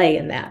to play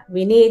in that.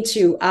 We need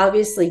to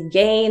obviously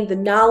gain the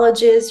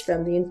knowledges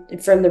from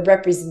the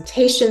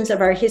representations of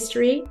our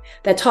history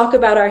that talk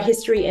about our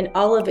history in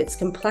all of its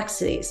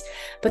complexities.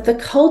 But the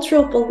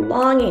cultural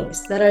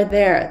belongings that are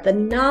there, the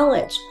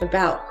knowledge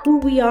about who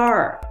we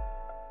are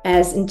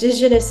as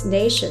indigenous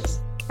nations,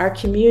 our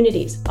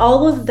communities,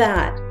 all of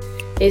that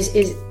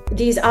is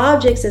these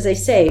objects, as I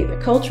say, the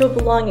cultural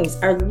belongings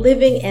are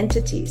living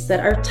entities that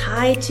are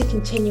tied to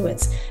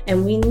continuance.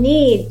 And we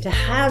need to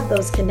have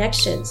those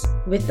connections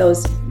with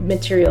those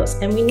materials,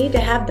 and we need to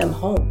have them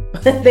home.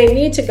 They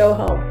need to go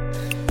home.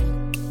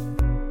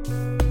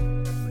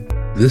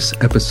 This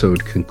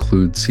episode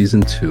concludes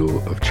season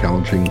 2 of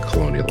Challenging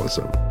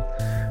Colonialism.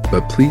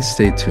 But please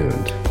stay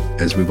tuned,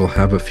 as we will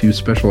have a few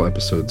special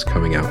episodes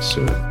coming out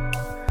soon.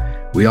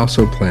 We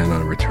also plan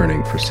on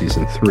returning for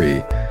season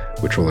 3,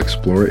 which will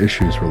explore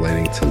issues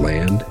relating to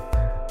land,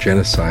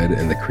 genocide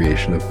and the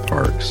creation of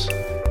parks,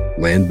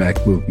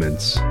 land-back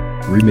movements,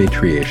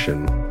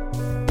 rematriation,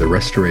 the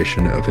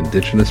restoration of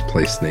indigenous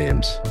place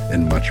names,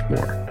 and much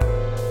more.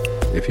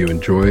 If you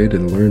enjoyed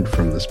and learned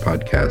from this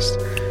podcast,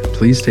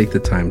 please take the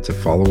time to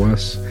follow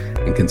us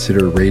and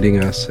consider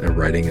rating us and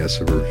writing us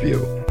a review.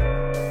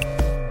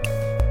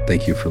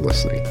 Thank you for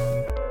listening.